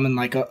can summon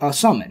like a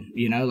summon,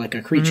 like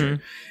a creature.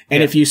 Mm-hmm.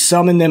 And if you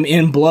summon them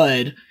in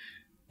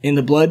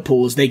the blood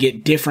pools, they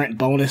get different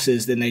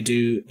bonuses than they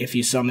do if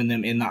you summon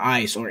them in the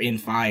ice or in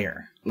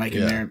fire. Like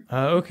in their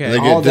okay,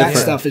 all that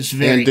stuff is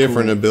very and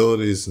different cool.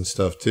 abilities and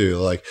stuff too.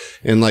 Like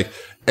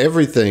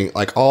everything,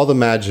 like all the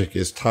magic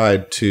is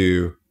tied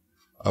to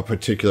a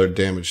particular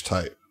damage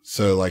type.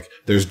 So like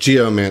there's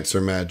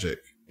geomancer magic,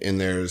 and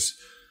there's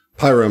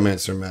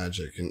pyromancer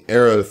magic, and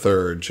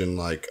aerothurge, and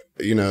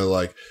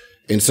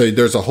and so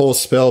there's a whole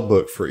spell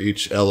book for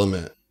each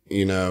element,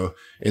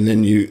 and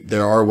then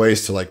there are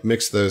ways to like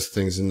mix those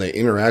things, and they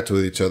interact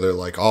with each other.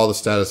 Like all the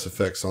status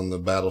effects on the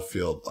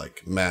battlefield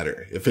like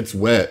matter. If it's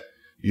wet,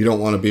 you don't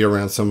want to be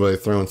around somebody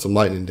throwing some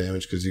lightning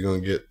damage because you're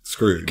going to get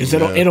screwed. Because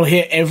it'll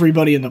hit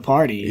everybody in the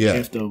party Yeah.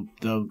 if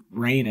the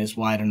rain is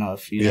wide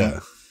enough. You know? Yeah.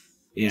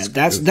 Yeah,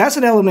 that's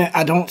an element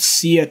I don't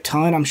see a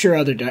ton. I'm sure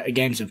other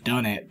games have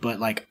done it, but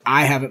like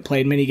I haven't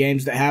played many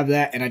games that have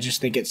that, and I just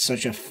think it's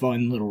such a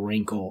fun little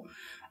wrinkle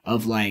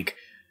of like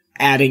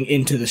adding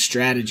into the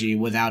strategy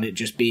without it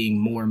just being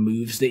more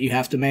moves that you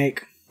have to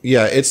make.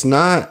 Yeah, it's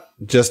not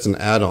just an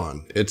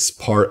add-on. It's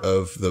part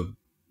of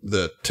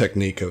the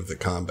technique of the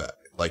combat.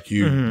 Like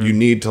you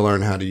need to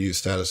learn how to use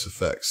status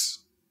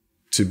effects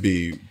to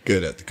be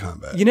good at the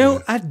combat. You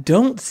know, I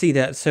don't see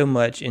that so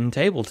much in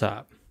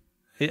tabletop.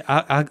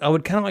 I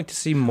would kind of like to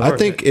see more. I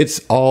think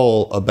it's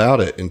all about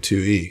it in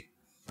 2E.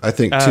 I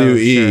think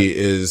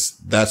 2E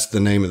that's the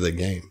name of the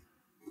game.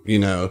 You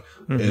know,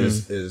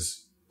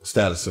 is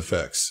status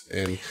effects.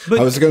 And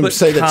I was going to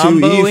say that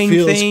 2E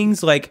feels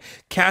things like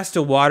cast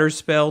a water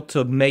spell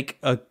to make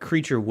a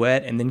creature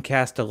wet, and then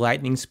cast a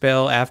lightning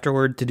spell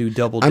afterward to do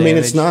double damage. I mean,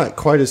 it's not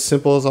quite as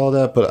simple as all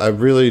that, but I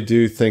really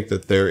do think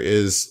that there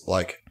is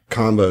like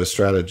combo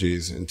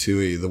strategies in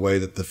 2E, the way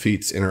that the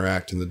feats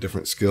interact and the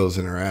different skills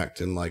interact,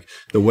 and like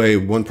the way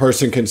one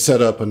person can set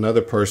up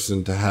another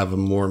person to have a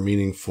more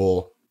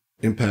meaningful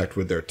impact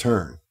with their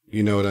turn.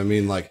 You know what I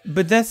mean? Like,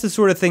 but that's the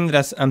sort of thing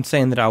that I'm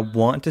saying that I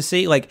want to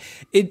see. Like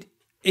it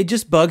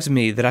just bugs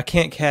me that I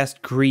can't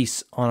cast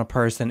grease on a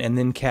person and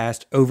then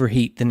cast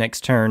overheat the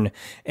next turn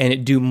and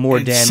it do more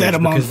And damage set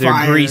 'em on because they're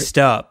fire. greased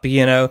up.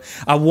 You know,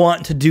 I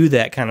want to do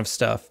that kind of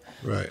stuff.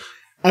 right.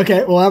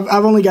 Okay, well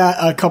I've only got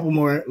a couple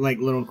more like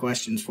little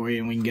questions for you,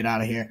 and we can get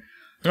out of here.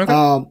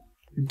 Okay.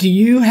 Do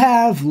you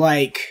have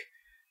like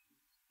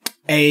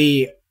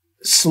a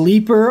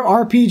sleeper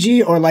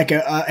RPG or like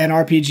an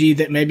RPG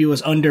that maybe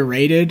was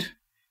underrated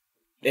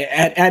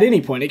at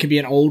any point? It could be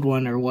an old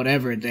one or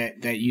whatever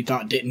that you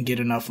thought didn't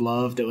get enough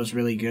love that was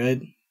really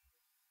good.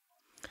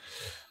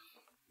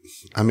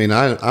 I mean,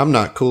 I'm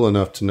not cool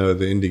enough to know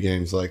the indie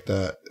games like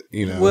that.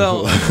 You know,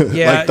 Well,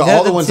 yeah, like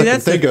all the ones I can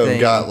that's the think of thing.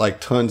 got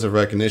like tons of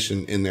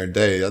recognition in their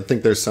day. I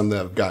think there's some that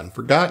have gotten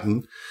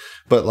forgotten,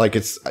 but like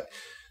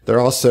they're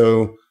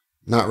also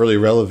not really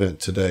relevant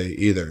today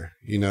either.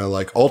 You know,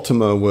 like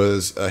Ultima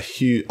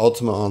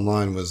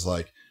Online was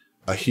like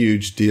a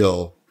huge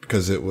deal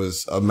because it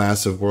was a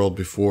massive world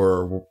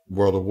before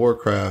World of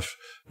Warcraft,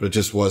 but it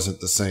just wasn't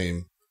the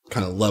same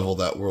kind of level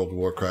that World of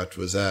Warcraft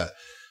was at.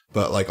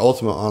 But like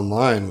Ultima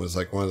Online was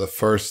like one of the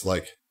first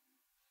like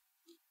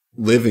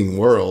living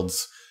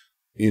worlds,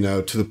 you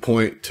know, to the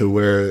point to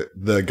where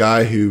the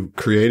guy who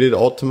created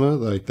Ultima,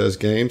 like those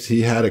games,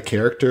 he had a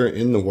character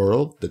in the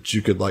world that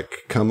you could like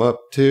come up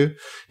to,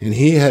 and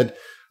he had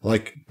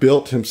like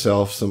built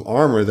himself some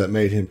armor that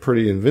made him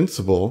pretty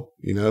invincible,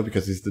 you know,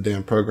 because he's the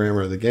damn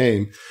programmer of the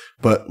game.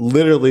 But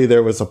literally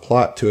there was a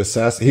plot to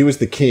assassinate. He was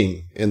the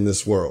king in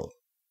this world,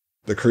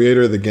 the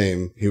creator of the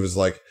game. He was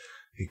like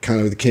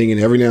kind of the king,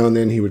 and every now and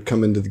then he would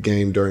come into the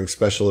game during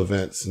special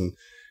events and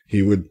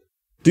he would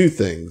do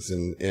things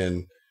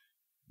and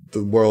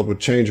the world would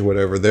change or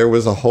whatever. There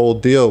was a whole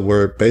deal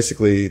where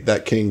basically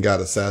that king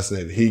got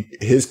assassinated.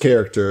 His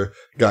character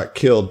got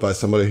killed by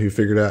somebody who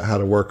figured out how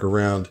to work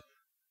around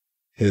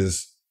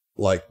his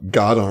like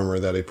god armor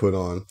that he put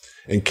on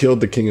and killed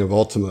the king of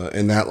Ultima.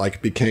 And that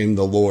like became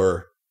the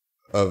lore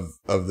of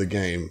the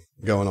game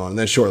going on. And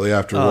then shortly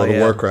after World of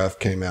Warcraft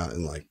came out,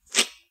 and like,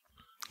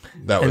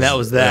 that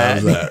was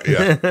that.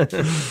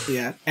 Yeah.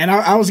 Yeah, and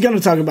I was going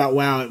to talk about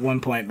WoW at one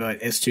point,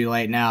 but it's too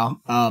late now.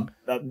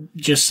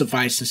 Just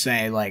suffice to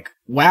say, like,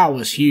 WoW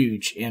was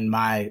huge in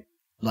my,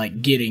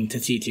 like, getting to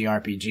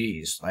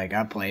TTRPGs. Like,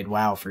 I played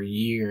WoW for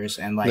years,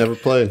 and, like, Never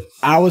played.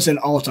 I was an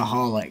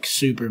altaholic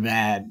super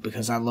bad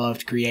because I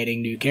loved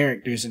creating new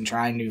characters and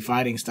trying new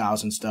fighting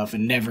styles and stuff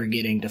and never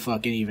getting to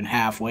fucking even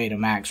halfway to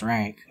max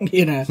rank,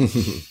 you know?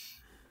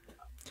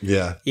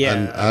 Yeah.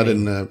 I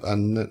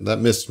didn't, that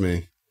missed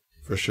me.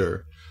 For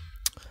sure.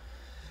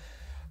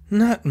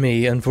 Not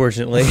me,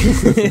 unfortunately.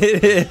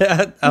 You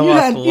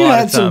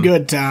had some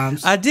good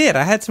times. I did.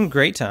 I had some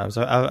great times.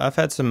 I've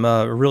had some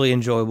really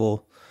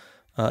enjoyable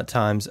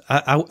times.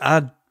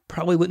 I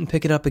probably wouldn't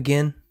pick it up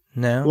again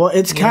now. Well,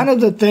 it's kind of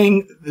the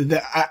thing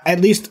that at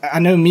least I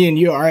know me and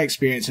you, our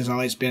experience has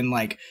always been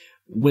like,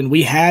 when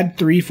we had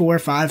 3, 4,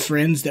 5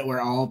 friends that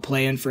were all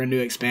playing for a new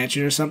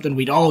expansion or something,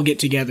 we'd all get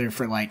together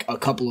for like a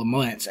couple of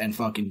months and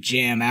fucking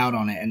jam out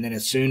on it. And then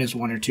as soon as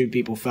 1 or 2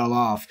 people fell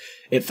off,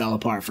 it fell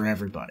apart for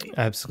everybody.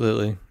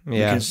 Absolutely.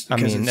 Yeah. Because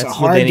it's that's a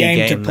hard with any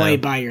game to play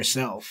though. by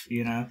yourself,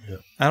 you know? Yeah.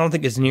 I don't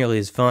think it's nearly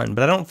as fun,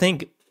 but I don't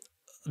think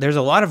there's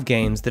a lot of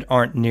games that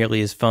aren't nearly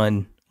as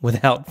fun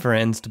without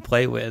friends to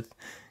play with.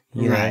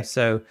 You know? Right.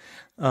 So,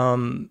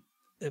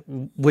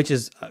 which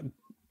is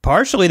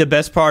partially the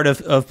best part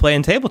of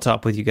playing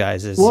tabletop with you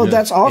guys.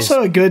 That's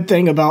also a good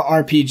thing about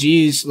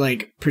RPGs,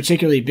 like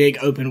particularly big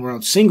open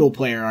world single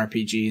player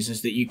RPGs,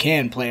 is that you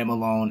can play them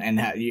alone, and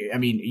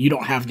you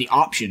don't have the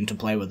option to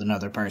play with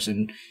another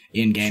person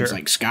in games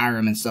like Skyrim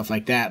and stuff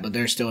like that, but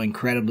they're still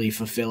incredibly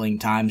fulfilling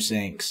time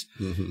sinks.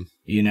 Mm-hmm.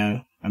 You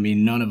know, I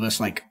mean, none of us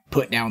like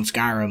put down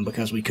Skyrim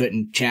because we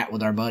couldn't chat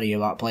with our buddy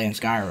about playing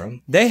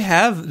Skyrim. They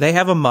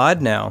have a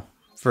mod now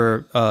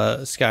for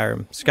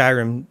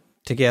Skyrim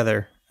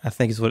Together, I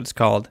think is what it's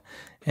called,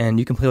 and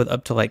you can play with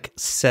up to like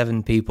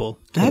 7 people.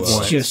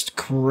 That's just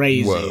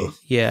crazy. Whoa.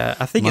 Yeah,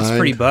 I think it's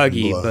pretty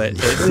buggy, but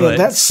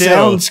that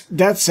still,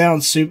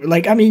 sounds super.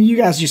 Like, I mean, you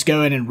guys just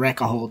go in and wreck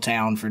a whole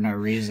town for no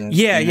reason.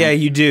 yeah, you know? yeah,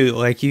 you do.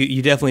 Like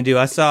you definitely do.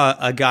 I saw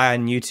a guy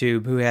on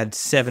YouTube who had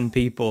 7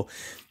 people,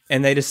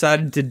 and they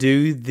decided to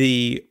do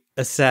the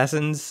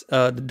Assassins,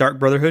 the Dark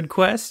Brotherhood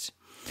quest,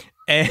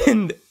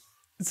 and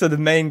so the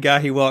main guy,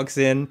 he walks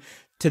in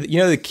to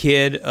the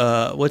kid,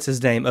 what's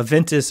his name,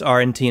 Aventus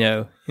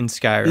Argentino in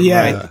Skyrim,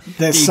 right?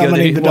 That's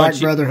summoning the Dark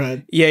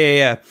Brotherhood.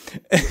 Yeah.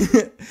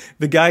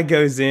 The guy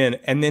goes in,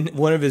 and then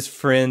one of his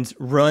friends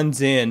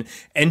runs in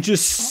and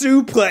just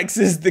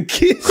suplexes the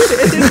kid.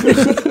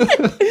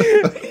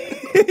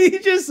 He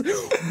just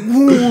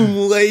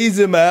lays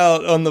him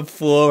out on the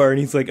floor, and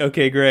he's like,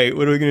 "Okay, great.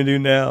 What are we gonna do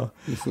now?"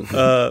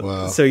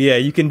 Wow. So yeah,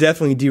 you can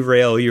definitely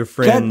derail your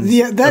friends.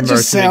 That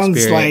just sounds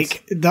experience.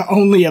 Like the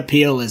only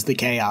appeal is the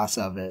chaos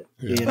of it.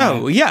 Yeah. You know?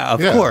 Oh yeah,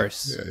 of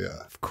course.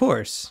 Yeah. Of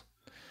course.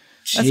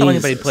 Jesus. That's all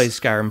anybody plays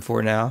Skyrim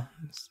for now.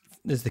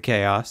 Is the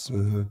chaos.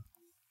 Mm-hmm.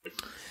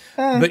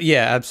 But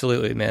yeah,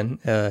 absolutely, man.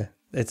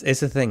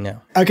 It's a thing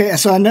now. Okay,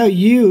 so I know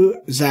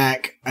you,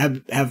 Zach,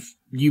 have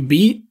you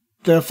beat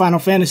the Final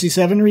Fantasy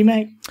VII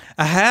remake?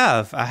 I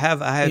have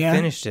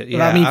finished it. Yeah.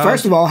 But I mean,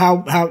 first of all,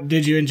 how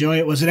did you enjoy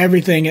it? Was it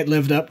everything it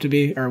lived up to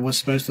be, or was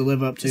supposed to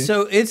live up to?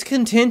 So it's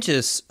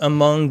contentious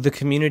among the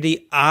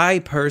community.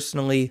 I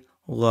personally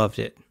loved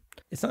it.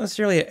 It's not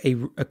necessarily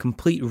a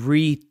complete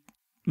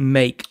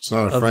remake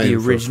of the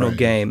original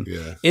game.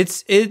 Yeah.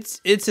 It's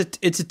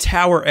a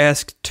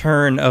tower-esque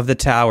turn of the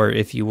tower,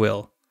 if you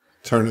will.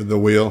 Turn of the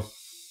wheel.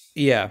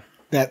 Yeah.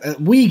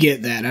 That we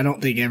get that. I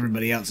don't think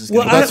everybody else is.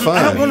 Well, that's fine.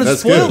 I don't want to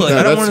spoil it.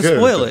 I don't want to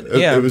spoil it.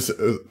 Yeah, it was.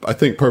 I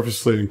think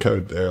purposely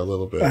encoded there a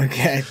little bit.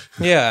 Okay.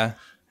 Yeah,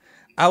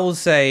 I will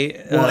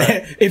say. Well,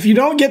 if you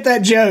don't get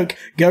that joke,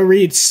 go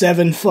read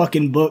 7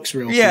 fucking books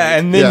real quick. Yeah,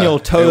 and then you'll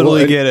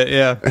totally get it.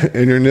 Yeah,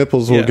 and your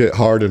nipples will get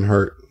hard and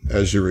hurt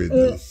as you read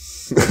them.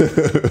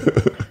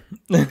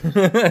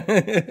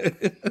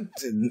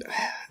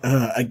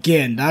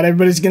 Again, not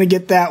everybody's gonna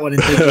get that one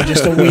and think you're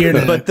just a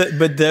weirdo.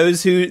 but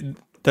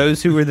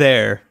those who were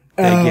there,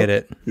 they get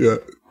it. Yeah.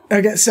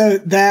 Okay, so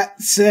that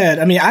said,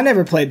 I mean, I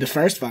never played the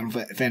first Final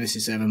Fantasy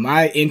VII.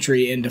 My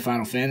entry into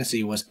Final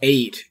Fantasy was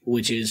 8,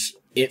 which is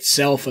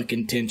itself a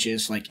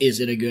contentious, like, is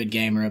it a good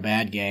game or a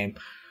bad game?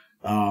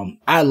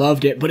 I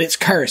loved it, but it's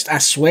cursed. I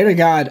swear to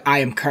God, I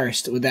am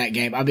cursed with that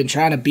game. I've been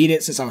trying to beat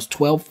it since I was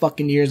 12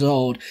 fucking years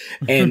old,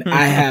 and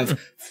I have,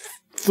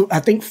 I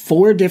think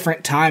 4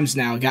 different times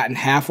now gotten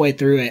halfway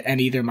through it,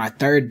 and either my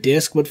third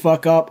disc would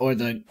fuck up, or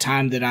the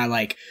time that I,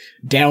 like,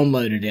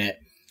 downloaded it,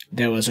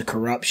 there was a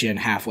corruption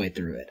halfway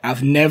through it.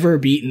 I've never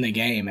beaten the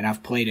game, and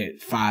I've played it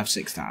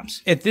 5-6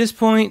 times. At this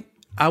point,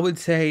 I would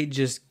say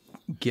just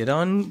get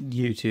on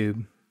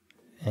YouTube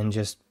and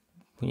just,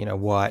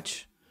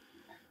 watch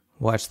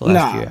the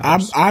last few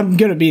hours. I'm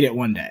gonna beat it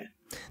one day.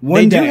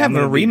 They do have a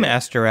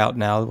remaster out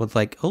now with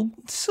like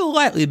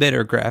slightly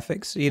better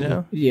graphics,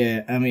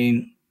 Yeah, I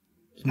mean,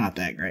 it's not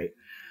that great.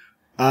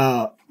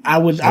 I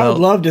would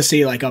love to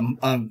see like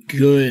a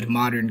good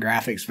modern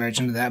graphics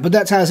version of that. But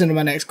that ties into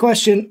my next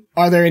question.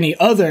 Are there any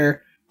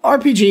other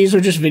RPGs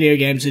or just video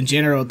games in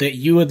general that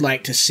you would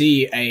like to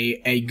see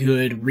a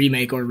good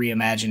remake or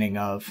reimagining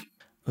of?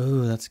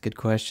 Ooh, that's a good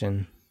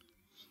question.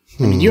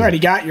 I mean, you already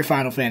got your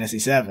Final Fantasy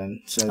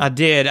VII. So I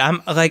did.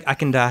 I'm like, I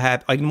can die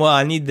happy.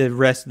 I need the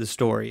rest of the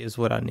story is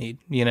what I need.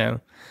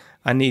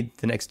 I need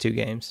the next 2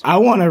 games. I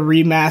want a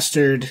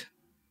remastered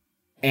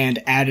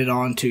and added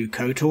on to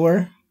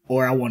KOTOR,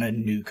 or I want a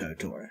new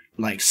KOTOR,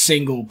 like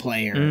single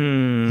player.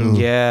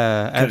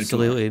 Yeah,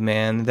 absolutely,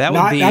 man. That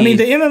would be. I mean,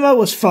 the MMO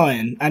was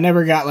fun. I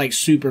never got like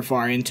super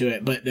far into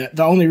it, but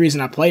the only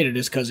reason I played it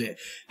is because it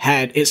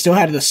still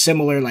had the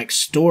similar like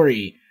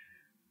story,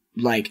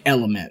 like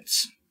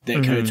elements that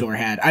KOTOR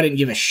had. I didn't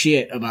give a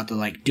shit about the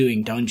like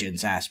doing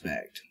dungeons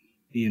aspect,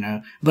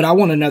 but I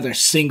want another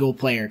single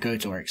player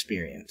KOTOR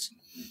experience.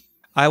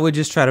 I would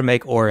just try to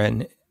make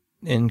Orin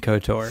in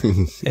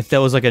KOTOR. If there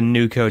was like a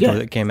new KOTOR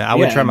that came out, I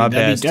would try my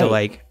best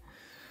to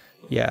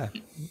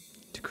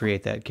to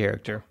create that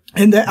character.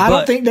 And I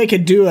don't think they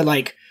could do a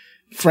like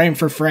frame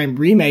for frame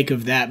remake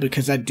of that,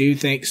 because I do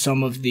think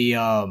some of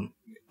the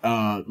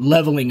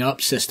leveling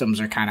up systems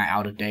are kind of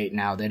out of date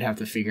now. They'd have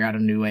to figure out a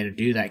new way to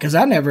do that, because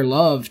I never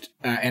loved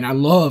and I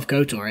love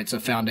KOTOR. It's a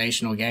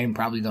foundational game,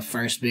 probably the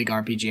first big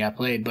RPG I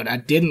played, but I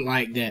didn't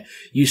like that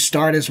you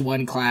start as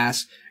one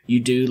class, you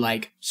do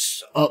like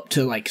up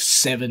to like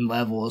 7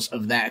 levels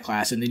of that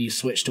class, and then you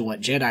switch to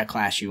what Jedi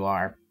class you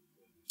are.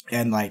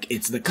 And like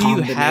it's the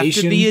combination. You have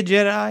to be a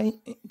Jedi.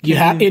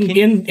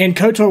 In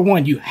KOTOR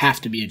 1, you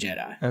have to be a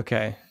Jedi.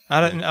 Okay.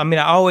 I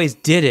always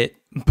did it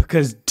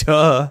because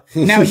duh.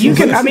 Now you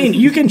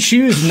can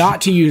choose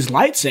not to use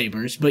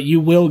lightsabers, but you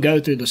will go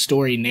through the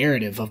story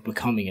narrative of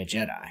becoming a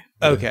Jedi.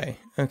 Okay,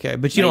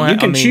 but you don't. You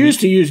can choose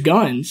to use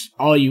guns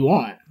all you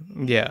want.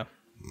 Yeah,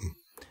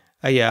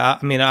 yeah.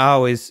 I mean,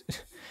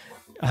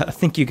 I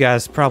think you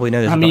guys probably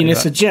know this. I mean,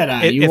 it's a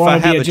Jedi. If I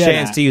have a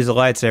chance to use a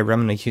lightsaber,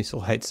 I'm going to use a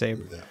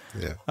lightsaber.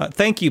 Yeah.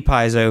 Thank you,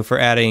 Paizo, for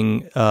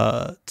adding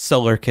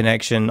solar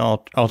connection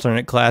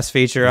alternate class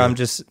feature. I'm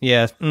just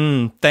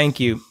thank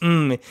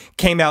you.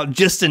 Came out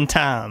just in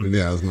time.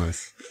 Yeah, it was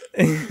nice.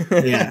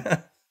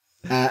 Yeah.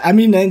 I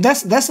mean, and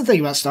that's the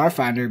thing about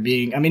Starfinder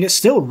being. I mean, it's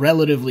still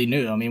relatively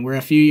new. I mean, we're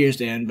a few years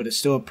in, but it's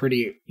still a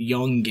pretty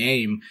young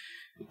game.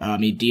 I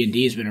mean,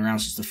 D&D has been around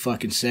since the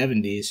fucking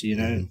 70s, you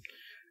know.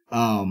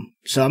 Mm-hmm.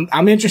 So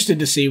I'm interested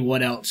to see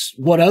what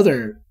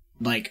other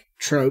like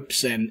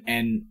tropes and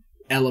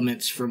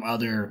elements from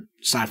other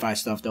sci-fi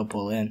stuff they'll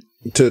pull in.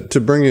 To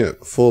bring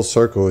it full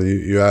circle,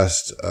 you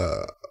asked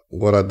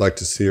what I'd like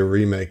to see a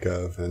remake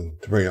of, and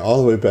to bring it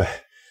all the way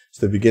back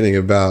to the beginning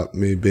about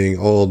me being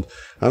old.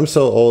 I'm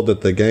so old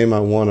that the game I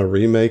want a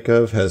remake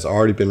of has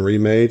already been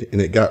remade,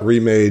 and it got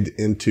remade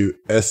into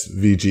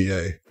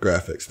SVGA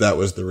graphics. That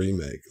was the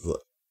remake.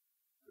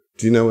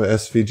 Do you know what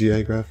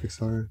SVGA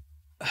graphics are?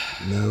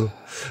 No?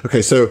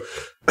 Okay, so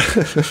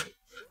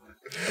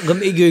let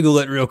me Google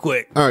it real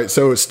quick. All right,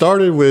 so it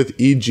started with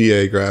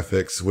EGA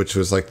graphics, which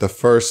was like the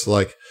first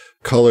like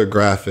color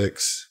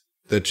graphics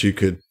that you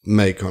could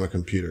make on a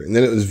computer. And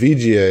then it was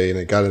VGA, and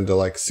it got into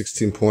like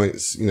 16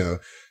 points,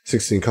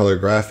 16 color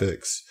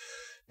graphics.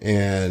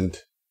 And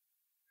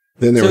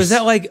then there was... So is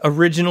that like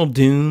original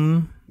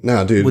Doom?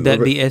 No, dude. Would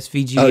that be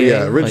SVGA? Oh,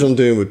 yeah. Original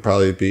Doom would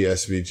probably be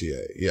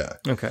SVGA. Yeah.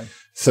 Okay.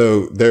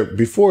 So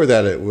before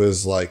that, it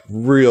was like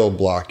real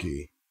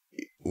blocky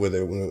when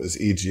it was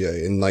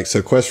EGA. And like,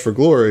 so Quest for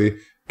Glory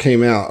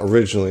came out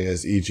originally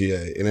as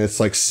EGA. And it's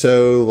like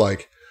so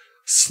like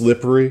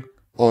slippery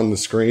on the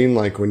screen.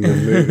 Like when you're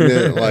moving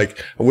it,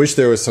 like I wish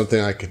there was something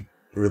I could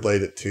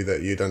relate it to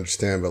that you'd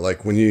understand. But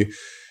like when you,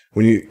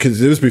 cause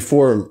it was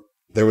before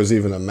there was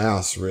even a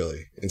mouse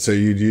really. And so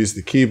you'd use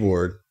the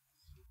keyboard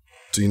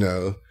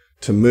to,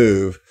 to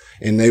move,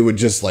 and they would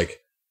just like,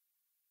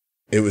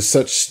 it was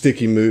such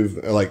sticky move,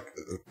 like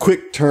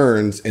quick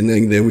turns, and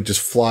then they would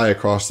just fly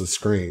across the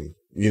screen,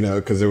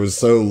 cause there was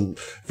so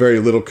very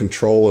little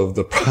control of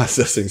the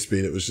processing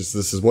speed. It was just,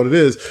 this is what it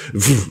is.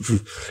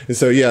 And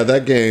so, yeah,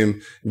 that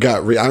game I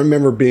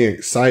remember being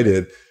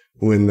excited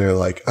when they're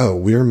like, oh,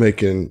 we're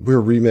remaking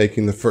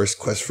the first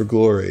Quest for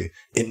Glory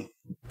in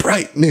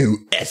bright new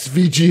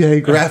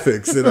SVGA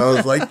graphics. And I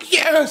was like,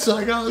 yes,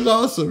 that was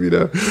awesome,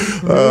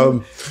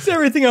 It's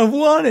everything I've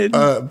wanted.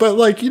 But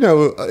like,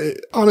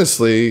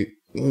 honestly,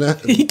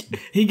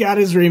 he got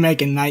his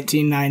remake in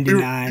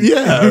 1999.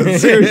 Yeah,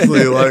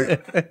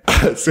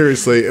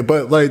 seriously.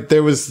 But like,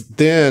 there was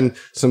then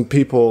some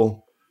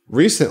people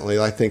recently,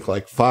 I think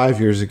like 5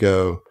 years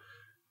ago,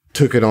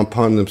 took it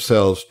upon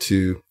themselves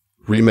to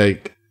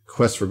remake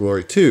Quest for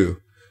Glory 2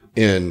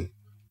 in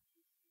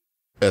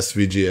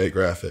SVGA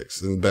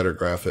graphics and better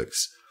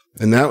graphics.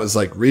 And that was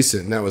like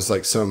recent. And that was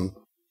like some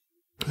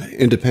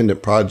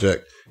independent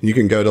project. You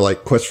can go to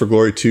like Quest for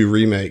Glory 2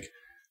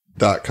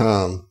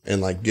 remake.com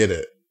and like get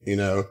it,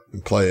 and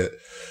play it.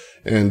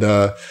 And,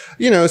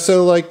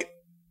 so like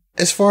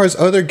as far as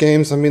other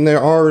games, I mean,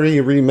 they're already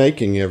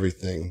remaking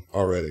everything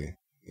already,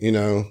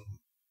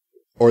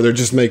 or they're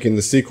just making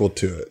the sequel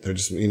to it. They're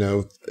just,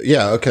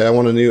 okay, I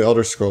want a new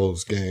Elder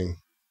Scrolls game.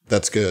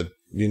 That's good.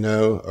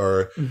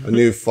 Or a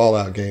new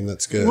Fallout game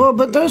that's good. Well,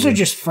 but those are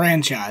just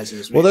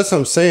franchises. Man. Well, that's what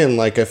I'm saying.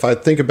 Like, if I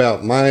think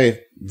about my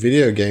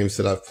video games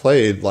that I've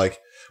played, like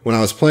when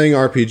I was playing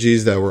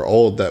RPGs that were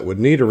old that would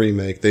need a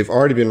remake, they've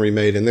already been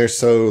remade, and they're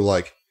so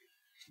like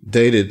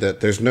dated that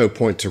there's no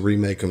point to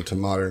remake them to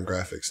modern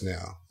graphics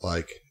now.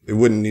 Like, it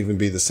wouldn't even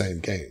be the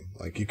same game.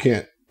 Like, you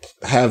can't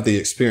have the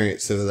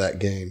experience of that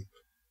game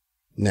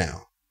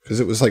now because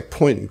it was like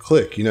point and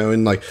click,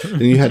 and like, and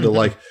you had to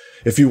like.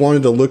 If you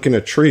wanted to look in a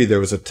tree,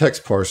 there was a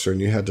text parser, and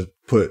you had to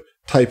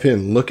type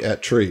in "look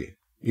at tree."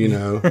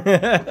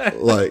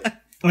 Like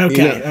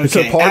okay.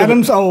 So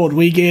Adam's old,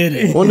 we get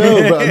it. Well,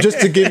 no, but just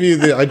to give you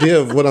the idea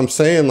of what I'm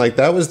saying, like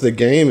that was the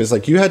game. Is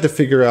like you had to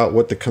figure out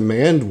what the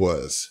command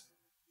was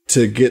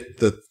to get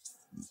to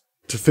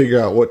figure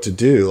out what to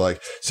do.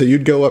 Like, so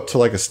you'd go up to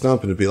like a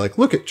stump and it'd be like,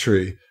 "Look at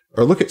tree"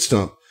 or "Look at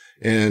stump,"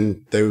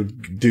 and they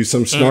would do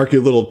some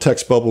snarky little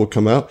text bubble would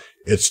come out.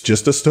 It's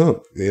just a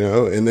stump,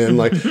 and then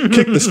like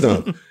kick the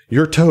stump.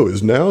 Your toe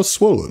is now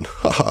swollen.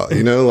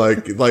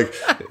 like,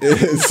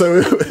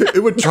 so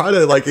it would try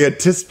to like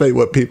anticipate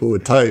what people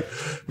would type,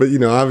 but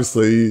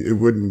obviously it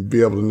wouldn't be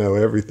able to know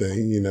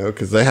everything,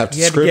 cause they have to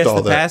script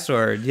all that.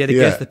 Password. You had to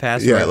guess the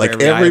password. Yeah. Like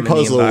every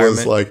puzzle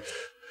was like,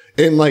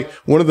 and like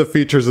one of the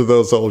features of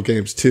those old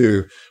games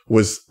too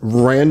was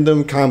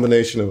random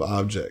combination of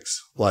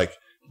objects. Like,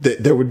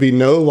 there would be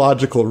no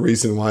logical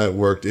reason why it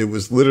worked. It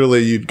was literally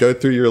you'd go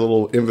through your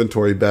little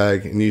inventory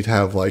bag and you'd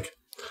have like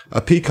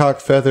a peacock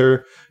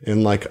feather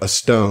and like a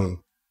stone,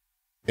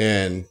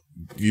 and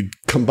you'd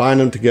combine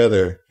them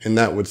together and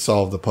that would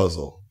solve the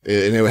puzzle.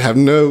 And it would have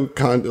no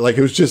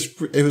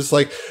it was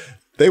like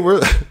they were,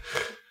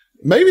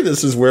 maybe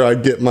this is where I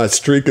get my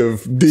streak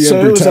of DM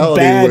So it was a brutality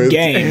bad with.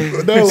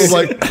 game. No, it was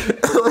like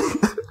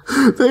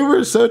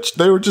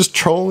they were just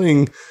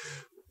trolling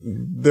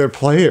their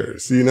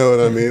players. You know what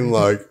I mean?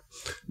 Like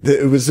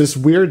it was this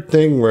weird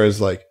thing where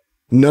it's like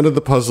none of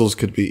the puzzles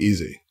could be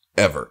easy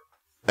ever.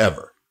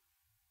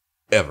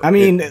 I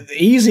mean,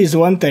 easy is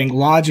one thing,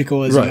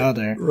 logical is Right,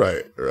 another.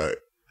 Right.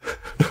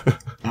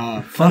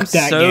 Fuck I'm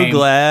that so game.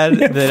 glad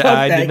that Fuck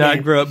I that did not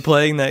game. grow up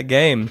playing that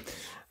game.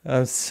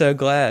 I'm so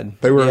glad.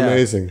 They were Yeah.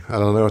 amazing. I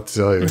don't know what to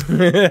tell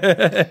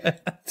you.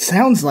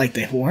 Sounds like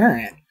they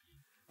weren't.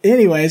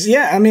 Anyways,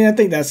 yeah, I mean, I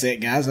think that's it,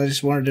 guys. I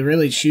just wanted to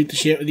really shoot the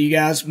shit with you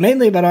guys,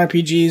 mainly about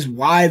RPGs,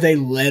 why they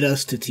led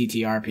us to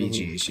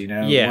TTRPGs, you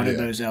know? Yeah. What are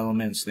those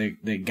elements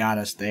that got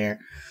us there?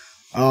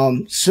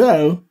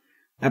 So,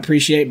 I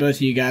appreciate both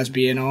of you guys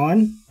being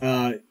on.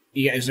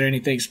 Is there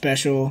anything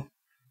special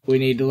we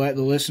need to let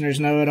the listeners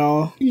know at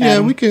all? Yeah,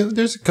 Adam? we can.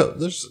 There's a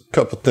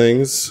couple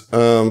things.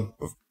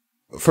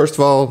 First of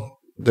all,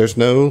 there's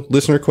no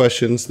listener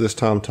questions this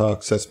Tom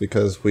Talks. That's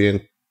because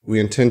we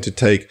intend to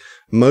take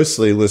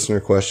mostly listener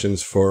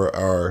questions for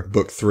our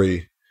book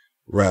 3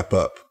 wrap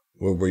up,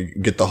 where we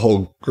get the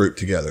whole group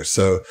together.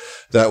 So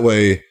that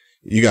way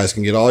you guys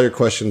can get all your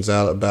questions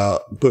out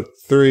about book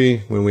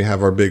 3 when we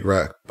have our big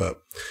wrap up.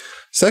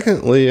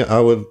 Secondly, I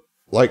would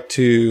like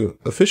to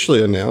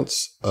officially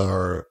announce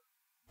our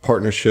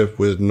partnership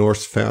with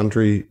Norse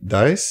Foundry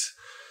Dice.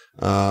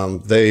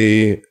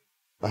 They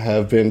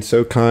have been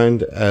so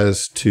kind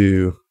as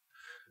to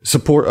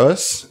support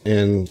us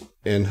and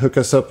hook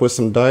us up with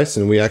some dice,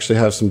 and we actually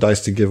have some dice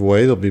to give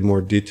away. There'll be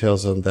more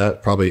details on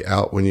that probably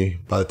out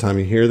by the time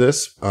you hear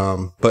this.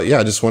 But yeah,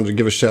 I just wanted to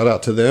give a shout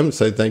out to them and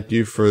say thank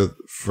you for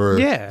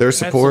their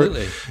support.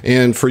 Absolutely.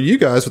 And for you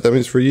guys, what that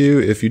means for you,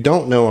 if you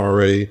don't know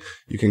already,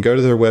 you can go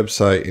to their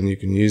website and you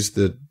can use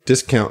the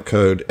discount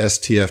code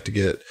STF to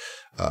get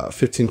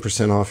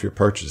 15% off your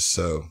purchase.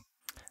 So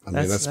I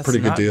mean, that's a pretty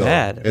good not deal.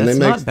 bad. And That's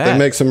not they bad.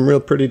 make some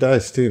real pretty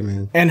dice too,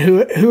 man. And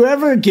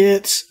whoever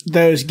gets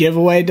those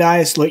giveaway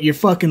dice, look, you're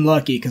fucking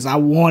lucky because I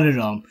wanted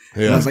them.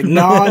 And I was like,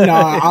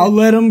 nah, I'll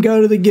let them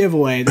go to the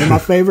giveaway. They're my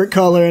favorite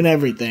color and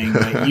everything.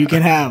 Like, you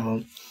can have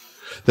them.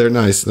 They're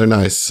nice.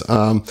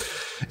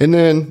 And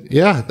then,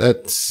 yeah,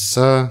 that's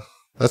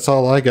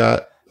all I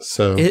got.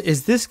 So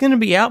Is this going to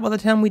be out by the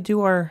time we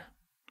do our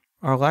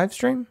live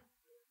stream?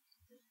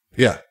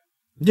 yeah,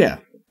 Yeah.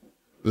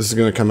 this is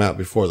going to come out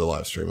before the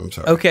live stream. I'm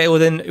sorry. Okay, well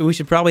then we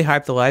should probably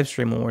hype the live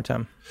stream one more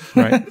time,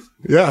 right?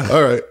 Yeah.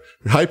 All right.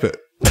 Hype it.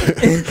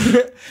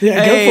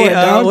 Yeah, Hey, go for it,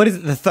 dog. what is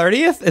it? The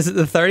 30th? Is it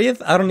the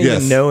 30th? I don't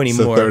even know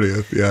anymore.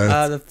 It's the 30th.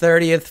 Yeah. The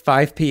 30th,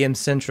 5 p.m.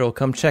 Central.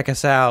 Come check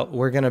us out.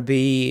 We're going to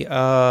be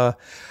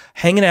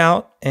hanging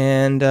out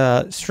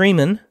and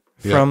streaming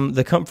from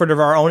the comfort of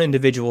our own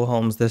individual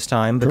homes this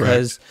time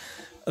because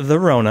of the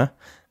Rona.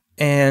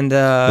 And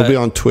we'll be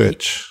on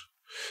Twitch,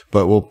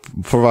 but we'll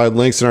provide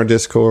links in our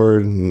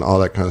Discord and all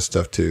that kind of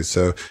stuff too.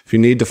 So if you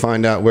need to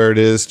find out where it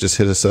is, just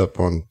hit us up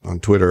on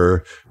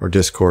Twitter or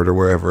Discord or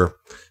wherever.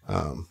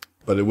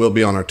 But it will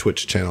be on our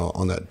Twitch channel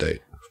on that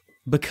date.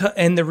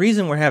 and the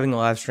reason we're having a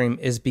live stream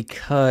is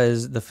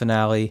because the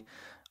finale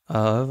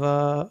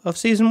of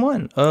season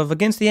 1 of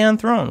Against the Iron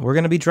Throne. We're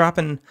going to be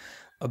dropping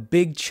a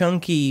big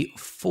chunky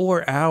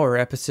 4-hour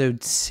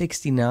episode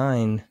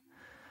 69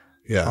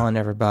 on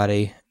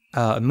everybody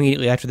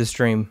immediately after the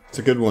stream. It's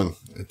a good one.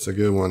 And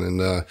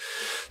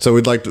so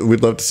we'd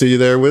love to see you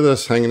there with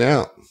us hanging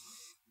out.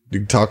 You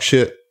can talk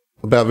shit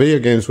about video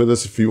games with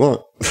us if you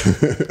want.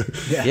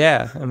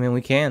 Yeah, I mean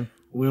we can.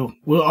 We'll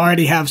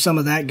already have some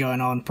of that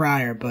going on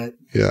prior, but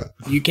Yeah.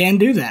 you can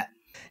do that.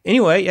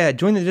 Anyway, yeah,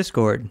 join the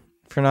Discord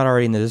if you're not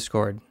already in the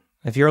Discord.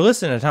 If you're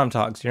listening to Tom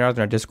Talks, you're not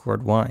in our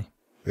Discord. Why?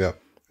 Yeah.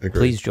 Agreed.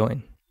 Please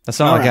join.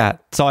 That's all I right. got.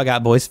 That's all I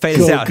got, boys.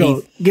 Fade us out,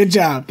 Heath. Good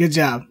job.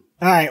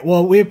 All right.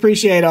 Well, we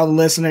appreciate all the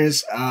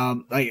listeners.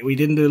 Like we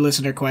didn't do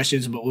listener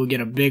questions, but we'll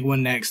get a big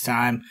one next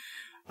time.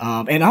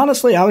 And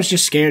honestly, I was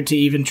just scared to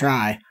even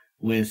try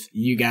with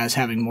you guys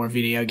having more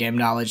video game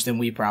knowledge than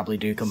we probably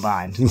do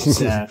combined.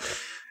 So,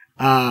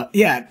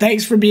 yeah,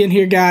 thanks for being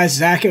here, guys.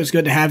 Zach, it was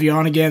good to have you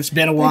on again. It's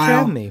been a while. Thanks for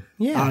having me.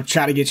 Yeah. I'll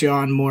try to get you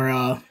on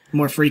more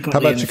frequently. How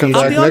about in you the come future.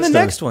 back I'll be on next the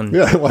time? next one.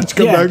 Yeah, why don't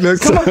you come back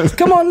next time?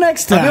 Come on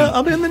next time.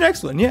 I'll be on the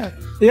next one. Yeah.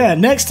 Yeah,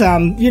 next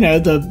time, you know,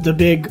 the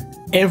big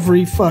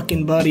every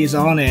fucking buddy's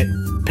on it,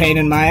 pain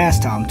in my ass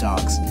Tom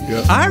Talks.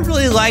 Yeah. I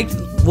really liked,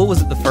 what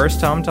was it, the first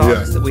Tom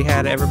Talks Yeah. that we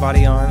had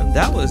everybody on?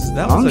 That was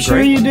I'm a sure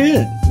great you one.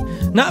 did.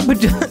 Not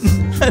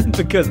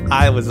because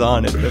I was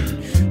on it,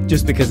 but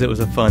just because it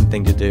was a fun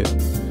thing to do.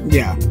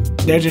 Yeah,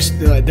 they're just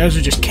those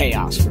are just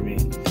chaos for me.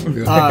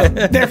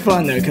 They're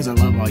fun though because I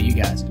love all you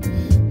guys.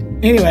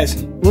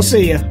 Anyways, we'll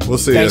see you. We'll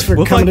see Thanks ya.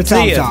 for coming to fucking see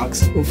Tom ya.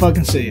 Talks. We'll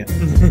fucking see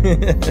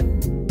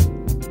you.